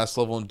that last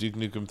level in Duke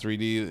Nukem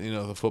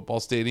 3D, the football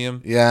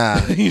stadium.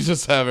 Yeah. You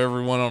just have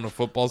everyone on a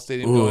football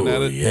stadium going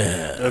at it.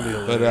 That'd be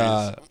But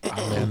hilarious.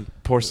 oh man,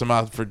 pour some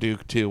out for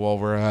Duke too while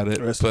we're at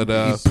it. Rest in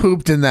But He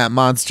pooped in that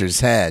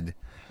monster's head.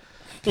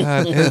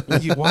 God,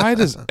 why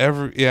does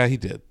every? Yeah, he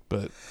did,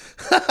 but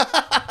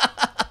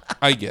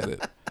I get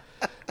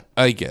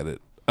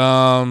it.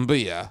 But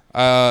yeah,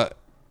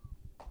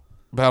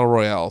 battle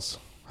royales.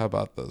 How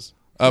about those?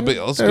 But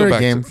let's They're go a back.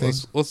 game To, thing.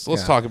 let's Yeah.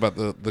 talk about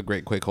the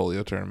Great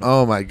Quakeholio tournament.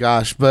 Oh my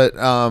gosh! But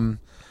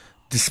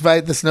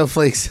despite the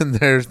snowflakes and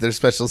their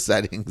special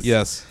settings,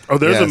 Yes, Oh,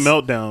 there's yes. a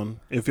meltdown.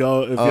 If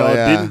y'all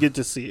yeah. didn't get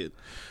to see it,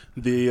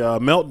 the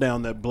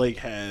meltdown that Blake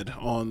had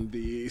on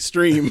the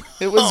stream,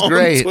 It was on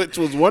great. Twitch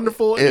was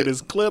wonderful. It- It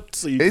is clipped,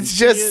 so you can it's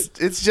see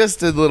it.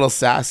 just a little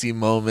sassy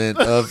moment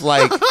of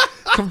like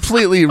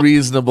completely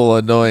reasonable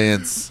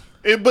annoyance.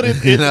 But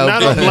it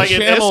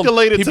channeled,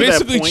 escalated he to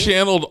basically that point.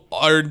 channeled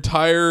our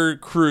entire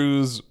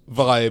crew's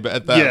vibe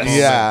at that Yes.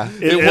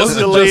 moment. Yeah. It wasn't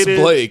just escalated.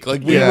 Blake.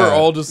 Like, we Yeah. were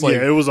all just like,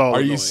 Yeah, it was all are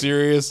you annoying.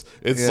 serious?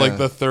 It's Yeah. like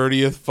the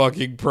 30th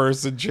fucking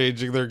person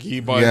changing their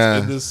keybinds Yeah.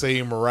 in the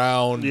same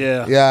round.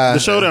 Yeah, Yeah. The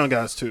showdown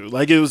guys too.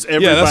 Like it was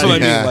everybody. that's what I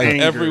mean. Yeah. Like,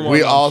 angry. everyone.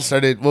 We all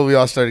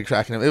started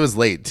cracking them. It was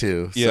late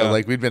too. So Yeah.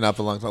 like we'd been up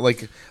a long time.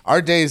 Like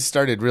our days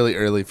started really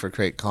early for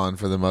CrateCon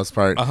for the most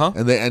part. Uh-huh.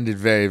 And they ended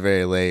very,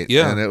 very late.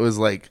 Yeah. And it was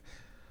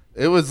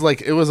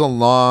a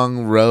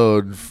long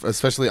road,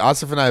 especially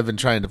Asif and I have been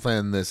trying to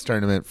plan this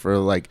tournament for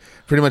like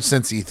pretty much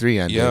since E3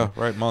 ended. Yeah,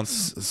 right,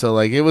 months. So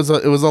like it was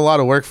a lot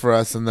of work for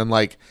us, and then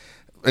like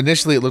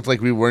initially it looked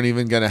like we weren't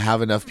even gonna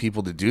have enough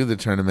people to do the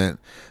tournament.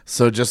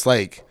 So just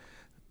like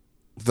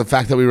the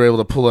fact that we were able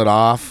to pull it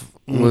off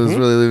was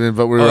really leaving,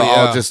 but we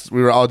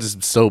were all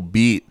just so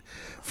beat.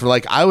 For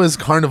like I was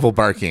carnival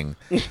barking.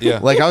 Yeah.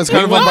 Like I was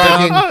carnival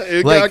barking.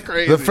 It like got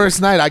crazy. the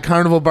first night I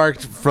carnival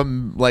barked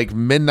from like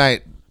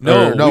midnight.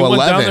 No, we 11.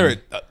 went down there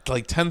at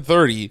like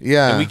 10:30.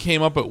 Yeah. And we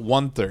came up at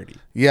 1:30.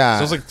 Yeah. So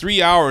it was like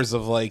 3 hours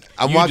of like.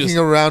 I'm you walking just-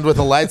 around with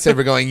a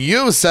lightsaber going,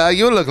 "You, sir,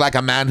 you look like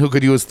a man who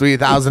could use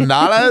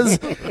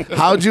 $3,000.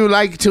 How'd you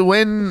like to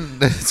win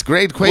this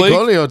great Blake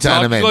Quakeolio talked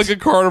tournament?" like a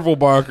carnival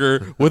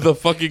barker with a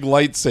fucking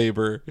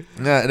lightsaber.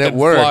 Yeah, and it and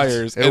worked.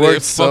 Flyers, It and worked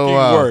it so fucking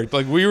well. worked.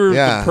 Like we were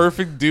Yeah. the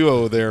perfect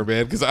duo there,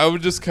 man. Because I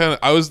would just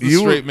I was the You-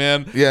 straight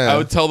man. yeah. I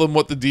would tell them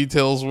what the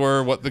details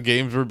were, what the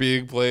games were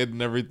being played,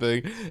 and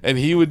everything, and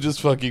he would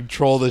just fucking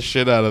troll the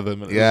shit out of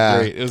them. And Yeah. it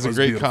was great. It was a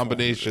great beautiful.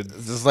 combination.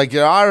 It's just like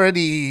you're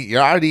already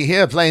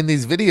here playing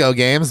these video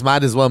games.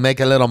 Might as well make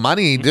a little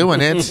money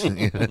doing it.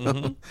 You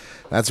know?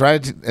 That's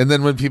right. And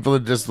then when people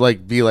would just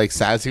like be like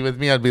sassy with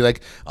me, I'd be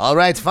like, "All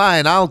right,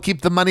 fine. I'll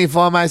keep the money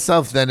for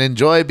myself. Then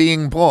enjoy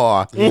being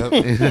poor."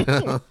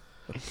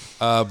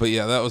 But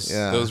yeah, that was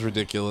Yeah.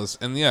 ridiculous,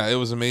 and yeah, it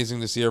was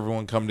amazing to see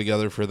everyone come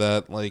together for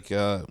that. Like,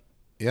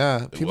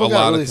 Yeah, people a got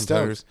lot really of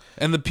competitors, stoked.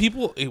 and the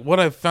people. What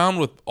I've found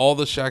with all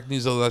the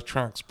Shackneys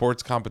electronic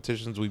sports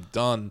competitions we've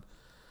done,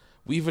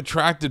 we've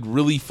attracted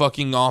really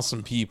fucking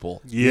awesome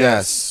people,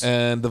 Yes.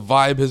 and the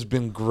vibe has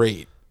been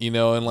great. And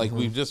Mm-hmm. like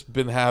we've just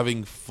been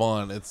having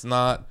fun. It's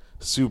not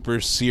super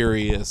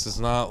serious. It's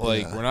not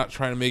like we're not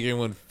trying to make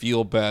anyone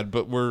feel bad,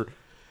 but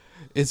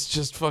it's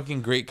just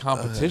fucking great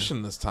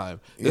competition this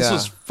time. This yeah.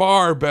 was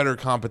far better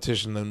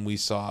competition than we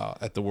saw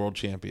at the World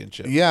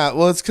Championship. Yeah,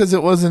 well, it's because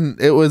it wasn't.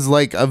 It was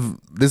like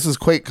this was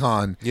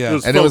QuakeCon, Yeah. It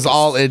was and it was focused.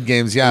 all in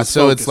games. Yeah, was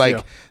so it's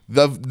focused,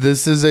 like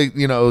this is a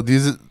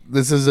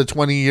this is a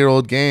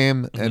 20-year-old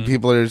game, and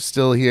people are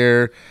still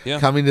here Yeah.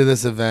 coming to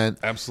this event.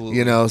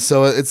 Absolutely.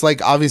 So it's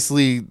like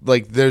obviously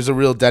like there's a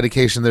real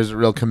dedication, there's a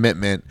real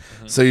commitment.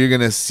 So you're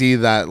gonna see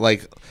that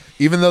like.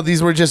 Even though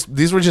these were just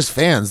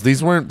fans,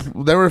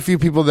 there were a few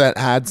people that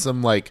had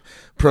some like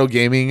pro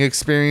gaming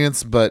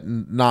experience, but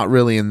not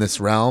really in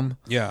this realm.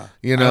 Yeah.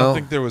 You I know? don't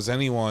think there was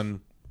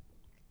anyone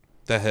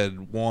that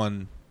had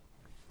won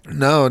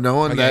No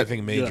one like that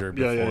anything major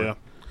before. Yeah.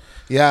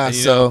 yeah. And,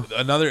 So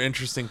another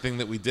interesting thing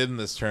that we did in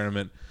this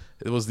tournament,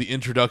 it was the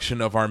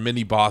introduction of our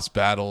mini boss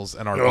battles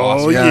and our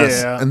boss. Oh,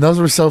 yes, yeah. and those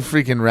were so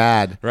freaking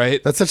rad.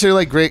 Right? That's such a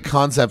like great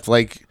concept.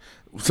 Like,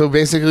 so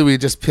basically, we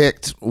just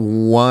picked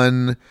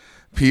one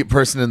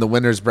person in the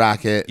winners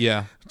bracket.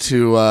 Yeah.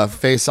 To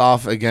face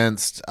off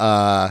against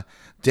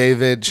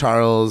David,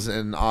 Charles,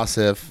 and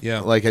Asif.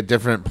 Yeah. Like at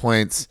different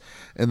points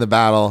in the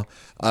battle.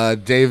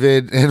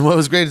 David, and what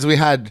was great is we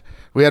had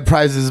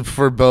prizes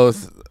for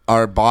both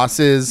our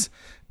bosses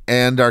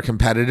and our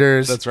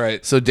competitors. That's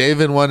right. So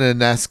David won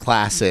an S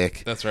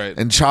Classic. That's right.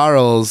 And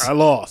Charles, I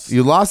lost.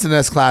 you lost an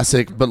S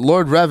Classic, but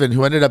Lord Revan,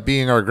 who ended up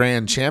being our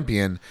grand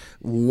champion,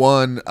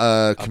 won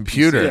a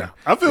computer. Yeah,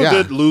 I feel Yeah.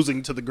 good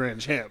losing to the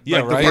grand champ. Yeah,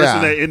 like right? the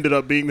person Yeah. that ended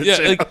up being the Yeah,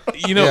 champ.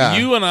 like, Yeah.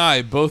 you and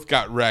I both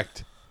got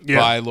wrecked Yeah.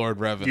 by Lord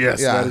Revan.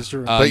 Yes, Yeah. that is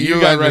true. But you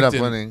got ended wrecked up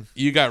in, winning.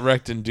 You got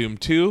wrecked in Doom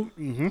 2.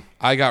 Mm-hmm.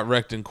 I got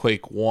wrecked in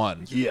Quake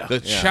 1. Yeah. The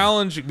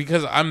challenge,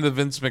 because I'm the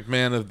Vince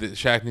McMahon of the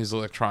Shackneys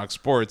Electronic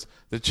Sports,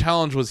 the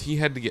challenge was he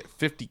had to get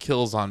 50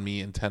 kills on me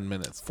in 10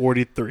 minutes.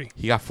 43.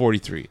 He got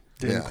 43.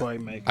 Didn't Yeah. quite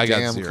make it. I got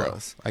Damn 0.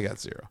 close. I got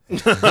 0.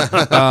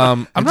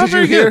 I'm not Did you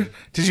very hear? good.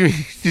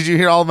 Did you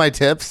hear all my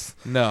tips?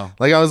 No.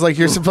 Like I was like,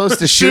 you're supposed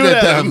to shoot Shoot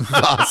at at them,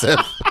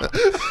 Asif.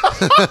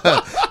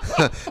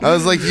 I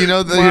was like,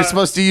 that you're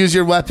supposed to use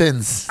your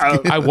weapons.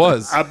 I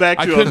was. I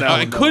backed you on couldn't, that I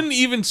one, though. couldn't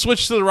even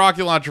switch to the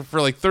rocket launcher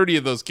for like 30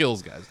 of those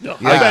kills, guys. No,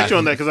 Yeah. I backed you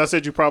on that because I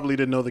said you probably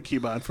didn't know the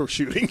keybind for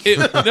shooting.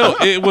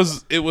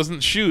 It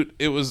wasn't shoot.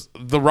 It was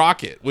the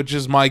rocket, which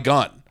is my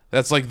gun.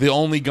 That's like the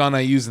only gun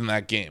I use in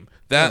that game.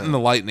 That and the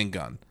lightning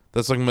gun.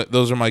 That's like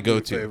those are my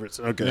go-to. favorites.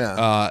 Okay.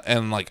 Yeah.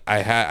 And like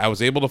I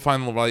was able to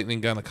find the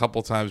lightning gun a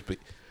couple times, but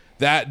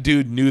that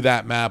dude knew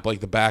that map like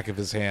the back of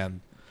his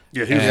hand.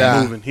 Yeah, he was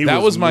Yeah. moving.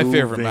 That was my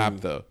favorite moving. map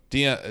though.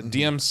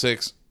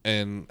 DM6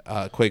 and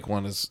Quake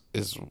 1 is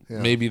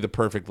maybe the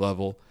perfect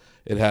level.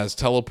 It has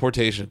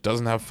teleportation. It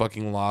doesn't have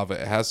fucking lava.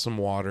 It has some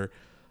water.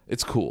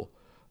 It's cool.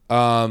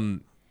 But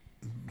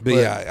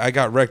yeah, I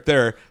got wrecked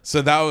there.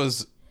 So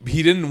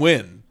he didn't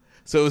win.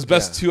 So it was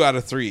best 2 out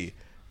of 3.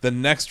 the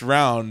next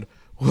round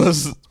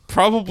was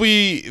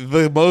probably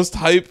the most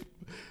hype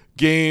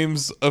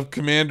games of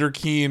Commander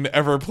Keen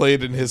ever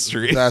played in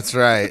history. That's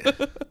right.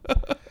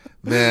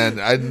 Man,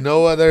 I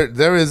know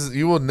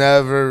you will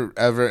never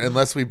ever,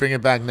 unless we bring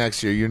it back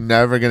next year, you're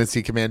never going to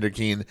see Commander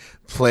Keen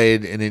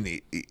played in an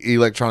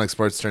electronic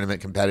sports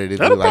tournament competitively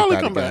That'll like probably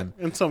that come again.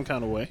 back in some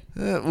kind of way.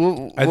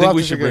 I I think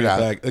we should bring it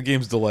back. The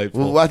game's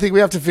delightful. Well, I think we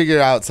have to figure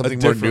out something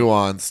more different-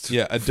 nuanced.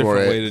 Yeah, a for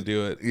different it. way to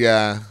do it.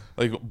 Yeah.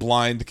 Like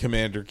blind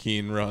Commander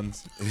Keen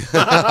runs. Or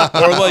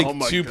like Oh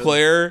my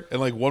two-player and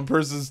like one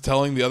person's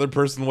telling the other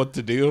person what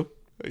to do.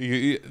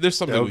 There's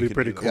something That would we be could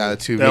pretty do. cool. Yeah,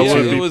 2v2. That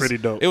would it be was, pretty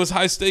dope. It was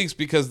high stakes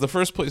because the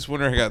first place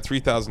winner got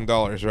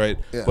 $3,000, right?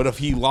 Yeah. But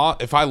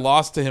if I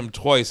lost to him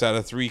twice out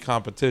of 3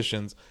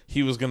 competitions,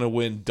 he was going to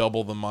win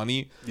double the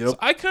money. Yep. So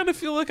I kind of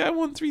feel like I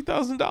won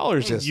 $3,000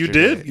 yesterday. You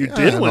did. You Yeah,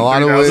 did in win a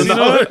lot of ways. You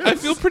know, $3,000. I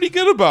feel pretty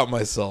good about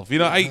myself. You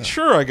know, I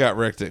got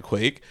wrecked at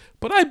Quake,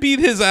 but I beat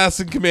his ass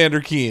in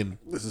Commander Keen.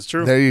 This is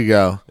true. There you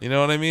go. You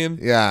know what I mean?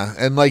 Yeah.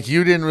 And like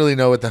you didn't really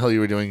know what the hell you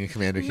were doing in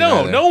Commander Keen.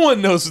 No, either. no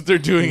one knows what they're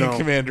doing No, in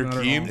Commander not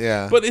at Keen. all.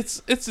 Yeah. But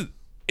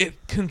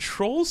it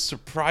controls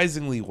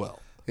surprisingly well.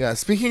 Yeah,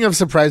 speaking of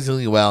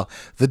surprisingly well,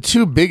 the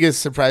 2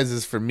 biggest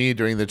surprises for me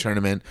during the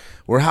tournament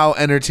were how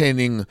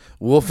entertaining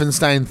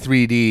Wolfenstein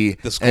 3D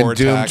The score and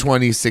Doom attack.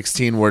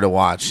 2016 were to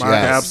watch. My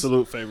Yes.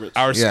 absolute favorites.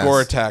 Our Yes. score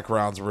attack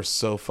rounds were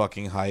so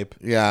fucking hype.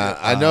 Yeah,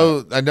 I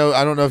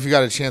don't know if you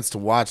got a chance to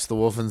watch the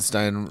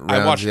Wolfenstein rounds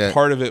I watched yet.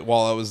 part of it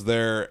while I was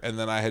there, and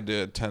then I had to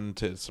attend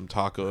to some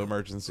taco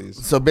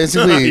emergencies. So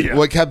basically, Yeah.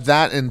 what kept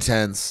that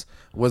intense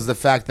was the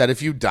fact that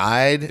if you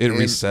died, It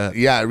reset.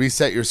 Yeah, it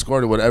reset your score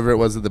to whatever it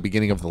was at the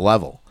beginning of the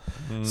level.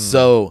 Hmm.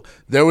 So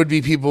there would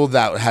be people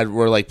that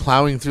were like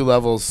plowing through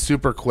levels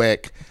super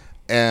quick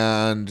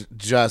and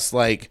just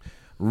like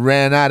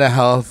ran out of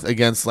health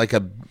against like a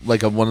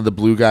one of the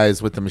blue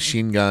guys with the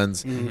machine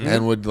guns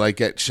and would like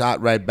get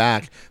shot right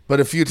back. But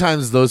a few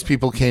times those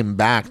people came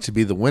back to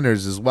be the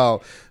winners as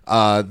well.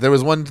 There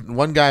was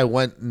one guy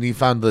went and he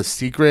found the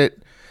secret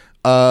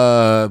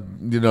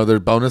their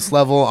bonus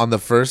level on the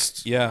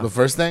first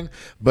thing,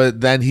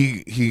 but then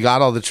he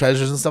got all the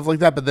treasures and stuff like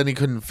that, but then he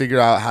couldn't figure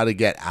out how to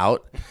get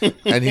out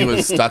and he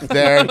was stuck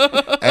there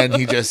and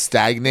he just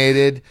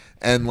stagnated,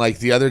 and like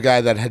the other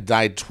guy that had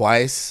died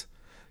twice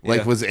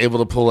was able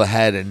to pull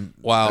ahead and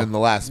in the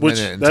last Which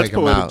minute and that's take him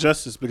poetic out.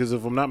 justice, because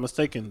if I'm not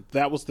mistaken,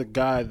 that was the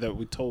guy that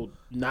we told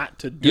not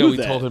to do We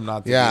that. told him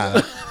not to Yeah.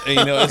 do that. And,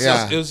 you know, it's Yeah,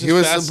 just, it was just he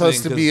was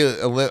supposed to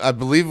fascinating be. I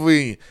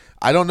believe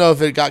I don't know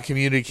if it got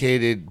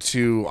communicated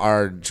to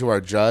our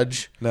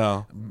judge.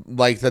 No.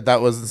 Like that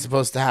wasn't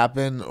supposed to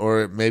happen,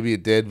 or maybe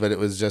it did, but it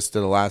was just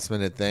a last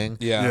minute thing.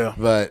 Yeah. Yeah.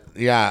 But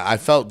yeah, I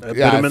felt That bit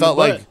him I in felt the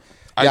like butt.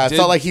 I did-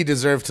 felt like he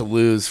deserved to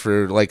lose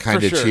for like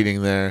kind of sure.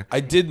 cheating there. I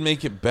did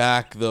make it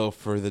back, though,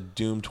 for the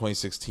Doom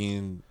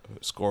 2016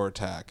 score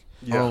attack.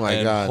 Yeah. Oh my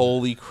And god.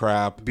 holy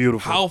crap.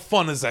 Beautiful. How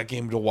fun is that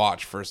game to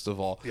watch, first of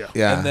all? Yeah.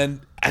 Yeah. And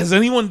then, has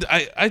anyone...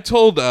 I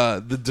told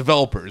the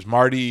developers,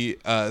 Marty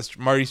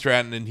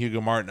Stratton and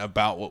Hugo Martin,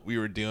 about what we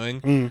were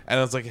doing. And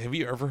I was like, have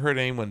you ever heard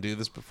anyone do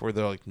this before?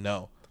 They're like,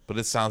 no. But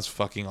it sounds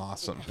fucking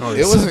awesome. It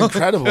was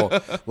incredible.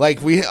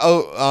 Like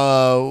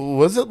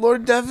was it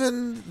Lord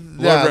Devon?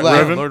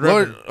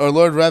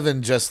 Lord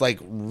Revan just like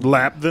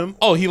Lap them.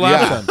 Oh, he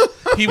laughed Yeah. them.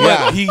 He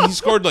went. He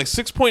scored like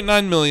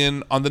 6.9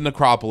 million on the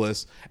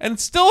Necropolis, and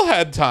still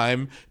had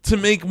time to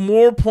make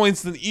more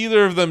points than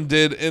either of them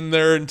did in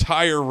their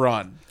entire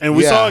run. And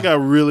we Yeah. saw a guy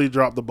really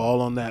drop the ball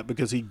on that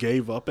because he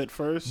gave up at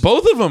first.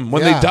 Both of them,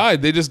 when Yeah. they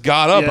died, they just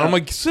got up. Yeah. And I'm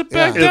like, sit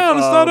back Yeah. down.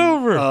 It's not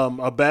over.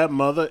 A bad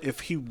mother,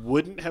 if he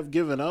wouldn't have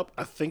given up,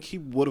 I think he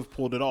would have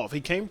pulled it off. He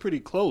came pretty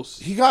close.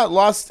 he got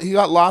lost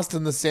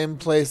in the same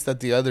place that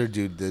the other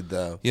dude did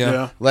though.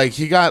 yeah. Like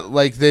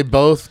they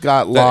both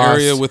got The lost.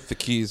 area with the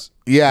keys.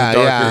 Yeah, the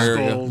darker yeah.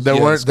 area. Skulls. There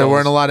Yeah, weren't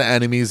skulls. a lot of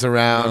enemies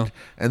around, No.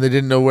 and they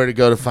didn't know where to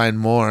go to find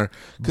more.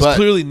 Because But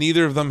clearly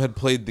neither of them had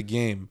played the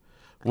game.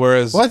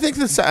 Whereas well, I think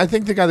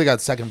the guy that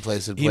got second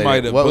place had he played might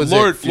it. have. What But was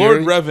Lord it?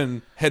 Fury?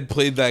 Revan had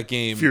played that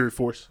game. Fury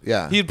Force.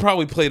 Yeah, He had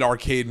probably played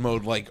arcade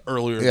mode like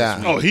earlier Yeah.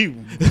 this week. Oh, he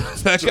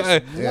That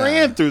guy.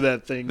 ran through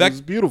that thing. That- It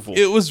was beautiful.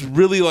 It was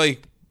really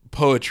like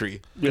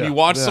poetry. When Yeah. you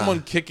watch Yeah.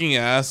 someone kicking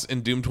ass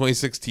in Doom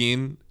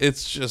 2016,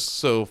 it's just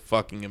so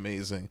fucking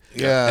amazing.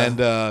 Yeah.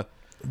 And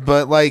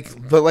but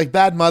like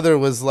Bad Mother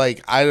was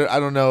like I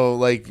don't know,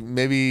 like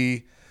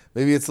maybe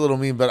it's a little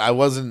mean, but I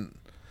wasn't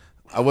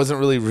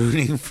really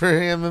rooting for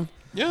him.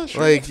 yeah,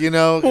 sure. Like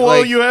well,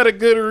 like, you had a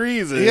good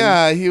reason.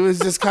 yeah, he was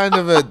just kind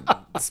of a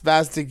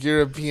spastic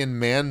European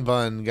man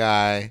bun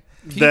guy.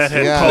 That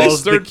had Yeah.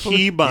 caused the Third-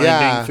 key binding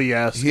Yeah,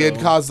 fiasco. he had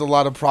caused a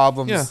lot of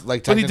problems, Yeah.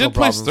 like But he technical did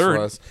place problems third.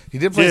 for us. He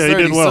did place Yeah, he third.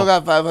 He, did still well.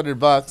 got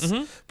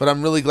 $500, but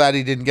I'm really glad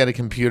he didn't get a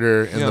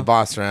computer in Yeah. the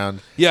boss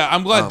round. yeah,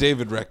 I'm glad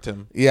David wrecked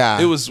him. Yeah,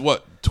 It was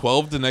what,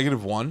 12 to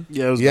 -1?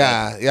 Yeah, it was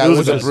Yeah, bad. yeah, it was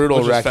a just- brutal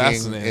which is wrecking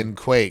fascinating. in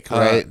Quake,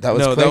 right? That was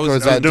no, Quake, that was or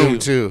was that Doom. Doom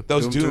 2? That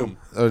was Doom Doom.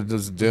 2. Or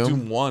was it Doom?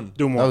 Doom 1.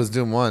 Doom That 1. was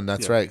Doom 1.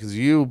 That's Yeah. right, because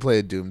you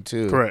played Doom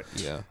 2. Correct.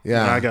 Yeah.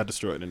 Yeah. And I got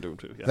destroyed in Doom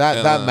 2. Yeah.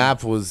 That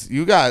map was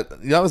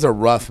that was a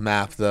rough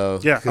map though.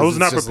 Yeah, I 'cause was it's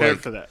not just prepared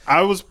like- for that.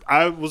 I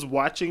was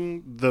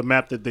watching the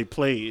map that they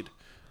played,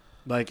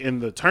 like in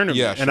the tournament,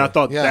 Yeah, and I sure.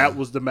 thought Yeah. that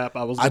was the map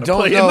I was I going to don't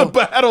play know- in the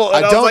battle.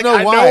 And I I, don't was like, know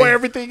I why. know where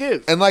everything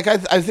is. And like I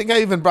think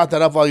I even brought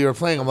that up while you were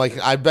playing. I'm like,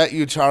 I bet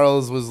you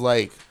Charles was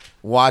like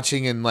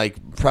watching in like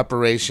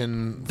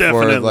preparation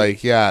Definitely. for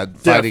like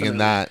fighting in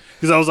that.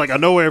 Because I was like, I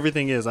know where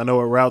everything is. I know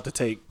what route to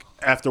take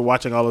after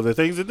watching all of the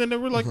things, and then they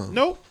were like,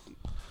 nope.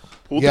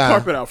 Pulled Yeah. the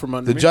carpet out from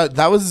under The me. judge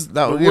that was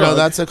The you know rug.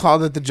 that's a call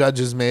that the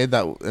judges made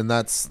and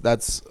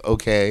that's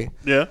okay.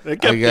 Yeah,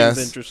 it kept guess.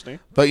 things interesting.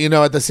 But you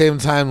know, at the same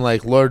time,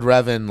 like Lord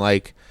Revan,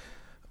 like,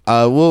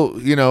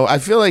 I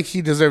feel like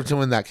he deserved to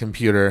win that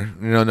computer.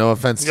 You know, no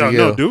offense to Yeah, you,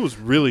 no, dude was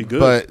really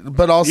good.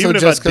 but also even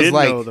if just I because did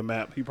like know the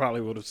map, he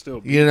probably would have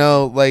still. you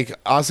know,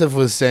 like Asif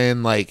was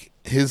saying, like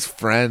his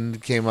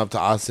friend came up to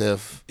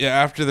Asif. Yeah,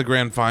 after the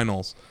grand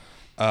finals,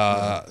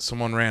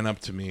 someone ran up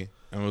to me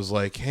and was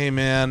like, "Hey,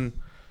 man,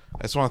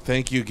 I just want to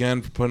thank you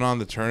again for putting on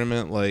the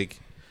tournament. Like,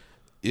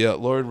 yeah,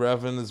 Lord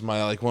Revan is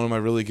one of my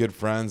really good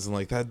friends, and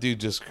like that dude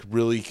just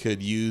really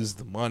could use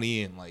the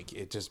money, and like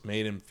it just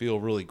made him feel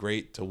really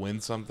great to win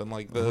something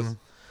like this."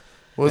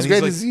 What was And he's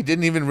great like- is he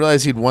didn't even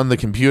realize he'd won the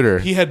computer.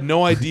 He had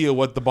no idea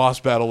what the boss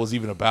battle was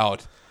even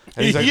about.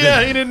 And he's like,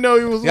 yeah, he didn't know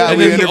he was. Yeah, winning.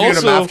 we then he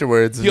interviewed him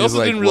afterwards, and He he was also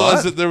like, didn't realize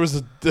 "What?" that there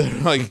was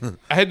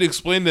I had to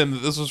explain to him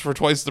that this was for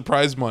twice the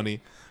prize money.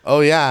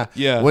 Oh yeah,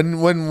 Yeah.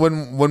 When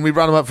we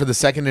brought him up for the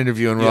second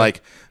interview, and we're Yeah.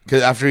 like,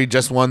 'cause after he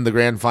just won the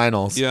grand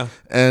finals, Yeah.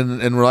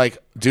 and we're like,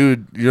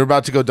 dude, you're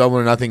about to go double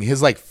or nothing.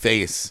 His like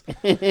face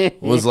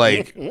was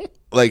like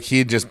he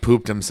had just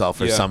pooped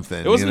himself or Yeah.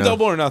 something. It wasn't you know?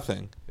 double or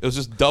nothing. It was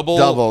just double,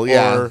 Double,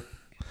 yeah. or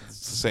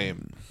it's the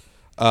same.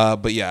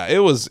 But yeah, it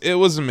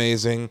was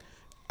amazing.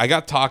 I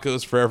got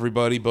tacos for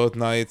everybody both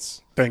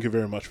nights. Thank you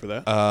very much for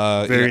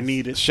that. Very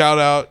needed. Shout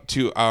out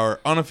to our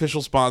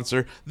unofficial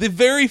sponsor, the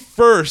very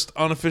first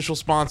unofficial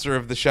sponsor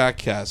of the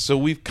Shackcast. So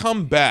we've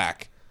come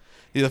back.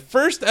 The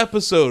first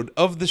episode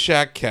of the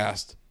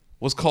Shackcast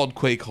was called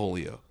Quake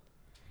Holio.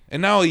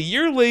 And now a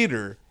year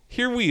later,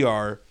 here we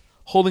are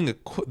holding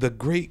the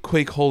Great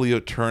Quake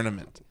Holio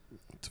tournament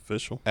It's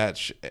official. at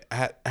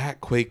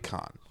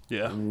QuakeCon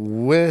Yeah.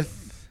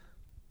 with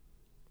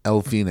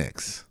El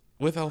Phoenix.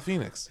 with El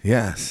Phoenix.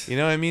 Yes. You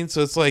know what I mean?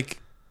 So it's like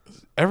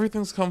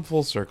everything's come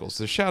full circle.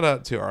 So shout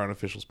out to our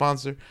unofficial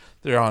sponsor.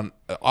 They're on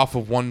off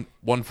of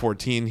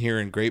 114 here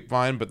in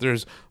Grapevine, but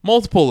there's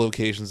multiple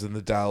locations in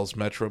the Dallas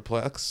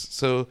Metroplex.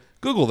 So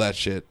Google that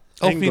shit.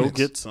 El And go Phoenix.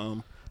 get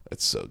some.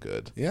 It's so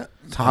good. Yeah.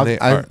 They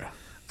I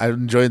are-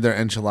 enjoyed their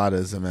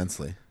enchiladas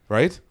immensely.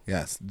 Right?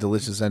 Yes,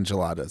 delicious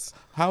enchiladas.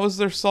 How is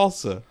their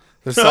salsa?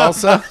 The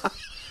salsa,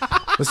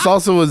 the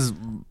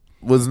salsa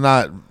was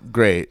not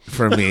great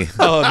for me.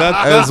 Oh,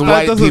 It was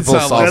white doesn't people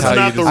sound like salsa. That's how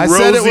not you the I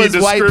said it rosy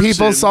was white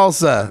people description.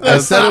 salsa. I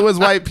said it was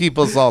white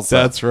people salsa.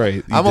 That's right.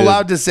 You I'm did.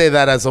 allowed to say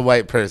that as a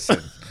white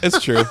person.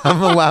 It's true.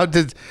 I'm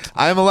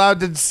allowed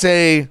to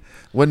say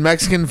when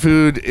Mexican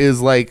food is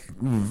like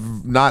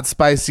not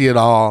spicy at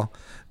all,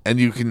 and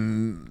you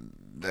can.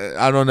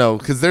 I don't know,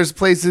 because there's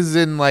places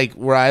in like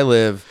where I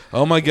live.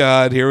 Oh my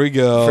God, here we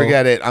go.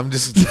 Forget it.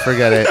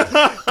 Forget it.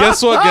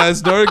 Guess what,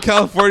 guys? Northern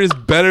California is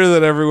better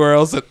than everywhere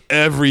else at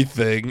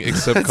everything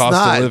except It's cost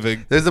not. of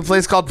living. There's a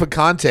place called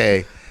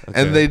Picante,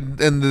 and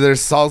their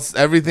salsa.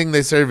 Everything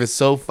they serve is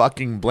so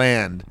fucking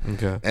bland,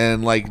 Okay.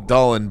 and like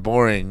dull and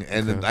boring.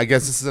 And I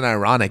guess this is an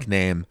ironic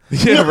name,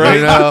 Yeah, right.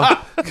 you know,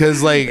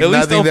 because like At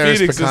least nothing El there is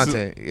Phoenix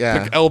Picante.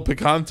 Yeah, El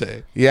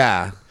Picante.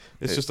 yeah.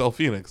 It's just El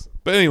Phoenix.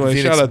 But anyway,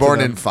 Phoenix shout out born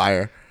to them. in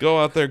fire. Go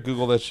out there,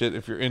 Google that shit.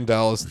 If you're in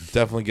Dallas,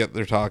 definitely get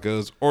their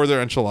tacos or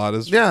their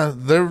enchiladas. Yeah,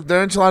 their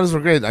enchiladas were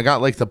great. I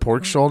got like the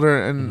pork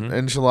shoulder and Mm-hmm.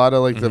 enchilada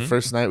like the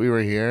first night we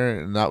were here,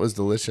 and that was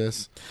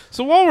delicious.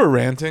 So while we're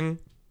ranting,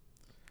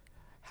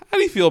 how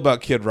do you feel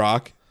about Kid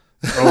Rock?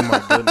 Oh my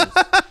goodness.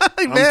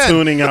 Hey, I'm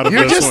tuning out of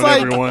you're this just one,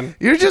 like, everyone.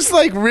 You're just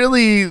like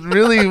really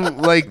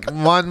like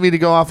want me to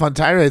go off on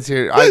tirades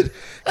here.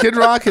 Kid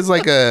Rock is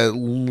like a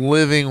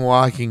living,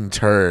 walking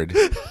turd.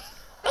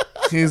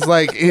 He's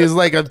like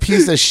a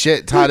piece of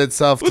shit taught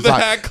itself With to a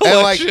talk. hat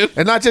and like, collection.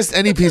 and not just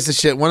any piece of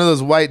shit. One of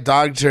those white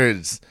dog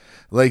turds.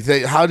 Like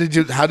how did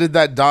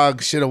that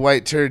dog shit a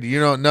white turd? You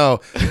don't know,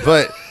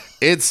 but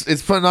it's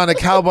putting on a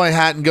cowboy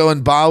hat and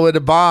going ba with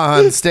a ba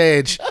on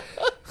stage.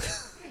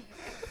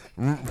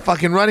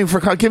 Fucking running for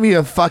car. Give me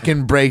a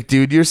fucking break,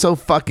 dude. You're so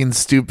fucking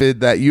stupid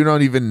that you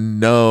don't even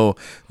know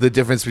the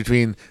difference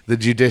between the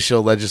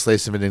judicial,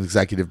 legislative, and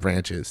executive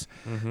branches.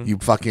 You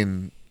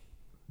fucking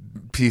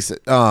piece of,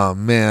 oh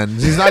man.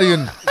 He's not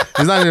even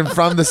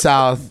from the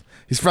South.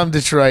 He's from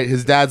Detroit.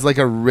 His dad's like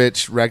a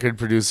rich record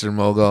producer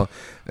mogul.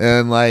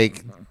 And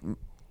like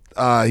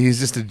he's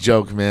just a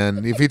joke,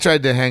 man. If he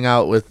tried to hang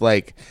out with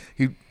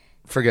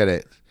forget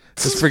it.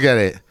 Just forget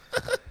it.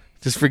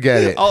 Just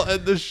forget it. I'll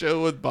end the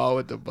show with Ba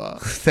with the Ba.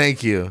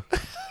 Thank you.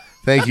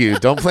 Thank you.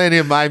 Don't play any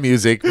of my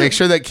music. Make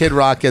sure that Kid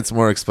Rock gets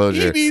more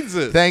exposure. He needs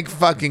it. Thank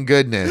fucking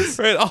goodness.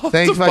 Right, I'll have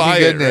Thank to buy fucking it,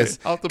 goodness. right?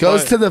 I'll have to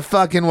Goes buy to it. the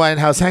fucking White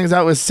House, hangs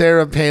out with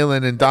Sarah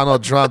Palin and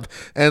Donald Trump,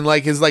 and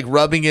like is like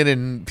rubbing it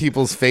in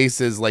people's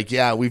faces, like,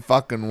 yeah, we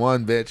fucking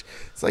won, bitch.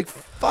 It's like,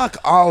 fuck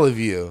all of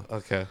you.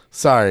 Okay.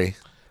 Sorry.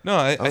 No,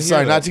 I I'm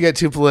sorry, not to get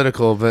too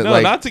political, but No,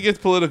 like, not to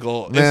get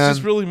political. Man. It's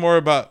just really more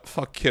about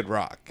fuck Kid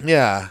Rock.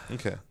 yeah,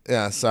 Okay.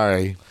 yeah.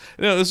 Sorry.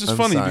 No, it's just I'm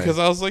funny sorry. because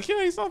I was like,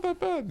 yeah, he's not that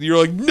bad. You're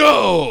like,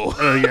 no.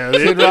 Yeah,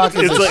 Kid Rock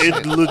is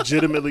it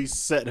legitimately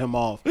set him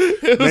off. Maybe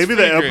the pretty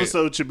great.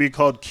 episode should be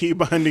called Key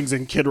Bindings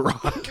and Kid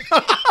Rock.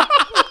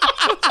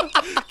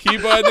 Key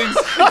bindings,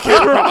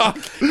 Kid Rock,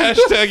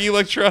 hashtag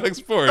electronic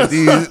sports.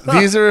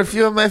 These are a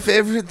few of my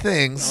favorite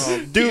things.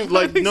 Dude,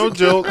 like, no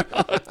joke.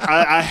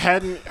 I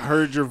hadn't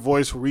heard your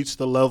voice reach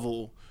the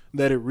level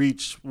that it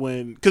reached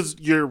when, because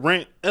your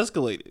rant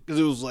escalated. Because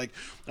it was like,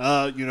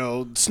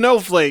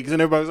 snowflakes,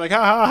 and everybody was like,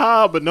 ha ha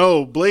ha. But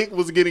no, Blake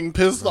was getting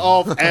pissed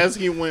off as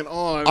he went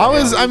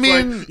on.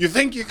 mean, you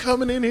think you're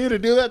coming in here to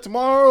do that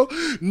tomorrow?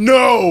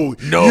 No,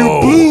 No.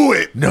 you blew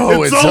it.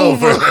 No, it's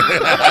over.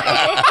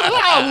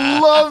 I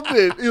loved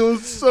it. It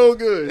was so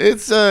good.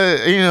 It's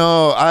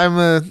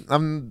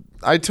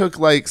I took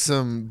like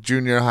some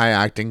junior high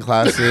acting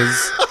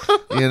classes.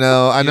 I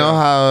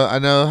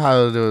know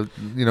how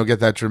to get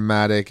that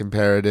dramatic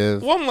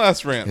imperative. One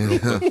last rant, real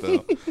quick,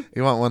 though.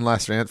 You want one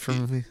last rant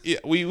from me, Yeah,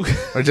 we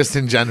or just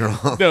in general?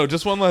 no,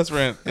 just one last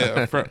rant.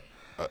 Yeah,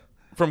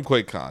 from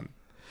QuakeCon.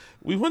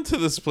 We went to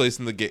this place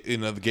in the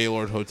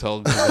Gaylord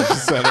Hotel Convention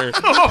Center.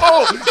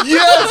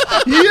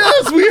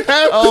 yes, we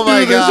have. Oh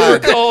my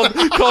god!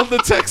 called the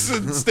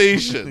Texan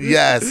Station.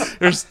 Yes,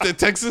 There's the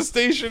Texas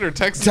Station or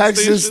Texas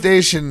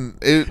Station.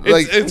 It's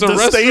a The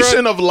restaurant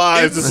Station of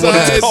Lies is what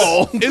it's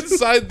called.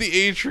 inside the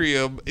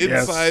atrium,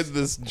 Yes. inside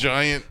this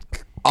giant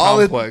all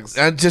it complex.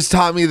 just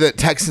taught me that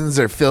Texans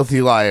are filthy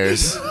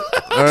liars,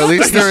 or at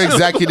least their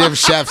executive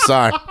chefs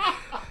are.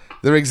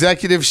 Their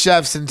executive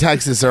chefs in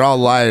Texas are all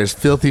liars,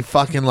 filthy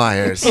fucking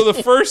liars. So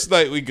the first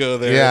night we go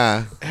there,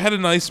 Yeah. had a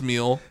nice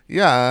meal.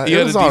 Yeah, You it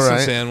had a was decent all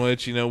right.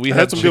 sandwich. We I had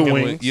had some good chicken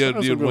wings. You I had,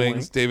 had you some had good wings.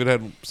 wings. David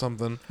had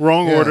something.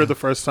 Wrong Yeah. order the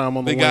first time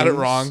on the They got it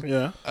wings. wrong.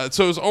 Yeah.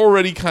 So it was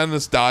already kind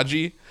of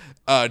dodgy,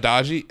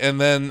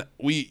 and then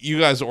you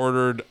guys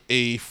ordered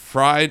a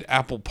fried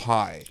apple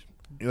pie.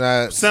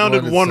 That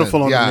Sounded what it wonderful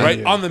said. on the Yeah.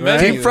 menu. Right on the Right?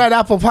 menu. Deep fried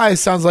apple pie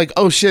sounds like,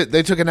 oh shit,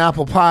 they took an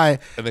apple pie,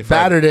 And they fried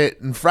battered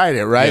it, and fried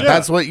it, right? Yeah.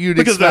 That's what you'd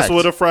Because expect. that's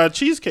what a fried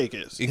cheesecake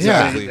is.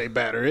 Exactly. They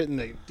batter it and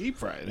they deep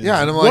fry it.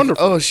 yeah, and I'm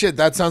Wonderful. like, oh shit,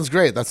 that sounds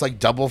great. That's like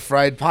double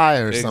fried pie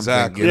or something.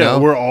 Exactly. You yeah, know?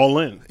 we're all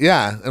in.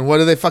 Yeah, and what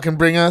do they fucking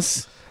bring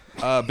us?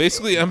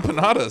 Basically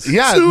empanadas.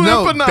 Yeah, Two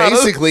no, empanadas.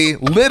 basically,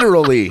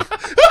 literally,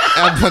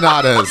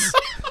 empanadas.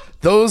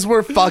 Those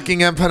were fucking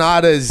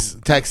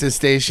empanadas, Texas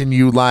Station,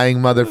 you lying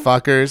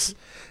motherfuckers.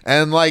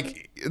 And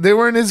like, they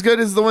weren't as good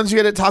as the ones you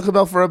get at Taco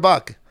Bell for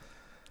 $1.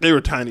 They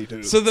were tiny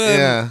too. So then,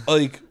 Yeah.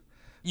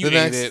 you The ate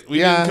next- it. We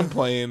yeah. didn't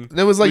complain.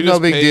 It was like We no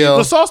just big paid. deal.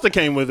 the sauce that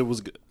came with it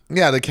was good.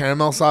 Yeah, the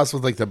caramel sauce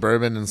with like the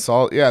bourbon and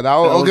salt. Yeah,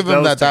 I'll give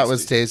them that. That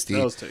was tasty.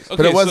 That was tasty. But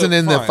Okay, it wasn't so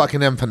in the fine. fucking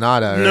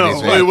empanada or No,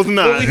 anything. it was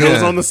not. But It we was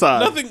had- on the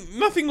side.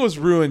 Nothing was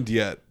ruined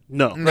yet.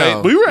 No.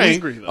 No. We were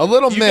angry though. A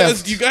little You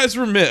miffed. guys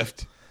were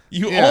miffed.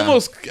 You Yeah.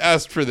 almost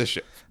asked for this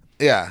shit.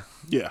 Yeah.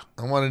 Yeah.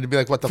 I wanted to be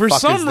like, what the For fuck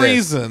is some this?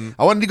 reason,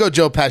 I wanted to go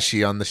Joe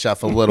Pesci on the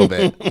chef a little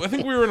bit. I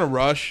think we were in a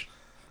rush.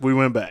 We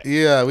went back.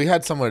 Yeah, we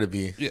had somewhere to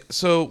be. Yeah,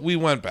 so we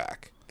went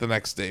back the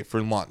next day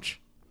for lunch.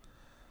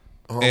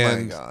 Oh my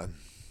And- god.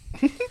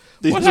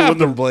 These What are when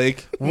happened,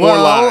 Blake? More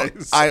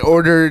lies. I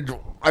ordered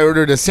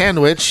a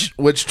sandwich,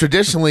 which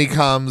traditionally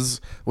comes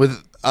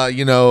with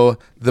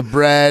the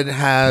bread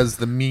has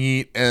the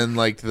meat and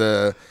like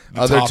the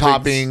other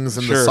toppings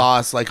and the Sure.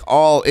 sauce like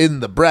all in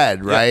the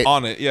bread, right? Yeah,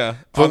 on it, yeah.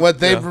 But On- what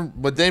they yeah.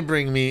 what they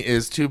bring me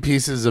is 2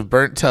 pieces of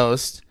burnt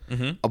toast,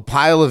 Mm-hmm. a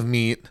pile of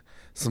meat,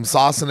 some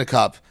sauce in a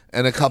cup,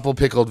 and a couple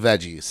pickled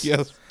veggies.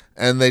 Yes.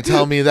 And they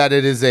tell me that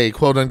it is a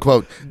quote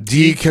unquote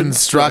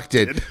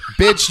deconstructed.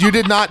 Bitch, you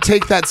did not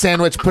take that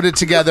sandwich, put it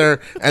together,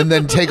 and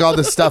then take all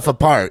the stuff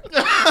apart.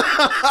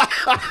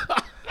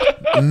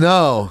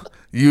 No.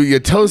 You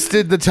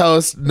toasted the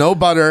toast, no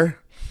butter.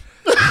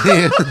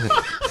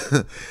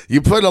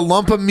 You put a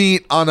lump of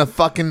meat on a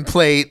fucking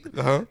plate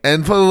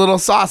and put a little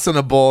sauce in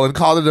a bowl and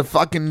called it a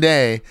fucking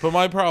day. But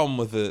my problem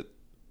with it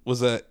was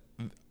that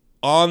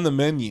on the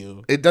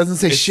menu, It doesn't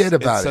say shit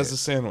about it says it. a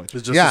sandwich.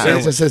 It's just Yeah, a it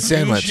sandwich. just says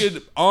sandwich. You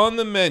should, on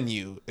the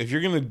menu, if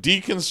you're going to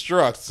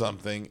deconstruct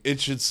something,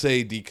 it should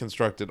say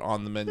deconstructed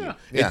on the menu.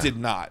 Yeah. It did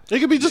not. It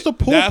could be just a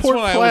pulled That's pork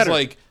when I platter. was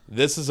like,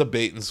 this is a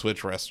bait and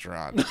switch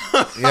restaurant.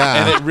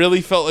 Yeah. And it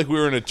really felt like we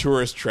were in a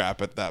tourist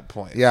trap at that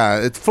point. Yeah,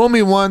 it's fool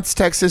me once,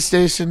 Texas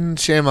Station.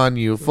 Shame on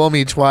you. Fool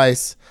me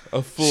twice.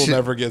 A fool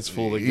never gets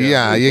fooled again.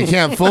 Yeah, you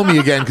can't fool me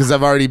again because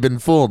I've already been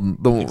fooled.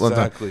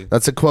 Exactly.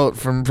 That's a quote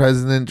from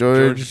President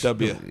George. George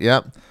W.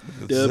 Yep.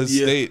 It's his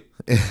W. state.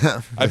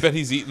 I bet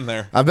he's eating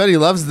there. I bet he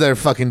loves their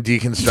fucking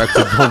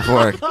deconstructed pulled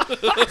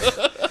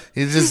pork.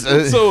 He's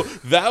just So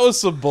that was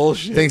some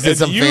bullshit. Thinks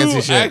it's And some fancy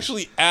you shit.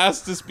 actually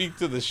asked to speak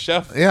to the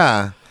chef.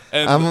 yeah.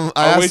 And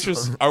I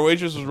our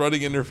waitress was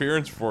running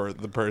interference for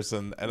the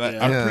person, and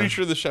I'm pretty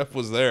sure the chef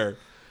was there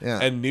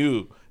and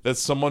knew that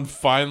someone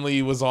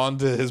finally was on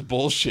to his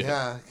bullshit.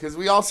 Yeah, because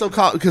we also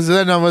because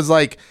then I was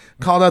like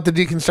called out the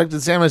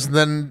deconstructed sandwich, and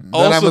then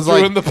Also I was threw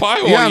like, in the pie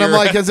while yeah, and I'm you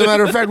were like, as a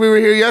matter of fact, we were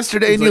here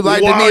yesterday, and you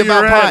lied like, to me while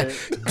about you're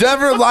pie. at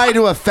Never lie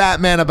to a fat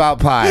man about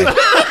pie.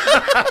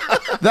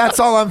 That's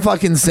all I'm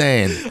fucking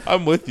saying.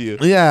 I'm with you.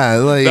 Yeah,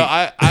 like No,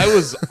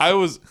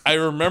 I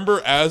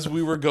remember as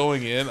we were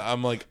going in,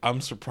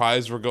 I'm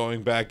surprised we're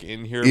going back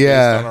in here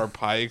based on our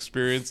pie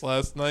experience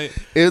last night.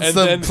 It's And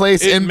the then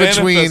place in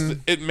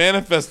between. It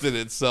manifested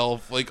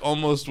itself like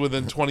almost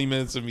within 20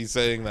 minutes of me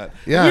saying that.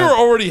 Yeah. We were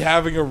already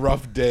having a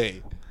rough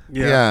day.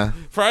 yeah.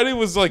 Friday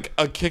was like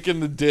a kick in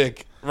the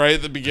dick right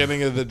at the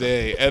beginning of the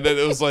day, and then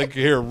it was like,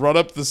 here, run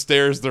up the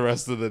stairs the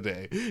rest of the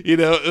day. You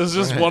know, it was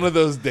just one of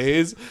those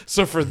days.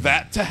 So for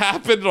that to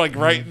happen like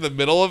right in the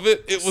middle of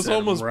it, it was Set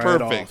almost right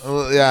perfect. off.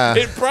 Well, yeah.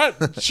 It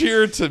brought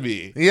cheer to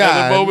me Yeah,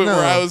 at a moment no.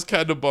 where I was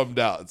kind of bummed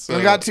out. So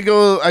I got to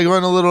go. I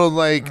went a little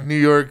like New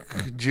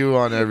York Jew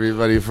on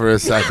everybody for a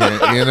second,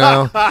 you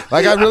know.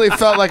 Like I really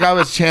felt like I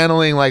was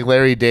channeling like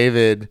Larry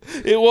David.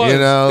 it was, you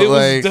know, it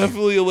like- was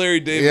definitely a Larry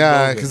David. Yeah,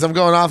 moment. because I'm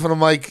going off and I'm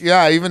like,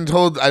 yeah. I've even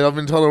told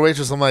our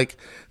waitress, I'm like,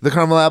 the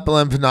caramel apple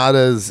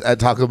empanadas at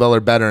Taco Bell are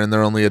better, and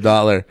they're only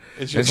 $1. And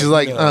And she's she's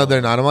like, like, oh, no.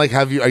 they're not. I'm like,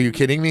 are you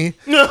kidding me?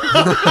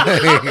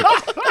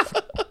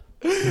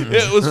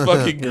 it was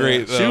fucking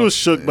great. She though. was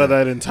shook by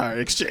that entire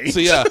exchange. So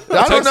yeah,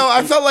 I don't know.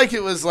 I felt like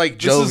it was like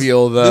This is-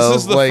 jovial though.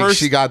 this is the like first-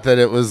 she got that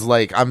it was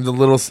like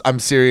I'm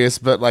serious,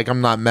 but like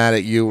I'm not mad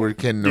at you. We're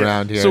kidding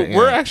around here. So yeah.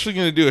 we're actually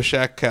going to do a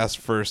Shack cast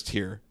first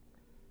here.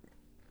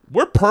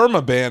 We're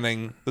perma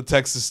banning the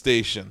Texas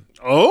station.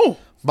 Oh,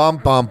 bum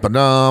bum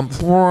ba-dum.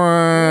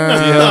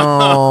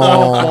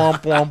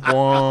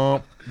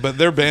 But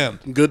they're banned.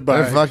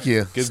 goodbye. Fuck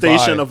you. Goodbye.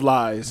 Station of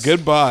lies.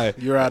 Goodbye.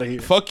 You're out of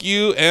here. Fuck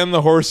you and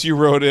the horse you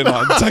rode in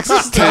on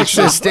Texas station.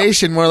 Texas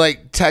station, more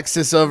like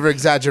Texas over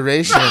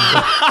exaggeration.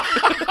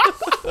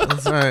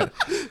 That's right.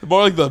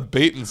 More like the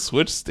bait and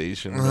switch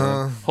station. man.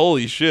 Uh-huh.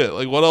 Holy shit!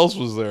 Like what else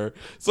was there?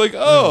 It's like,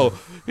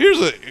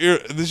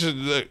 this is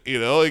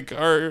like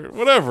our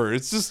whatever.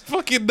 It's just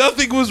fucking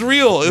nothing was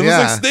real. It was Yeah.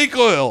 like snake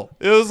oil.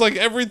 It was like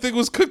everything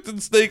was cooked in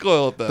snake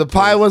oil at that. The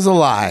pie place. was a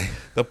lie.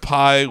 The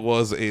pie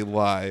was a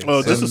lie.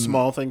 Oh, just a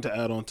small thing to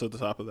add on to the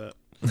top of that.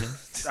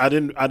 I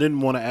didn't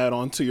want to add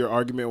on to your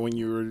argument when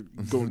you were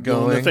doing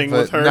the thing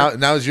but with her.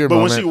 Now's your but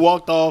moment. when she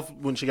walked off,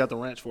 when she got the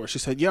ranch for it, she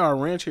said, "Yeah, our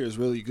ranch here is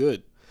really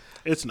good."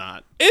 It's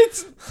not.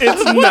 It's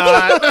It's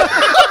not.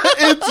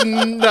 It's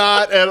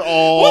not at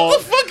all. what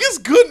the fuck is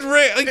good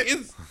ranch? Like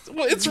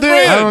it's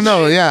ranch. I don't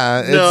know.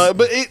 Yeah. No,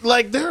 it's-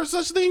 but there are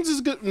such things as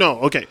good.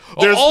 No, okay.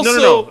 There's Also-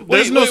 no.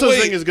 There's wait, no wait, such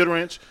wait. thing as good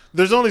ranch.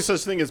 There's only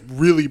such thing as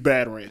really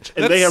bad ranch,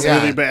 and they have That's-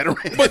 really Yeah. bad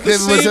ranch. But the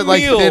was same it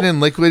like meal- thin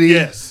and liquidy?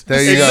 Yes,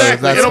 There you exactly.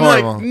 go. That's and I'm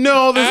horrible. like,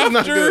 no, this is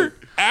not good.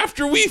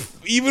 After we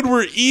even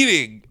were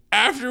eating.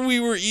 After we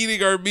were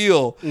eating our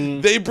meal,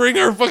 they bring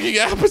our fucking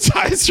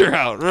appetizer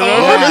out. Remember?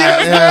 Oh, Yeah,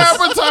 yes.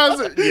 the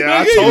appetizer. Yeah,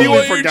 I Okay, you totally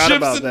want your forgot chips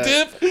about and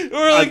that. dip?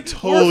 We're like,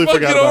 totally we're fucking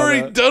forgot about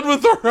already that. done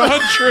with our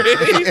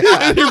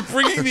entree, and you're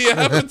bringing the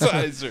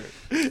appetizer.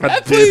 I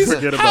did Please,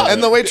 forget how- about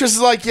And that. the waitress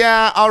is like,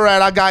 yeah, all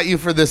right, I got you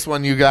for this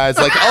one, you guys.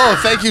 Like, oh,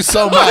 thank you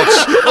so much.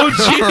 Oh,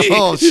 gee.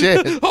 Oh,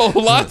 shit. Oh,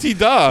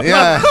 la-ti-da.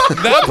 Yeah.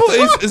 That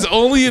place is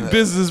only in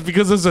business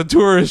because it's a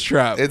tourist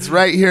trap. It's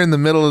right here in the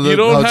middle of the You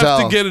don't hotel.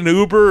 have to get an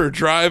Uber or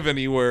drive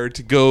anywhere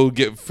to go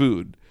get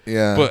food.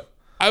 Yeah. But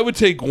I would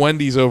take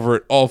Wendy's over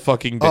it all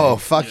fucking day. Oh,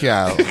 fuck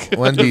yeah.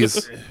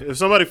 Wendy's. If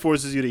somebody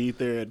forces you to eat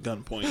there at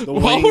gunpoint,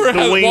 While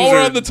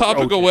we're on the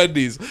topic of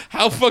Wendy's,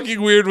 how fucking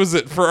weird was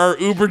it for our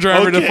Uber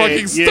driver to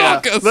fucking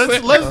stalk us?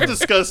 there? Let's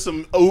discuss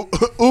some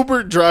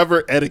Uber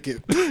driver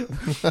etiquette.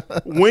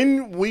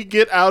 When we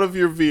get out of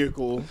your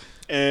vehicle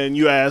and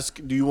you ask,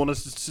 "Do you want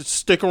us to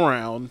stick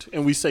around?"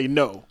 and we say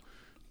no,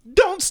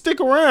 don't stick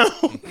around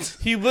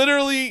He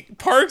literally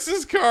parks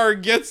his car,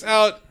 gets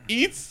out,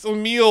 eats a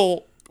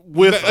meal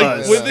with like,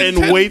 us within and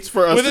 10 waits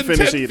for us to within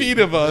finish 10 eating. feet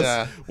of us,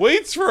 Yeah.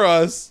 waits for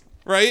us,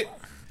 right?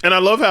 And I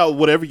love how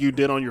whatever you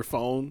did on your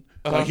phone,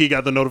 like he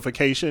got the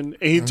notification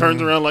and he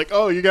turns around like,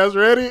 "Oh, you guys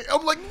ready?"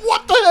 I'm like,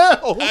 "What the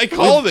hell?" I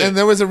called it. And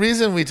there was a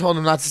reason we told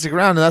him not to stick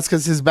around, and that's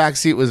because his back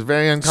seat was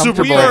very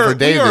uncomfortable we are for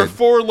David. we are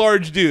four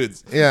large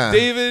dudes. Yeah.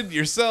 David,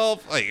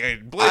 yourself, Blake,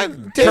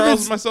 Charles,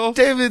 David's- myself.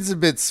 David's a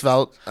bit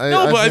svelte.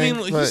 No, but I think,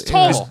 mean, but, he's you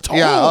know. tall. tall.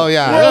 Yeah, oh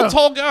yeah. We're all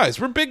tall guys.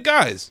 We're big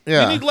guys.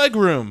 Yeah. We need leg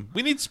room.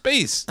 We need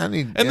space. And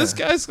this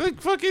guy's like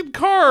fucking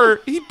car.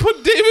 He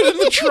put David in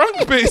the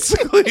trunk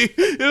basically.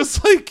 It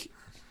was like,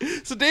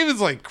 so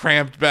David's like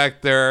cramped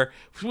back there.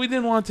 We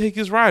didn't want to take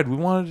his ride. We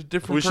wanted a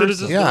different We should have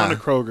person. just Yeah. gone to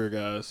Kroger,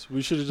 guys.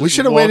 We should have just We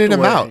should have walked waited him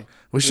away. out.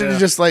 We should have Yeah.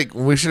 just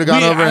we should have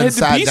gone over I and had to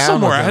sat be down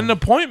somewhere. with I had him. an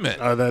appointment.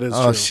 That is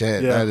Oh, true.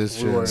 shit. Yeah, That is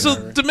we true. were.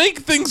 So to make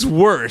things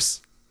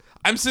worse,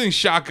 I'm sitting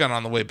shotgun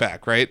on the way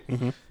back, right?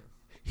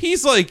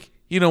 He's like,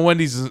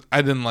 Wendy's,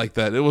 I didn't like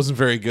that. It wasn't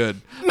very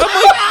good. I'm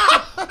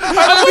like,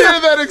 I don't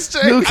hear that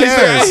exchange. Who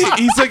cares?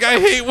 He's like, I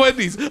hate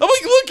Wendy's. I'm like,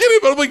 look at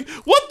him. I'm like,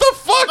 what the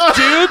fuck,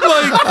 dude?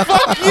 Like,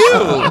 fuck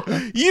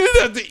you. You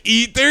didn't have to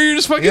eat there. You're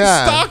just fucking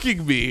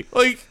stalking me.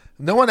 Like,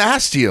 no one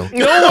asked you.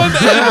 no one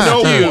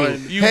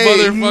asked you. You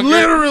motherfucker.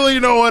 Literally,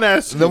 no one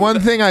asked you. The one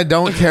thing I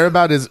don't care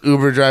about is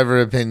Uber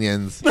driver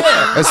opinions,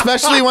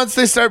 especially once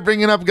they start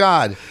bringing up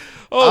God.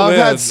 I've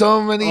had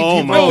so many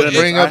people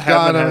bring up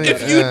God on me.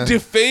 If you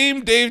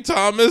defame Dave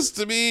Thomas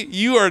to me,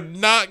 you are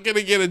not going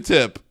to get a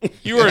tip.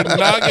 You are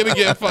not going to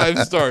get 5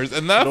 stars.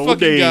 And that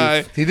fucking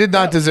guy. He did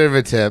not deserve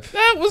a tip.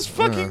 That was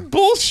fucking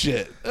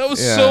bullshit. That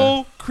was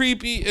so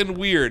creepy and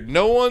weird.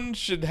 No one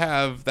should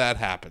have that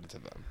happen to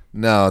them.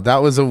 No, that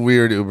was a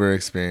weird Uber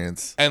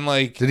experience. And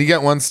like, did he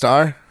get 1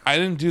 star? I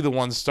didn't do the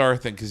 1-star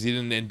thing because he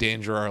didn't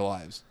endanger our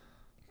lives.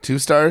 2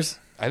 stars?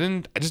 I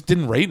just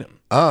didn't rate him.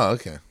 Oh,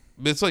 okay.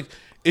 It's like,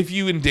 if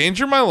you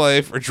endanger my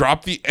life or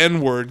drop the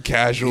N-word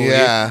casually,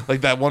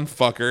 like that one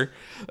fucker,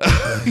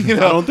 I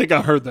don't think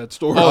I heard that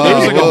story. Oh, there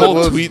was like a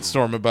whole tweet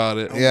storm about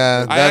it.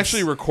 Yeah, I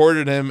actually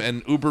recorded him,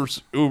 and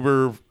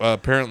Uber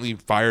apparently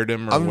fired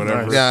him or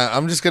whatever. Yeah,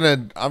 I'm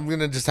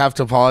gonna just have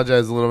to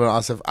apologize a little bit,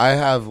 Asif. I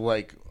have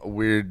like a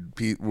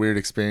weird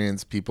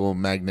experience, people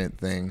magnet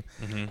thing.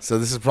 So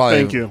this is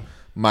probably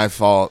my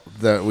fault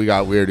that we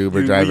got weird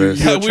Uber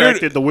drivers. You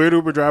attracted the weird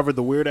Uber driver,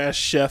 the weird ass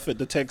chef at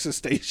the Texas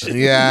station.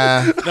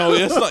 Yeah. No,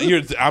 it's not.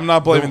 I'm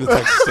not blaming the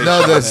Texas station.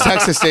 No, the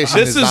Texas station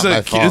is not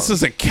my fault. This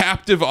is a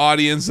captive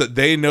audience that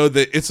they know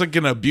that it's like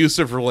an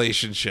abusive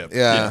relationship.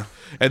 Yeah.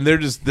 And they're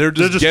just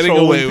getting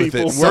away with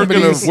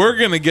it. We're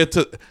gonna get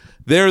to.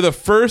 They're the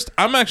first.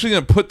 I'm actually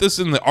gonna put this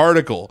in the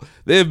article.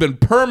 They have been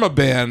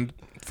perma-banned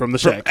from the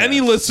Shack.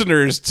 Any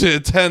listeners to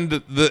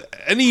attend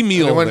any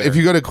meal there. If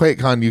you go to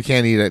QuakeCon, you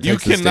can't eat at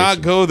Texas You cannot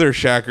Station. go there,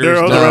 Shackers. There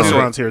are other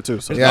restaurants here, too.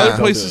 So other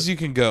places you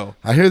can go.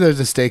 I hear there's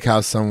a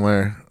steakhouse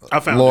somewhere. I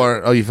found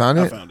it. Oh, you found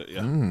it? I found it,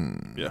 yeah.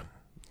 Yeah.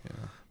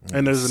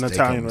 And there's an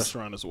Italian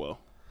restaurant as well.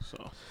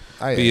 So.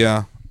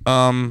 Yeah.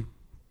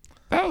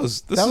 There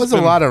was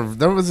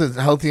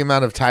a healthy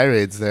amount of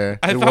tirades there.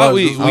 I thought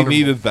we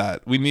needed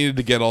that. We needed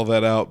to get all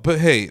that out. But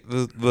hey,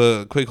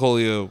 the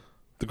Quakeholio,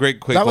 the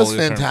great Quakeholio, that was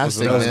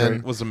fantastic,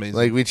 man. Was amazing.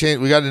 Like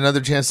we got another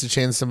chance to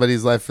change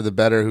somebody's life for the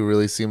better who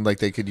really seemed like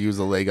they could use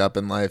a leg up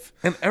in life.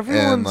 And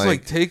everyone's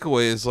like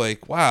takeaway is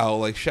like, wow,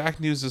 like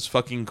Shack News is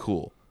fucking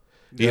cool.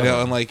 You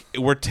know, and like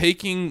we're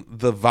taking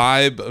the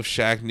vibe of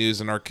Shack News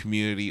and our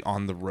community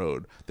on the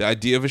road. The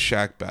idea of a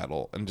Shack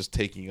battle and just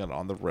taking it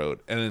on the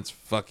road, and it's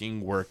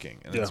fucking working.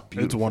 And it's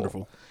beautiful. It's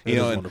wonderful.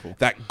 Wonderful.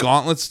 That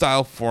gauntlet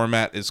style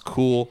format is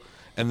cool.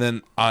 And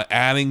then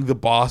adding the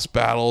boss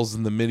battles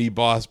and the mini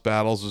boss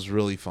battles was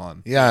really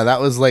fun. Yeah, that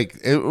was like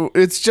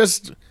it's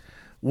just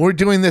we're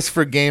doing this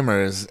for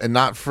gamers and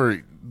not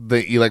for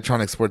the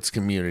electronic sports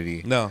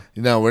community. No,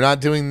 we're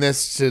not doing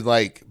this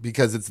to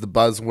because it's the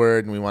buzzword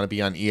and we want to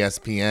be on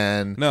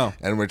ESPN. No,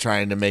 and we're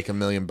trying to make $1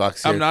 million here.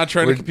 I'm not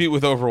trying to compete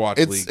with Overwatch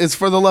League. It's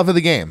for the love of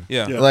the game.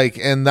 Yeah.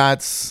 And I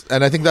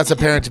think that's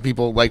apparent to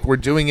people. Like we're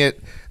doing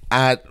it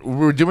at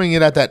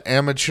that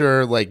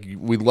amateur, like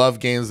we love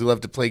games, we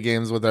love to play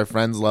games with our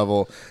friends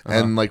level,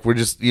 and like we're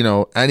just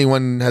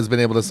anyone has been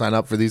able to sign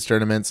up for these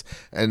tournaments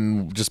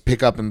and just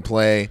pick up and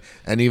play,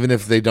 and even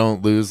if they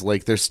don't lose,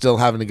 like they're still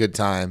having a good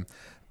time.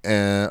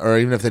 Or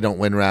even if they don't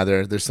win,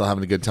 rather, they're still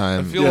having a good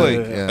time.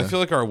 I feel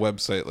like our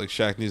website, like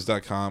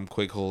shacknews.com,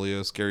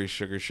 Quakeholio, Scary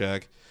Sugar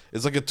Shack,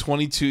 is like a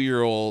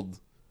 22-year-old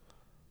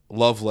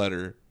love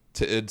letter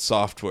to id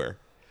Software,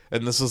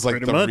 and this is like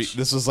the culmination.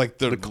 This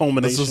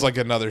is like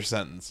another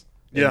sentence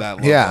in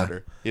that love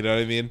letter. You know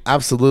what I mean?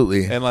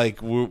 Absolutely. And like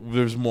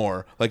there's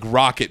more. Like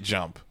Rocket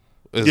Jump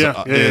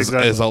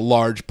is a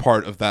large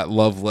part of that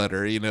love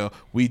letter. You know,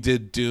 we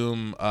did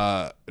Doom,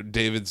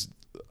 David's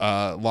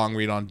long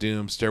read on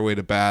Doom, Stairway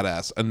to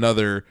Badass,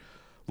 another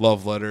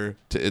love letter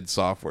to id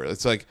Software.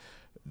 It's like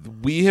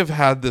we have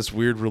had this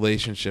weird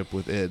relationship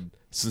with id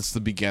since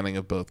the beginning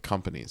of both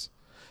companies,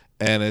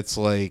 and it's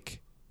like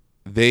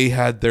they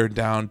had their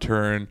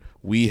downturn,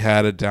 we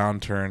had a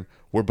downturn,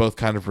 we're both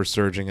kind of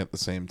resurging at the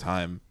same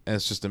time, and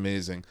it's just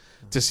amazing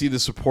to see the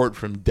support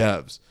from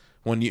devs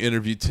when you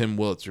interview Tim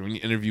Willits or when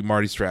you interview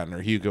Marty Stratton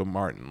or Hugo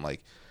Martin,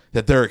 like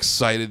that they're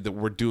excited that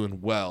we're doing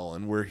well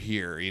and we're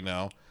here,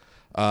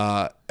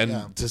 to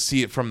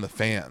see it from the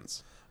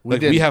fans.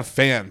 We have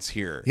fans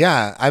here.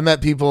 Yeah, I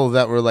met people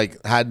that were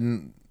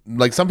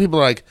some people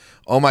are like,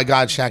 oh my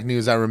God, Shack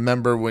News, I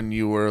remember when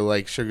you were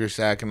like Sugar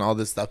Shack and all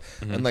this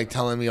stuff, and like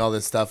telling me all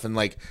this stuff, and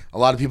like a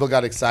lot of people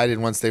got excited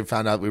once they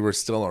found out we were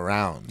still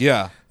around.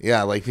 Yeah,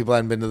 like people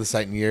hadn't been to the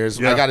site in years.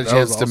 I got a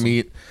chance to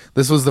meet.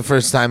 This was the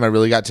first time I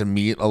really got to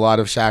meet a lot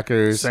of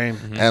Shackers. Same.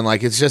 And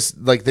like it's just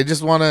like they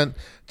just want to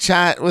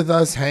chat with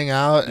us, hang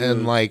out,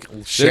 and like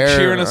share. They're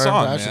cheering us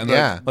on, man.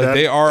 Yeah, like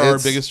they are our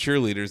biggest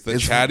cheerleaders. The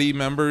chatty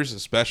members,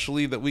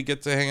 especially that we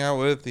get to hang out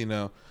with,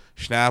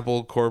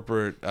 Schnapple,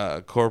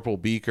 Corporal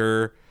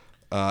Beaker,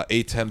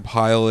 A10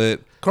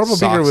 Pilot. Corporal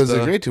Beaker was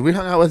a great dude. We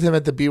hung out with him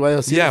at the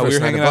BYOC. Yeah, we were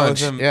hanging out with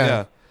him.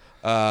 Yeah.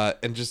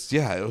 And just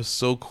it was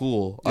so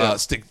cool.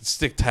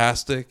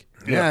 Sticktastic.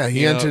 Yeah,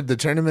 he You know, entered the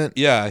tournament.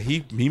 Yeah,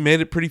 he made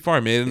it pretty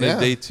far. Made it in Yeah.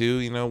 day 2.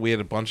 You know, we had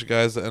a bunch of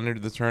guys that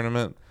entered the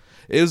tournament.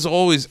 It was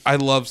always, I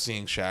love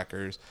seeing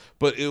Shackers,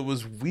 but it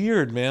was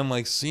weird, man.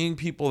 Like seeing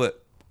people that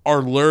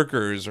are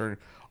lurkers or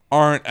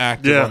aren't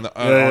active Yeah. on the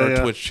Yeah, our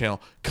yeah. Twitch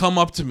channel come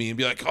up to me and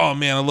be like, "Oh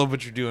man, I love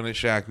what you're doing at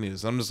Shack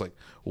News." I'm just like,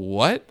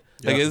 "What?"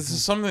 Like Yeah. this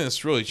is something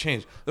that's really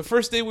changed. The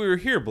first day we were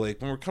here,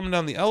 Blake, when we were coming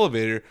down the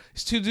elevator,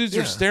 these 2 dudes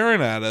are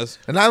staring at us.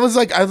 And I was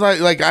like, I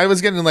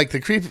was getting like the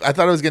creep. I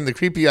thought I was getting the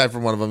creepy eye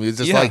from one of them. He was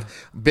just Yeah. like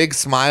big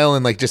smile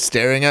and like just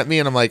staring at me,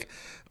 and I'm like,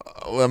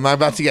 am I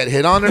about to get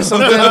hit on or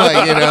something?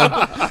 Like, you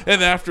know?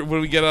 And after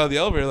when we get out of the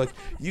elevator, like,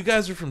 "You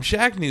guys are from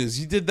Shack News.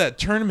 You did that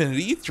tournament at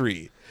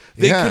E3.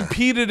 They Yeah.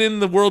 competed in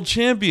the World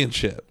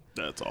Championship."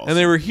 That's awesome. And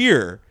they were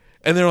here.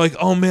 And they're like,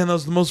 "Oh man, that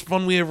was the most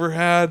fun we ever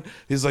had."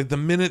 He's like, "The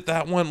minute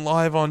that went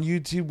live on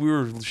YouTube, we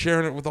were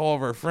sharing it with all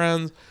of our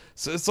friends."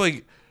 So it's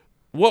like,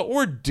 what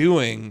we're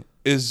doing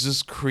is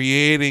just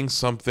creating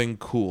something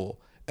cool.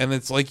 And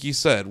it's like you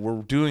said,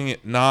 we're doing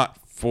it not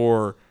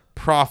for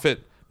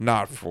profit,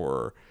 not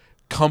for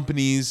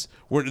companies.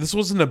 This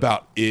wasn't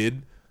about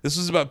id. This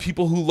was about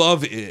people who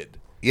love id.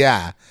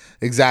 Yeah,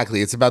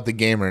 exactly. It's about the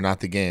gamer,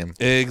 not the game.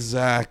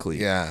 Exactly.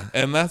 Yeah.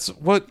 And that's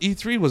what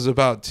E3 was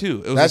about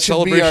too. It was That a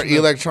should be our celebration of-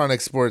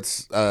 Electronic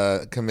Sports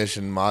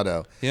Commission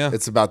motto. Yeah.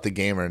 It's about the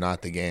gamer,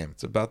 not the game.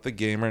 It's about the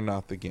gamer,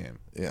 not the game.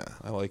 Yeah.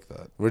 I like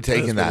that. We're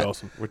taking That's pretty that.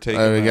 awesome. We're taking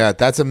Oh, we that. got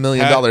that's $1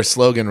 million Hat-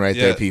 slogan right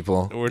Yeah, there,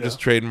 people. We're just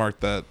trademarked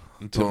that.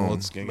 And Tim Boom.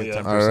 Willet's gonna get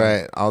Yeah. 10%. All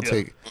right,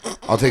 Yeah.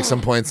 I'll take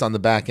some points on the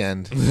back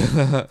end.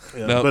 Yeah,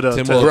 No, but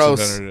Tim to, Willet's Gross.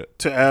 invented it.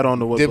 to add on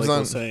to what Dibs Blake on-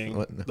 was saying,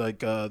 what? like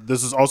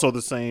this is also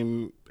the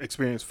same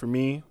experience for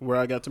me where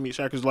I got to meet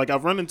Shackers. Like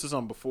I've run into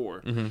some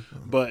before,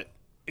 but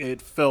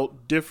it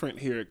felt different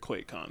here at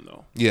QuakeCon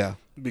though. Yeah.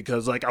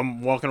 Because like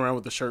I'm walking around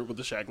with the shirt with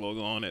the Shaq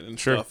logo on it and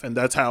Sure. stuff, and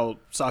that's how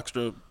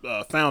Soxtra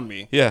found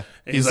me. Yeah.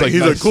 And he's like,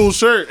 he's nice. a cool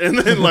shirt, and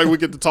then like we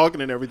get to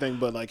talking and everything.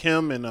 But like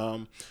him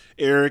and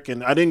Eric,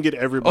 and I didn't get Oh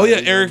everybody.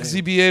 yeah, Eric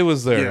name. ZBA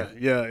was there.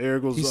 Yeah,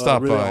 Eric was He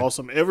stopped really by.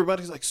 awesome.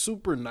 Everybody's like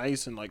super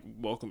nice and like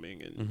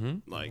welcoming,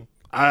 and like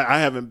I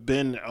haven't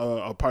been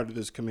a part of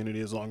this community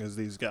as long as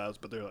these guys,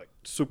 but they're like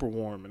super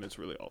warm, and it's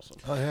really awesome.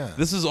 Oh yeah.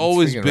 This has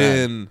always freaking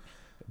been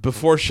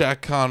before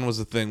ShackCon was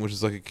a thing, which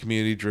is like a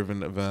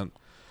community-driven event.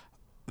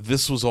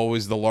 This was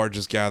always the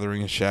largest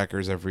gathering of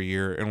Shackers every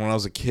year. And when I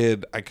was a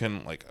kid, I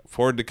couldn't like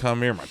afford to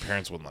come here. My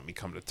parents wouldn't let me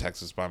come to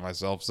Texas by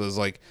myself. So it's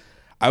like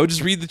I would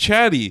just read the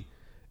chatty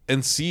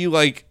and see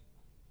like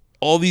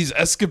all these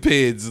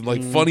escapades and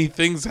like funny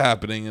things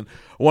happening. And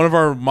one of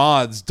our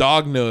mods,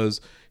 Dog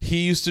Nose, he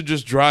used to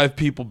just drive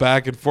people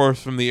back and forth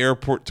from the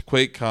airport to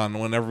QuakeCon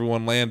when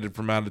everyone landed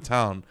from out of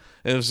town.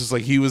 And it was just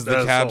like he was the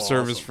That's cab so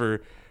service awesome.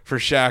 for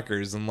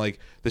Shackers and like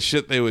the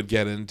shit they would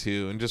get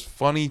into and just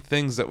funny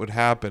things that would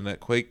happen at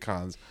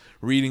QuakeCons.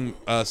 Reading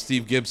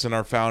Steve Gibson,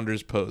 our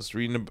founder's post,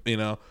 reading, you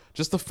know,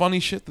 just the funny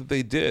shit that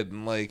they did.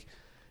 And like,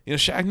 you know,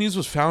 Shack News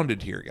was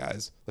founded here,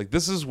 guys. Like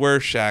this is where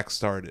Shack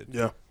started.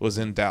 Yeah. Was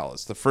in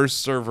Dallas. The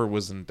first server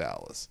was in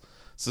Dallas.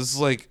 So this is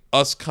like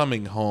us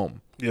coming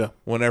home Yeah,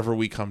 whenever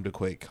we come to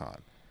QuakeCon.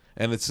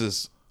 And it's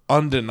this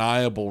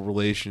undeniable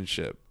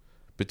relationship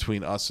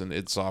between us and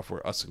id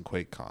Software, us and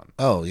QuakeCon.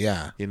 Oh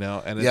yeah. You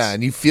know, and it's, Yeah,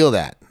 and you feel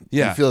that.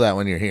 Yeah. You feel that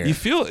when you're here. you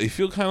feel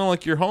kind of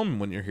like you're home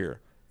when you're here.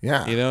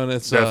 yeah. You know, and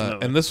it's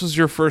Definitely. and this was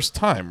your first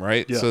time,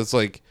 right? Yeah. So it's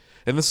like,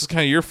 and this is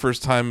kind of your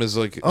first time as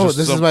like Oh, just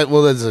this is some- my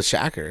as a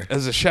shacker.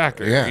 as a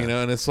Shacker, Yeah. you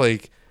know, and it's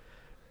like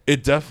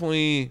it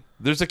definitely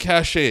there's a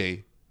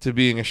cachet to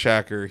being a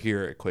Shacker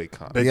here at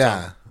QuakeCon. big Yeah.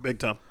 time, big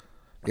time.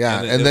 Yeah,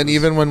 And and it then was-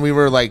 even when we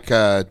were like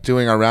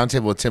doing our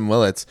roundtable with Tim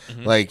Willits,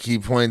 Mm-hmm. like he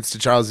points to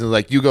Charles and he's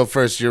like, "You go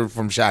first. You're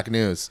from Shack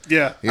News."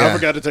 Yeah, Yeah. I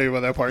forgot to tell you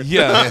about that part.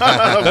 Yeah,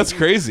 that's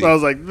crazy. So I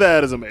was like,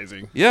 that is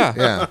amazing.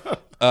 Yeah,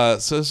 Yeah,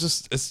 So it's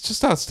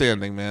just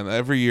outstanding, man.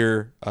 Every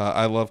year,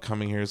 I love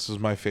coming here. This is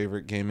my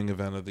favorite gaming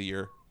event of the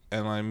year,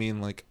 and I mean,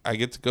 like, I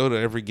get to go to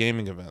every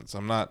gaming event. So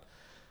I'm not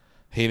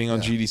hating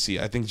on GDC.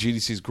 I think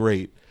GDC is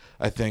great.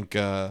 I think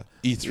E3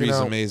 is You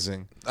know,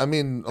 amazing. I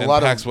mean, a And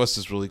lot PAX of West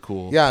is really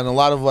cool. yeah, and a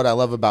lot of what I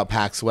love about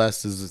PAX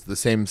West is the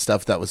same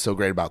stuff that was so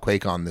great about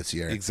QuakeCon this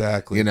year.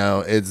 Exactly. You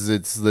know,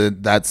 it's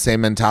that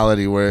same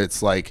mentality where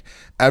it's like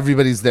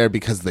everybody's there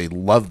because they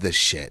love this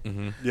shit.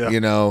 Yeah.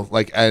 You know,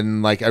 like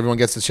and like everyone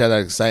gets to share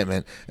that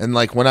excitement. And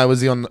like when I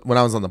was on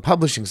the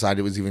publishing side,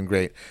 it was even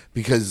great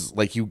because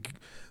like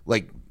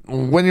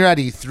when you're at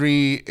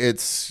E3,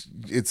 it's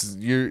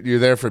you're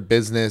there for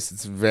business.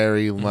 It's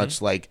very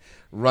much like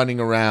running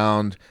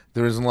around.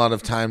 There isn't a lot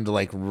of time to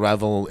like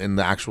revel in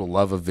the actual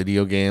love of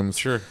video games.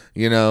 Sure.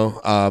 You know,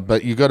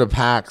 but you go to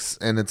PAX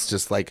and it's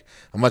just like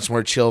a much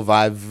more chill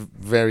vibe.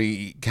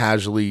 Very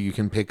casually, you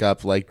can pick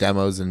up like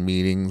demos and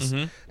meetings,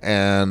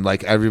 and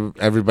like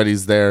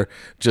everybody's there,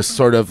 just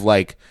sort of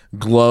like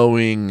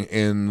glowing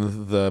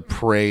in the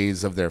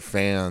praise of their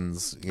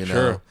fans. You know,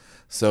 Sure.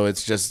 so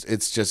it's just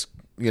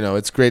you know,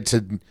 it's great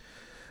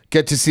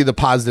get to see the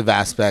positive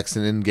aspects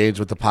and engage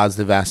with the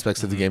positive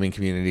aspects of the gaming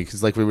community.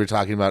 Because like we were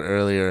talking about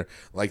earlier,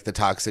 like the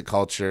toxic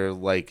culture,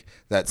 like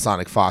that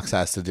Sonic Fox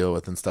has to deal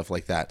with and stuff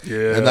like that.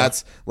 Yeah. And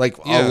that's like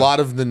Yeah. a lot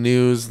of the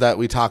news that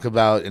we talk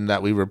about and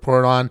that we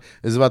report on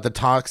is about the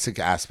toxic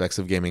aspects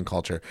of gaming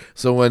culture.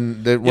 So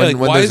when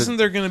why there's isn't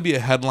there going to be a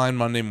headline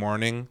Monday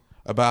morning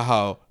about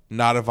how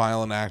not a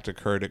violent act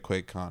occurred at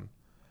QuakeCon?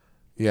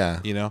 yeah.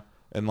 You know,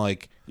 and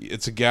like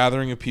it's a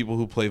gathering of people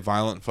who play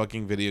violent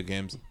fucking video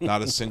games.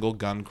 Not a single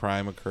gun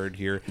crime occurred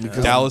here.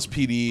 Dallas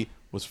PD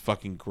was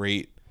fucking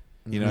great.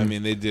 You know what I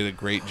mean? They did a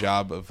great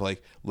job of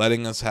like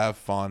letting us have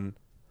fun,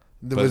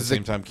 but at the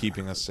same time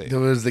keeping us safe. There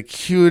was the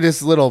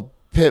cutest little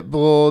pit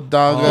bull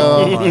doggo.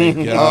 Oh my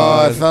Oh,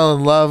 I god. fell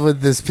in love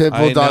with this pit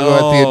bull I doggo at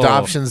the know.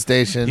 adoption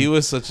station. He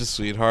was such a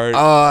sweetheart. Oh,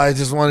 I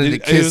just wanted to He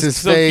kiss was his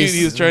so face. cute.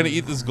 He was trying to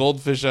eat this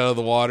goldfish out of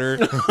the water.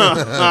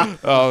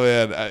 Oh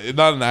man,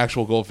 not an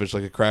actual goldfish,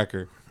 like a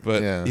cracker,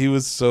 but Yeah. he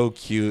was so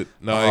cute.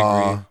 No, I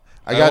Aw.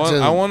 agree.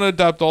 I want to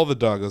adopt all the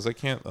doggos. I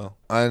can't though.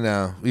 I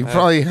know. You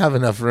probably have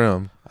enough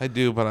room. I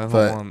do, but I don't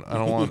But- want. I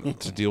don't want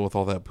to deal with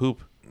all that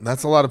poop.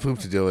 That's a lot of poop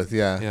to deal with,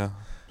 yeah. Yeah.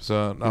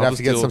 So You'd have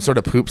to get some sort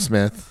of poop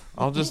smith.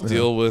 I'll just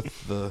deal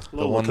with the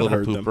Little one could little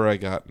hurt them. pooper I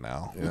got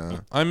now. Yeah.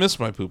 I miss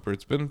my pooper.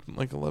 It's been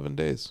like 11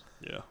 days.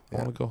 Yeah. I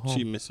want to go home.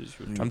 She misses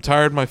you. I'm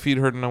tired. My feet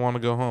hurt, and I want to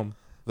go home.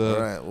 The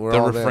All right, we're the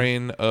all there.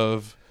 refrain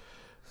of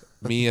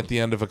me at the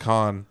end of a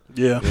con.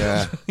 Yeah.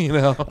 Yeah. You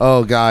know,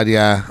 Oh God,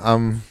 yeah.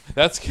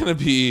 that's gonna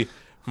be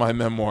my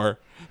memoir.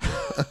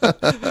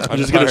 I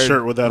just get a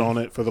shirt with that on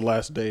it for the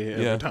last day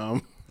every Yeah.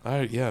 time.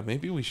 Yeah,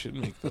 maybe we should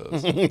make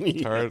those.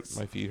 Tired,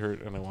 my feet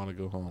hurt, and I want to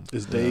go home.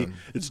 It's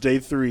day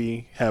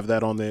 3, have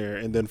that on there,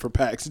 and then for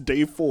PAX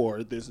day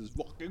 4, this is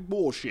fucking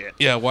bullshit.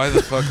 Yeah, why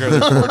the fuck are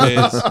there 4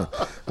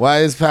 days?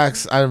 Why is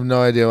PAX? I have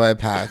no idea why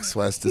PAX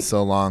West is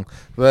so long,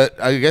 but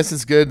I guess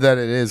it's good that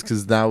it is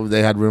because now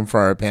they had room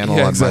for our panel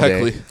Yeah, on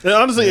exactly. Monday. And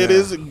honestly, it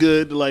is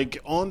good. Like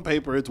on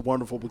paper, it's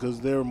wonderful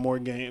because there are more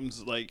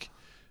games. Like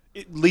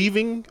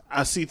leaving,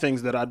 I see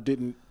things that I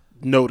didn't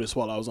notice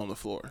while I was on the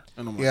floor,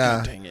 and I'm like, Yeah.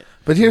 God dang it.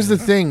 But here's the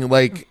thing: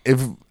 like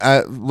if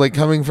like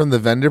coming from the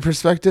vendor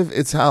perspective,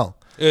 it's hell.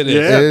 It is.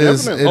 Yeah, It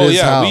is- definitely. it Oh is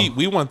yeah, hell.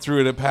 we went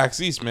through it at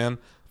PAX East, man.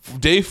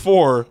 Day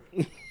 4,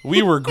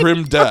 we were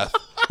grim death.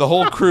 The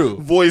whole crew.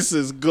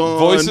 Voices gone.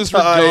 Voices were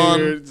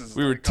tired, gone. just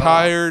We were like, oh.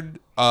 tired.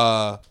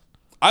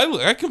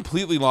 I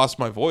completely lost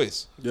my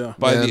voice. Yeah.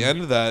 By Man. the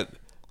end of that,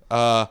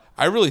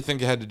 I really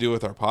think it had to do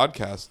with our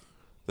podcast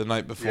the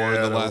night before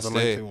Yeah, the that was last a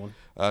day, lengthy one.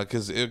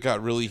 because it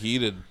got really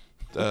heated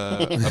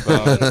about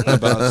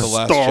the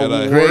Last Star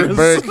Jedi. Wars. Greg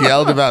Burke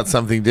yelled about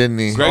something, didn't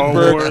he? Greg Star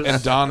Burke Wars.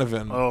 and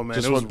Donovan Oh, man,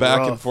 just it was went back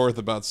and rough. forth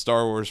about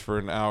Star Wars for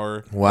an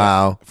hour.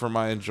 Wow. For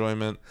my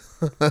enjoyment.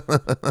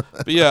 But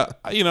yeah,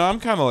 I'm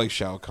kind of like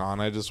Shao Kahn.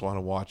 I just want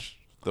to watch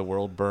the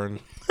world burn.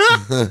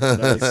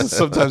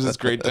 Sometimes it's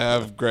great to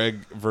have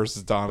Greg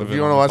versus Donovan. If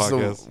you want to on watch the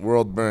podcast. the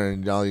world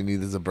burn, all you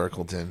need is a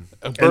Burkleton.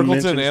 Burkleton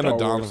mention and a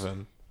Star Wars.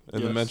 Donovan,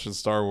 and then Yes. mention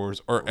Star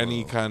Wars or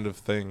any kind of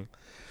thing.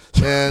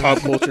 And Pop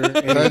culture.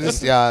 I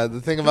just the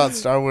thing about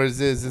Star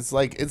Wars is it's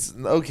like it's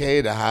okay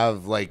to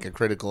have like a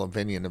critical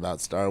opinion about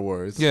Star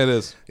Wars. Yeah, it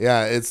is.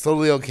 Yeah, it's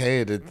totally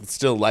okay to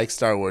still like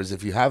Star Wars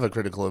if you have a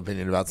critical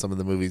opinion about some of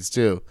the movies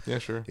too. Yeah,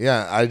 sure.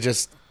 Yeah,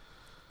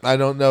 I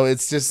don't know.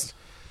 It's just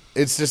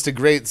a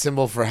great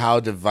symbol for how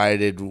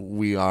divided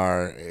we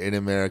are in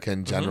America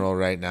in general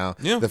right now.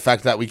 Yeah. The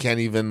fact that we can't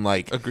even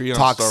like Agree on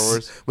talk Star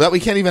Wars. that we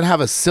can't even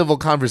have a civil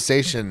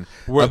conversation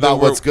That about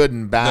we're- what's good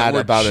and bad that we're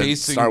about a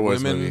chasing Star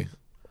Wars women movie.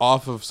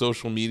 off of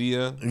social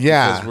media.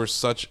 Yeah. because we're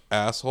such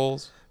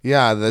assholes.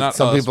 Yeah, that Not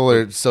some us, people but-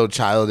 are so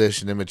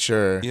childish and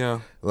immature. Yeah,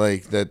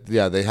 Like that.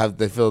 Yeah,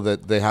 they feel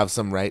that they have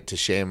some right to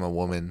shame a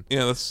woman.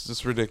 yeah, that's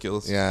just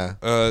ridiculous. Yeah.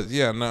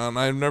 Yeah, no, and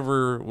I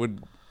never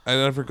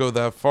go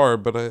that far,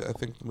 but I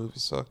think the movie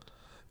sucked.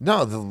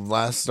 No, the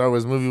last Star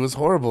Wars movie was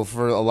horrible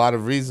for a lot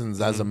of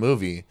reasons as a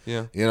movie.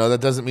 Yeah. You know,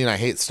 that doesn't mean I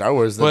hate Star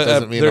Wars. That But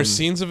doesn't mean there's I'm-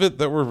 scenes of it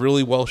that were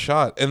really well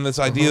shot, and this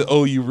idea,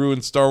 you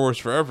ruined Star Wars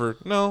forever.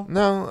 No,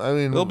 No, I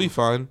mean it'll be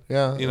fine.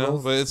 Yeah, you know,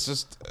 but it's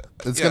just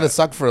it's yeah. gonna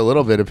suck for a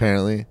little bit.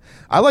 Apparently,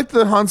 I liked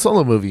the Han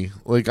Solo movie.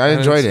 Like I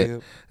didn't enjoyed see it.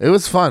 it. It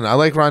was fun. I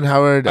like Ron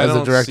Howard I as a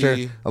don't director.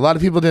 see- A lot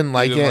of people didn't You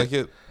like didn't it, like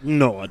it.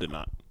 No, I did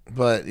not.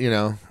 but you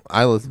know,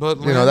 But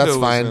you know, that's Lando was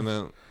fine. in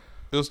it.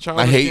 It was I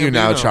Childish hate you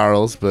now, Gambino.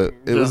 Charles, but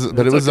it was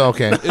it's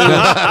okay. It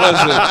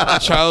was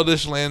it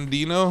Childish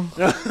Landino?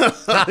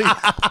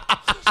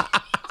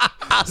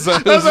 That's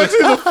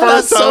actually the first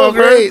That's time so I've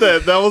great.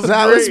 heard that. That was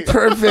That great. was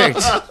perfect.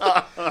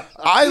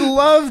 I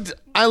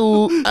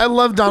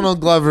loved Donald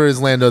Glover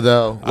as Lando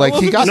though. Like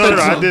he got No,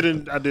 the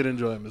I did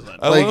enjoy him as that.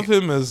 I Like- love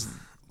him as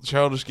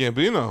Childish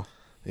Gambino.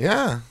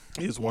 Yeah,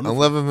 He's I wonderful.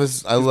 love him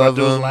as I He's love about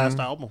to do his him. last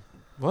album.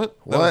 What?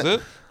 What? That was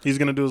it? He's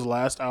gonna do his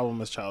last album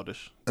as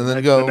Childish. And then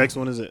the go- next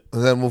one is it?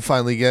 And then we'll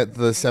finally get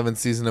the 7th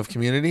season of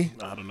Community.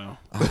 I don't know.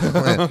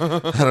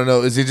 I don't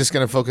know. Is he just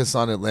gonna focus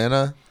on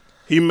Atlanta?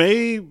 He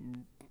may,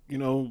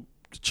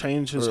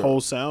 change his whole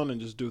sound and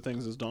just do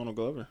things as Donald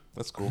Glover.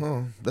 That's cool.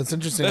 Oh, that's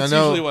interesting. That's I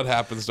know usually what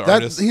happens to that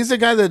artists. he's a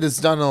guy that has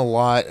done a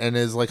lot and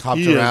is like hopped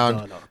He around.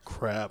 has done a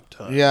crap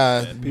ton.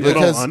 Yeah, man. People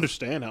because- don't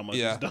understand how much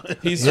Yeah, he's done.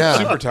 he's Yeah.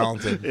 super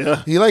talented.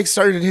 yeah, He like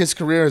started his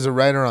career as a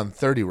writer on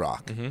 30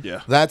 Rock.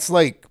 yeah. That's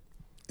like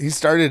he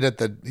started at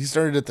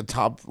the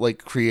top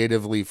like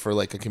creatively for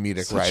like a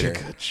comedic Such writer. a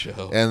good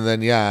show. And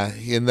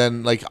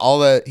then like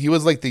he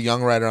was like the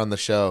young writer on the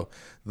show.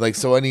 Like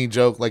so any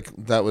joke like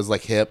that was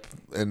like hip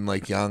and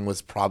like young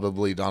was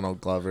probably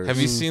Donald Glover. Have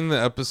you seen the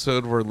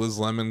episode where Liz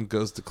Lemon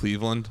goes to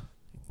Cleveland?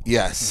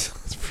 Yes.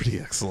 It's pretty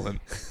excellent.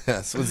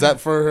 Yes. Was that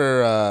for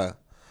her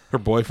Her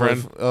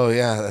boyfriend. oh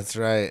yeah, that's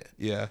right.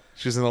 Yeah,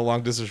 she's in a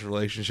long distance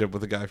relationship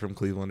with a guy from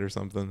Cleveland or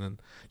something, and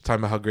talking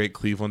about how great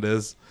Cleveland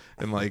is,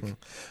 and like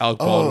Alec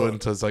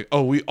Baldwin says like,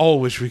 "Oh, we all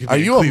wish we could." Are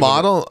be in you a Cleveland."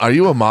 model? Are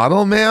you a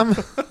model, ma'am?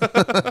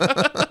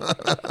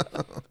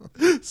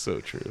 So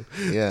true.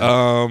 Yeah.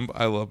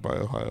 I love my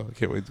Ohio. I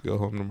can't wait to go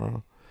home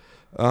tomorrow.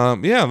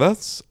 Yeah,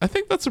 I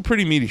think that's a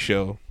pretty meaty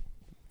show.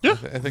 Yeah.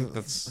 I think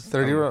that's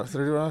 30 Rock?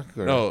 30 Rock?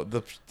 Or? No,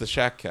 the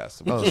Shack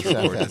Cast. Oh,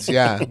 Shackcast.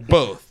 Yeah.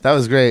 Both. That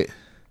was great.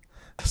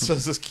 So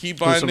is this Key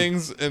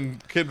Bindings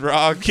and Kid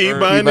Rock? Key or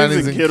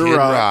Bindings and Kid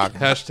Rock.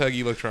 Hashtag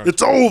electronic.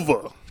 It's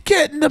over.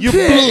 Get in the You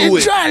pit blew and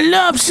it. try to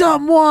love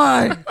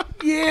someone.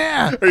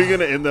 Yeah. Are you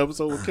gonna end the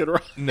episode with Kid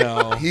Rock?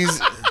 No, He's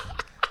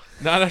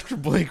not after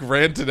Blake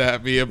ranted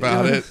at me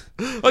about it.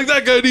 Like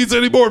that guy needs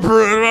any more.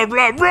 Blah,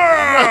 blah,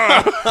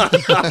 blah.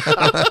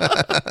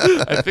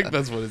 I think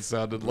that's what it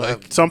sounded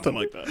like. Something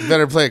like that.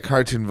 better play a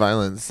cartoon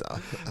violence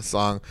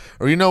song.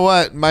 Or you know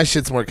what? My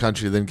shit's more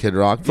country than Kid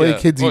Rock. Play Yeah. a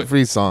Kids Eat Wait.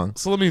 Free song.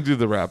 So let me do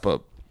the wrap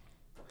up.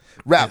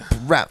 Rap.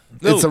 No.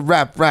 It's a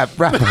rap. Rap.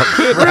 Rap it.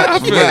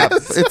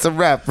 It's a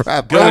rap. Go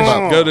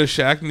to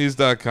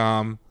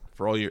shacknews.com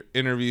for all your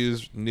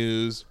interviews,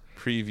 news,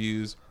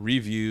 previews,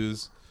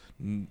 reviews.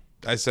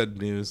 I said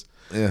news.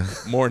 Yeah.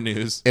 More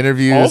news.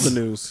 Interviews. All the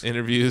news.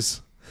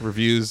 Interviews,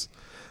 reviews.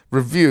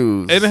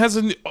 Reviews. And it has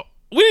a new,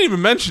 we didn't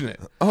even mention it.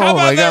 Oh How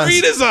my about that gosh.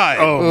 redesign?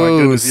 Oh my Ooh,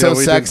 goodness! so Yeah,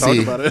 we sexy.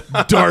 didn't talk about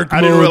it. Dark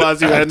I didn't mode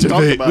realize you hadn't talked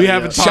activate. about We it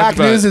haven't yet. talked Shack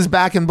about News it. is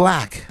back in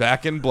black.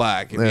 Back in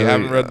black. If There you we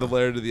haven't go. read the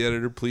letter to the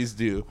editor, please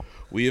do.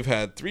 We have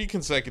had 3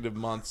 consecutive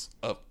months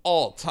of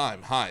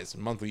all-time highs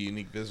in monthly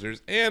unique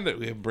visitors, and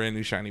we have a brand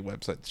new shiny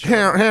website. to show.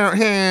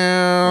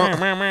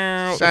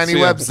 Shiny So,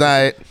 yeah,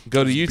 website.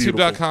 Go to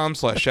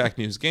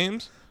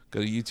youtube.com/shacknewsgames. Go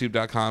to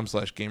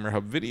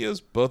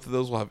youtube.com/gamerhubvideos. Both of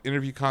those will have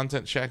interview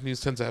content. Shack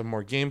News tends to have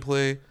more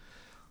gameplay.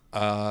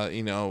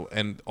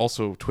 And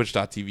also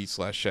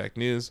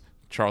twitch.tv/shacknews.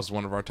 Charles is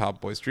one of our top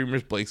boy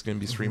streamers. Blake's going to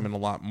be streaming a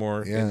lot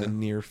more Yeah. in the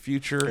near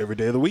future. Every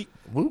day of the week.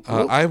 Whoop,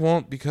 whoop. I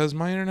won't because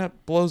my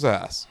internet blows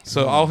ass.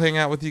 So I'll hang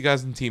out with you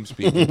guys in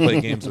TeamSpeak and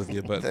play games with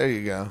you, but There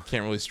you go.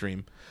 can't really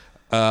stream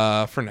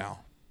for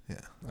now.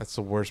 Yeah. That's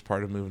the worst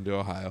part of moving to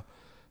Ohio.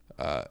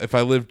 If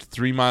I lived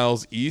 3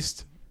 miles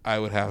east, I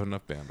would have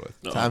enough bandwidth.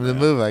 Time to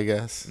move, I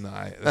guess. No,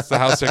 that's the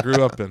house I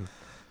grew up in,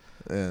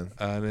 Yeah.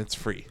 and it's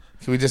free.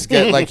 Can we just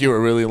get like you a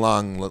really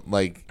long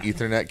like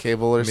Ethernet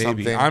cable or Maybe.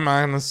 something? I'm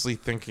honestly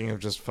thinking of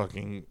just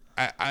fucking.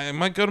 I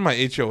might go to my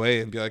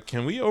HOA and be like,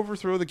 "Can we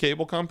overthrow the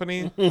cable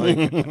company?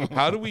 Like,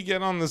 how do we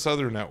get on this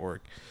other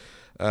network?"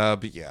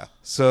 But yeah,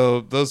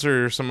 so those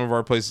are some of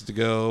our places to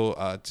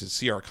go to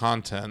see our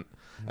content,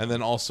 and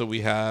then also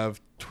we have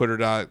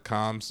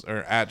Twitter.com or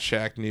at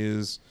Shack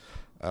News.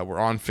 We're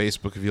on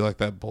Facebook if you like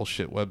that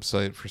bullshit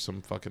website for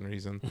some fucking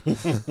reason.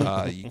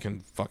 You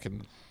can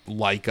fucking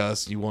like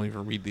us. You won't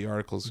even read the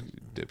articles, you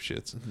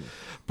dipshits.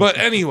 But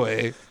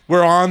anyway,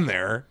 we're on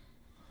there.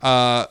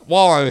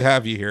 While I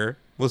have you here,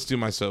 let's do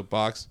my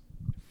soapbox.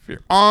 If you're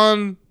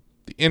on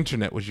the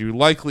internet, which you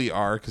likely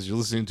are because you're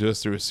listening to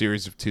us through a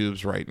series of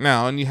tubes right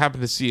now, and you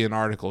happen to see an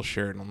article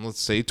shared on,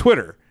 let's say,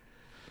 Twitter,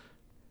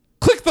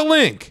 click the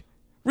link.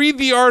 Read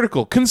the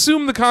article,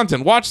 consume the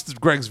content, watch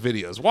Greg's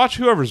videos, watch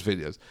whoever's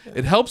videos.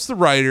 It helps the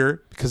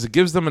writer because it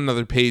gives them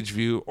another page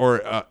view, or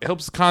it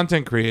helps the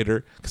content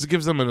creator because it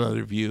gives them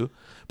another view.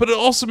 But it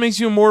also makes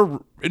you a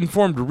more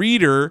informed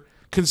reader,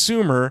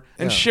 consumer,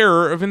 and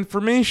sharer of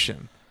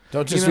information.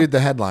 Don't just you know- read the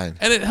headline.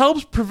 And it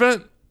helps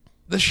prevent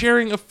the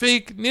sharing of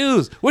fake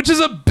news, which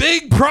is a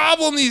big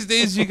problem these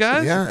days, you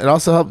guys. Yeah, it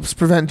also helps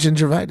prevent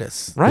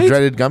gingivitis, Right? the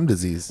dreaded gum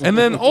disease. And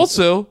then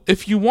also,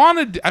 if you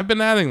want to, I've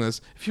been adding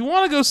this, if you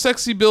want to go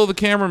Sexy Bill the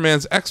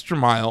cameraman's extra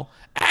mile,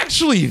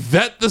 actually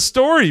vet the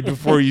story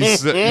before you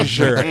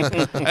share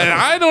it. And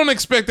I don't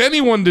expect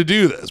anyone to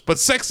do this, but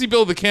Sexy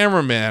Bill the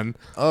cameraman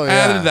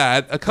added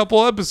that a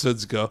couple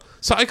episodes ago.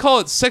 So I call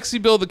it Sexy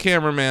Bill the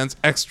cameraman's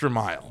extra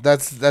mile.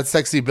 That's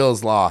Sexy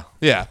Bill's law.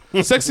 Yeah.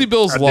 Sexy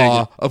Bill's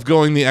law of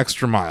going the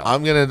extra mile.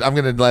 I'm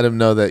gonna let him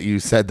know that you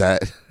said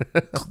that.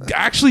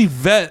 Actually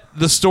vet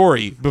the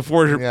story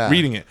before Yeah.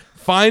 reading it.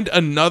 Find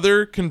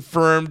another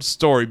confirmed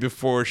story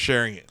before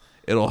sharing it.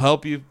 It'll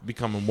help you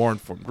become a more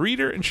informed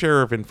reader and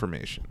sharer of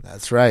information.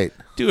 That's right.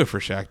 Do it for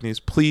Shack News,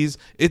 please.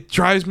 It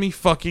drives me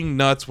fucking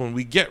nuts when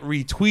we get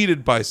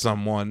retweeted by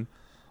someone,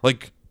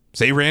 like,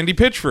 say, Randy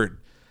Pitchford.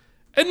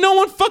 And no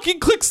one fucking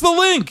clicks the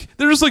link.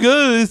 They're just like,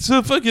 oh, it's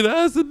so fucking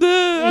awesome.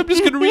 I'm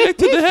just going to react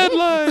to the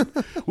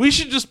headline. We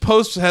should just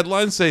post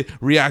headlines, say,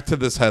 react to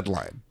this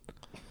headline.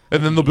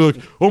 And then they'll be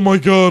like, oh my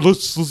God,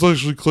 let's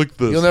actually click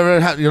this.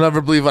 You'll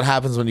never believe what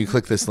happens when you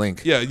click this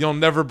link. Yeah, you'll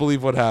never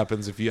believe what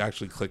happens if you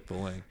actually click the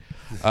link.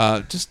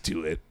 Just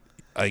do it.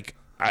 Like,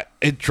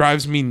 it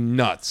drives me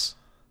nuts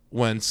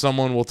when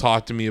someone will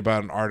talk to me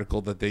about an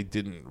article that they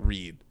didn't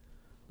read.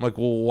 I'm like,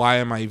 well, why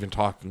am I even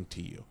talking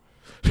to you?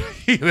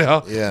 You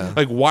know? Yeah.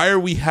 Like, why are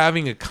we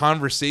having a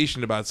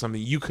conversation about something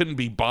you couldn't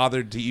be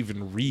bothered to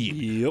even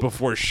read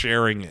before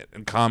sharing it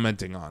and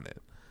commenting on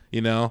it?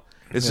 You know?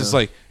 It's just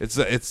like,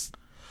 it's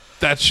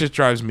that shit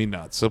drives me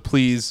nuts. So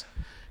please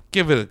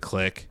give it a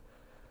click.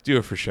 Do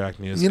it for Shaq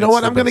News. You know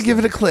what? I'm going to give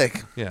it a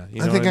click. Yeah.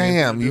 You I know think what I mean?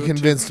 am. You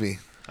convinced me.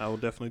 I will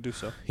definitely do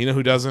so. You know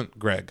who doesn't?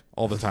 Greg,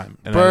 all the time.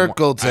 And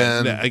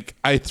Burkleton.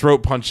 I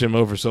throat punch him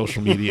over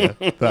social media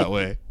that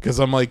way because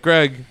I'm like,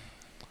 Greg,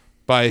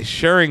 by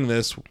sharing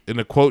this in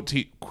a quote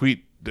tweets,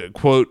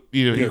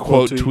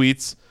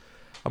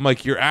 I'm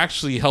like, you're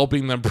actually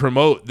helping them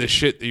promote the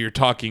shit that you're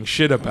talking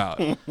shit about.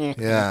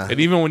 Yeah.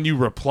 And even when you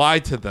reply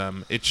to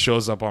them, it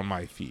shows up on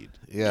my feed.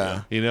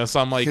 Yeah. You know,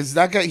 so I'm like, Because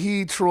that guy,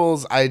 he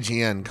trolls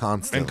IGN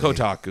constantly. and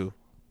Kotaku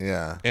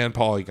Yeah. and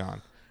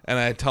Polygon, and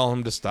I tell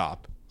him to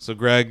stop. So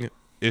Greg,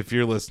 if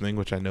you're listening,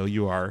 which I know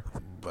you are,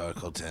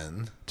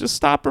 Burkleton. just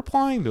stop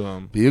replying to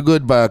him. Be a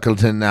good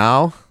Burkleton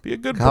now. Be a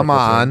good Come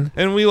Burkleton. on.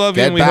 And we love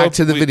you. Get And we back hope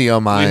to the video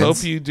We minds.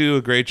 hope you do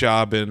a great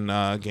job in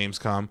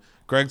Gamescom.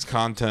 Greg's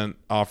content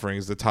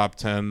offerings, the top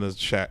 10,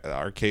 the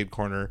arcade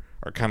corner,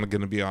 are kind of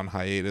going to be on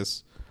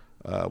hiatus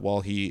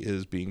while he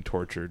is being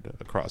tortured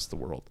across the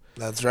world.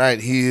 That's right.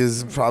 He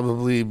is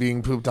probably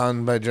being pooped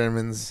on by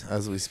Germans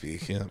as we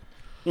speak. Yeah.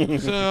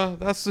 So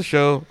that's the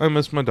show. I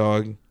miss my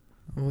dog.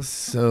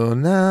 So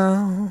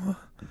now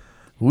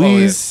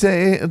we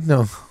say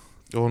no.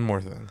 One more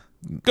thing.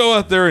 Go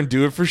out there and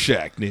do it for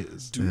Shaq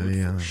News. Do it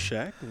for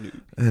Shaq News.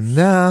 And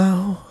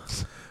now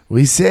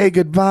we say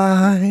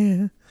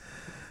goodbye.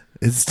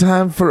 It's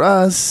time for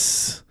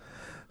us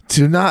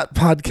to not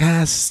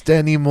podcast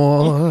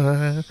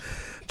anymore.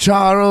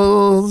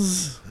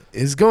 Charles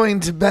is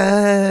going to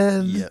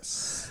bed.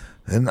 Yes.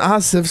 And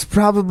Asif's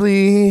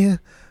probably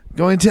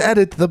going to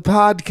edit the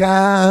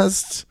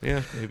podcast.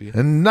 Yeah, maybe.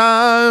 And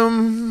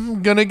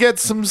I'm gonna get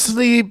some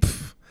sleep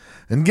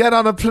and get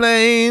on a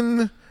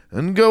plane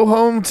and go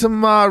home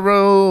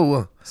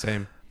tomorrow.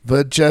 Same.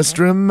 But just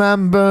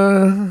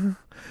remember,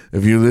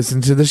 if you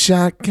listen to the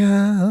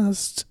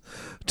Shackcast,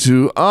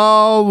 to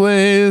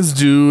always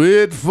do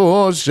it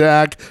for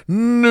Shaq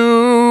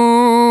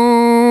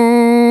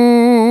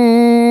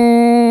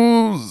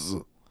News.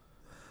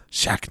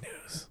 Shaq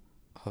News.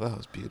 Oh, that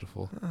was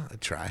beautiful. I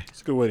try.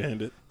 It's a good way to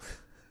end it.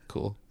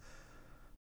 Cool.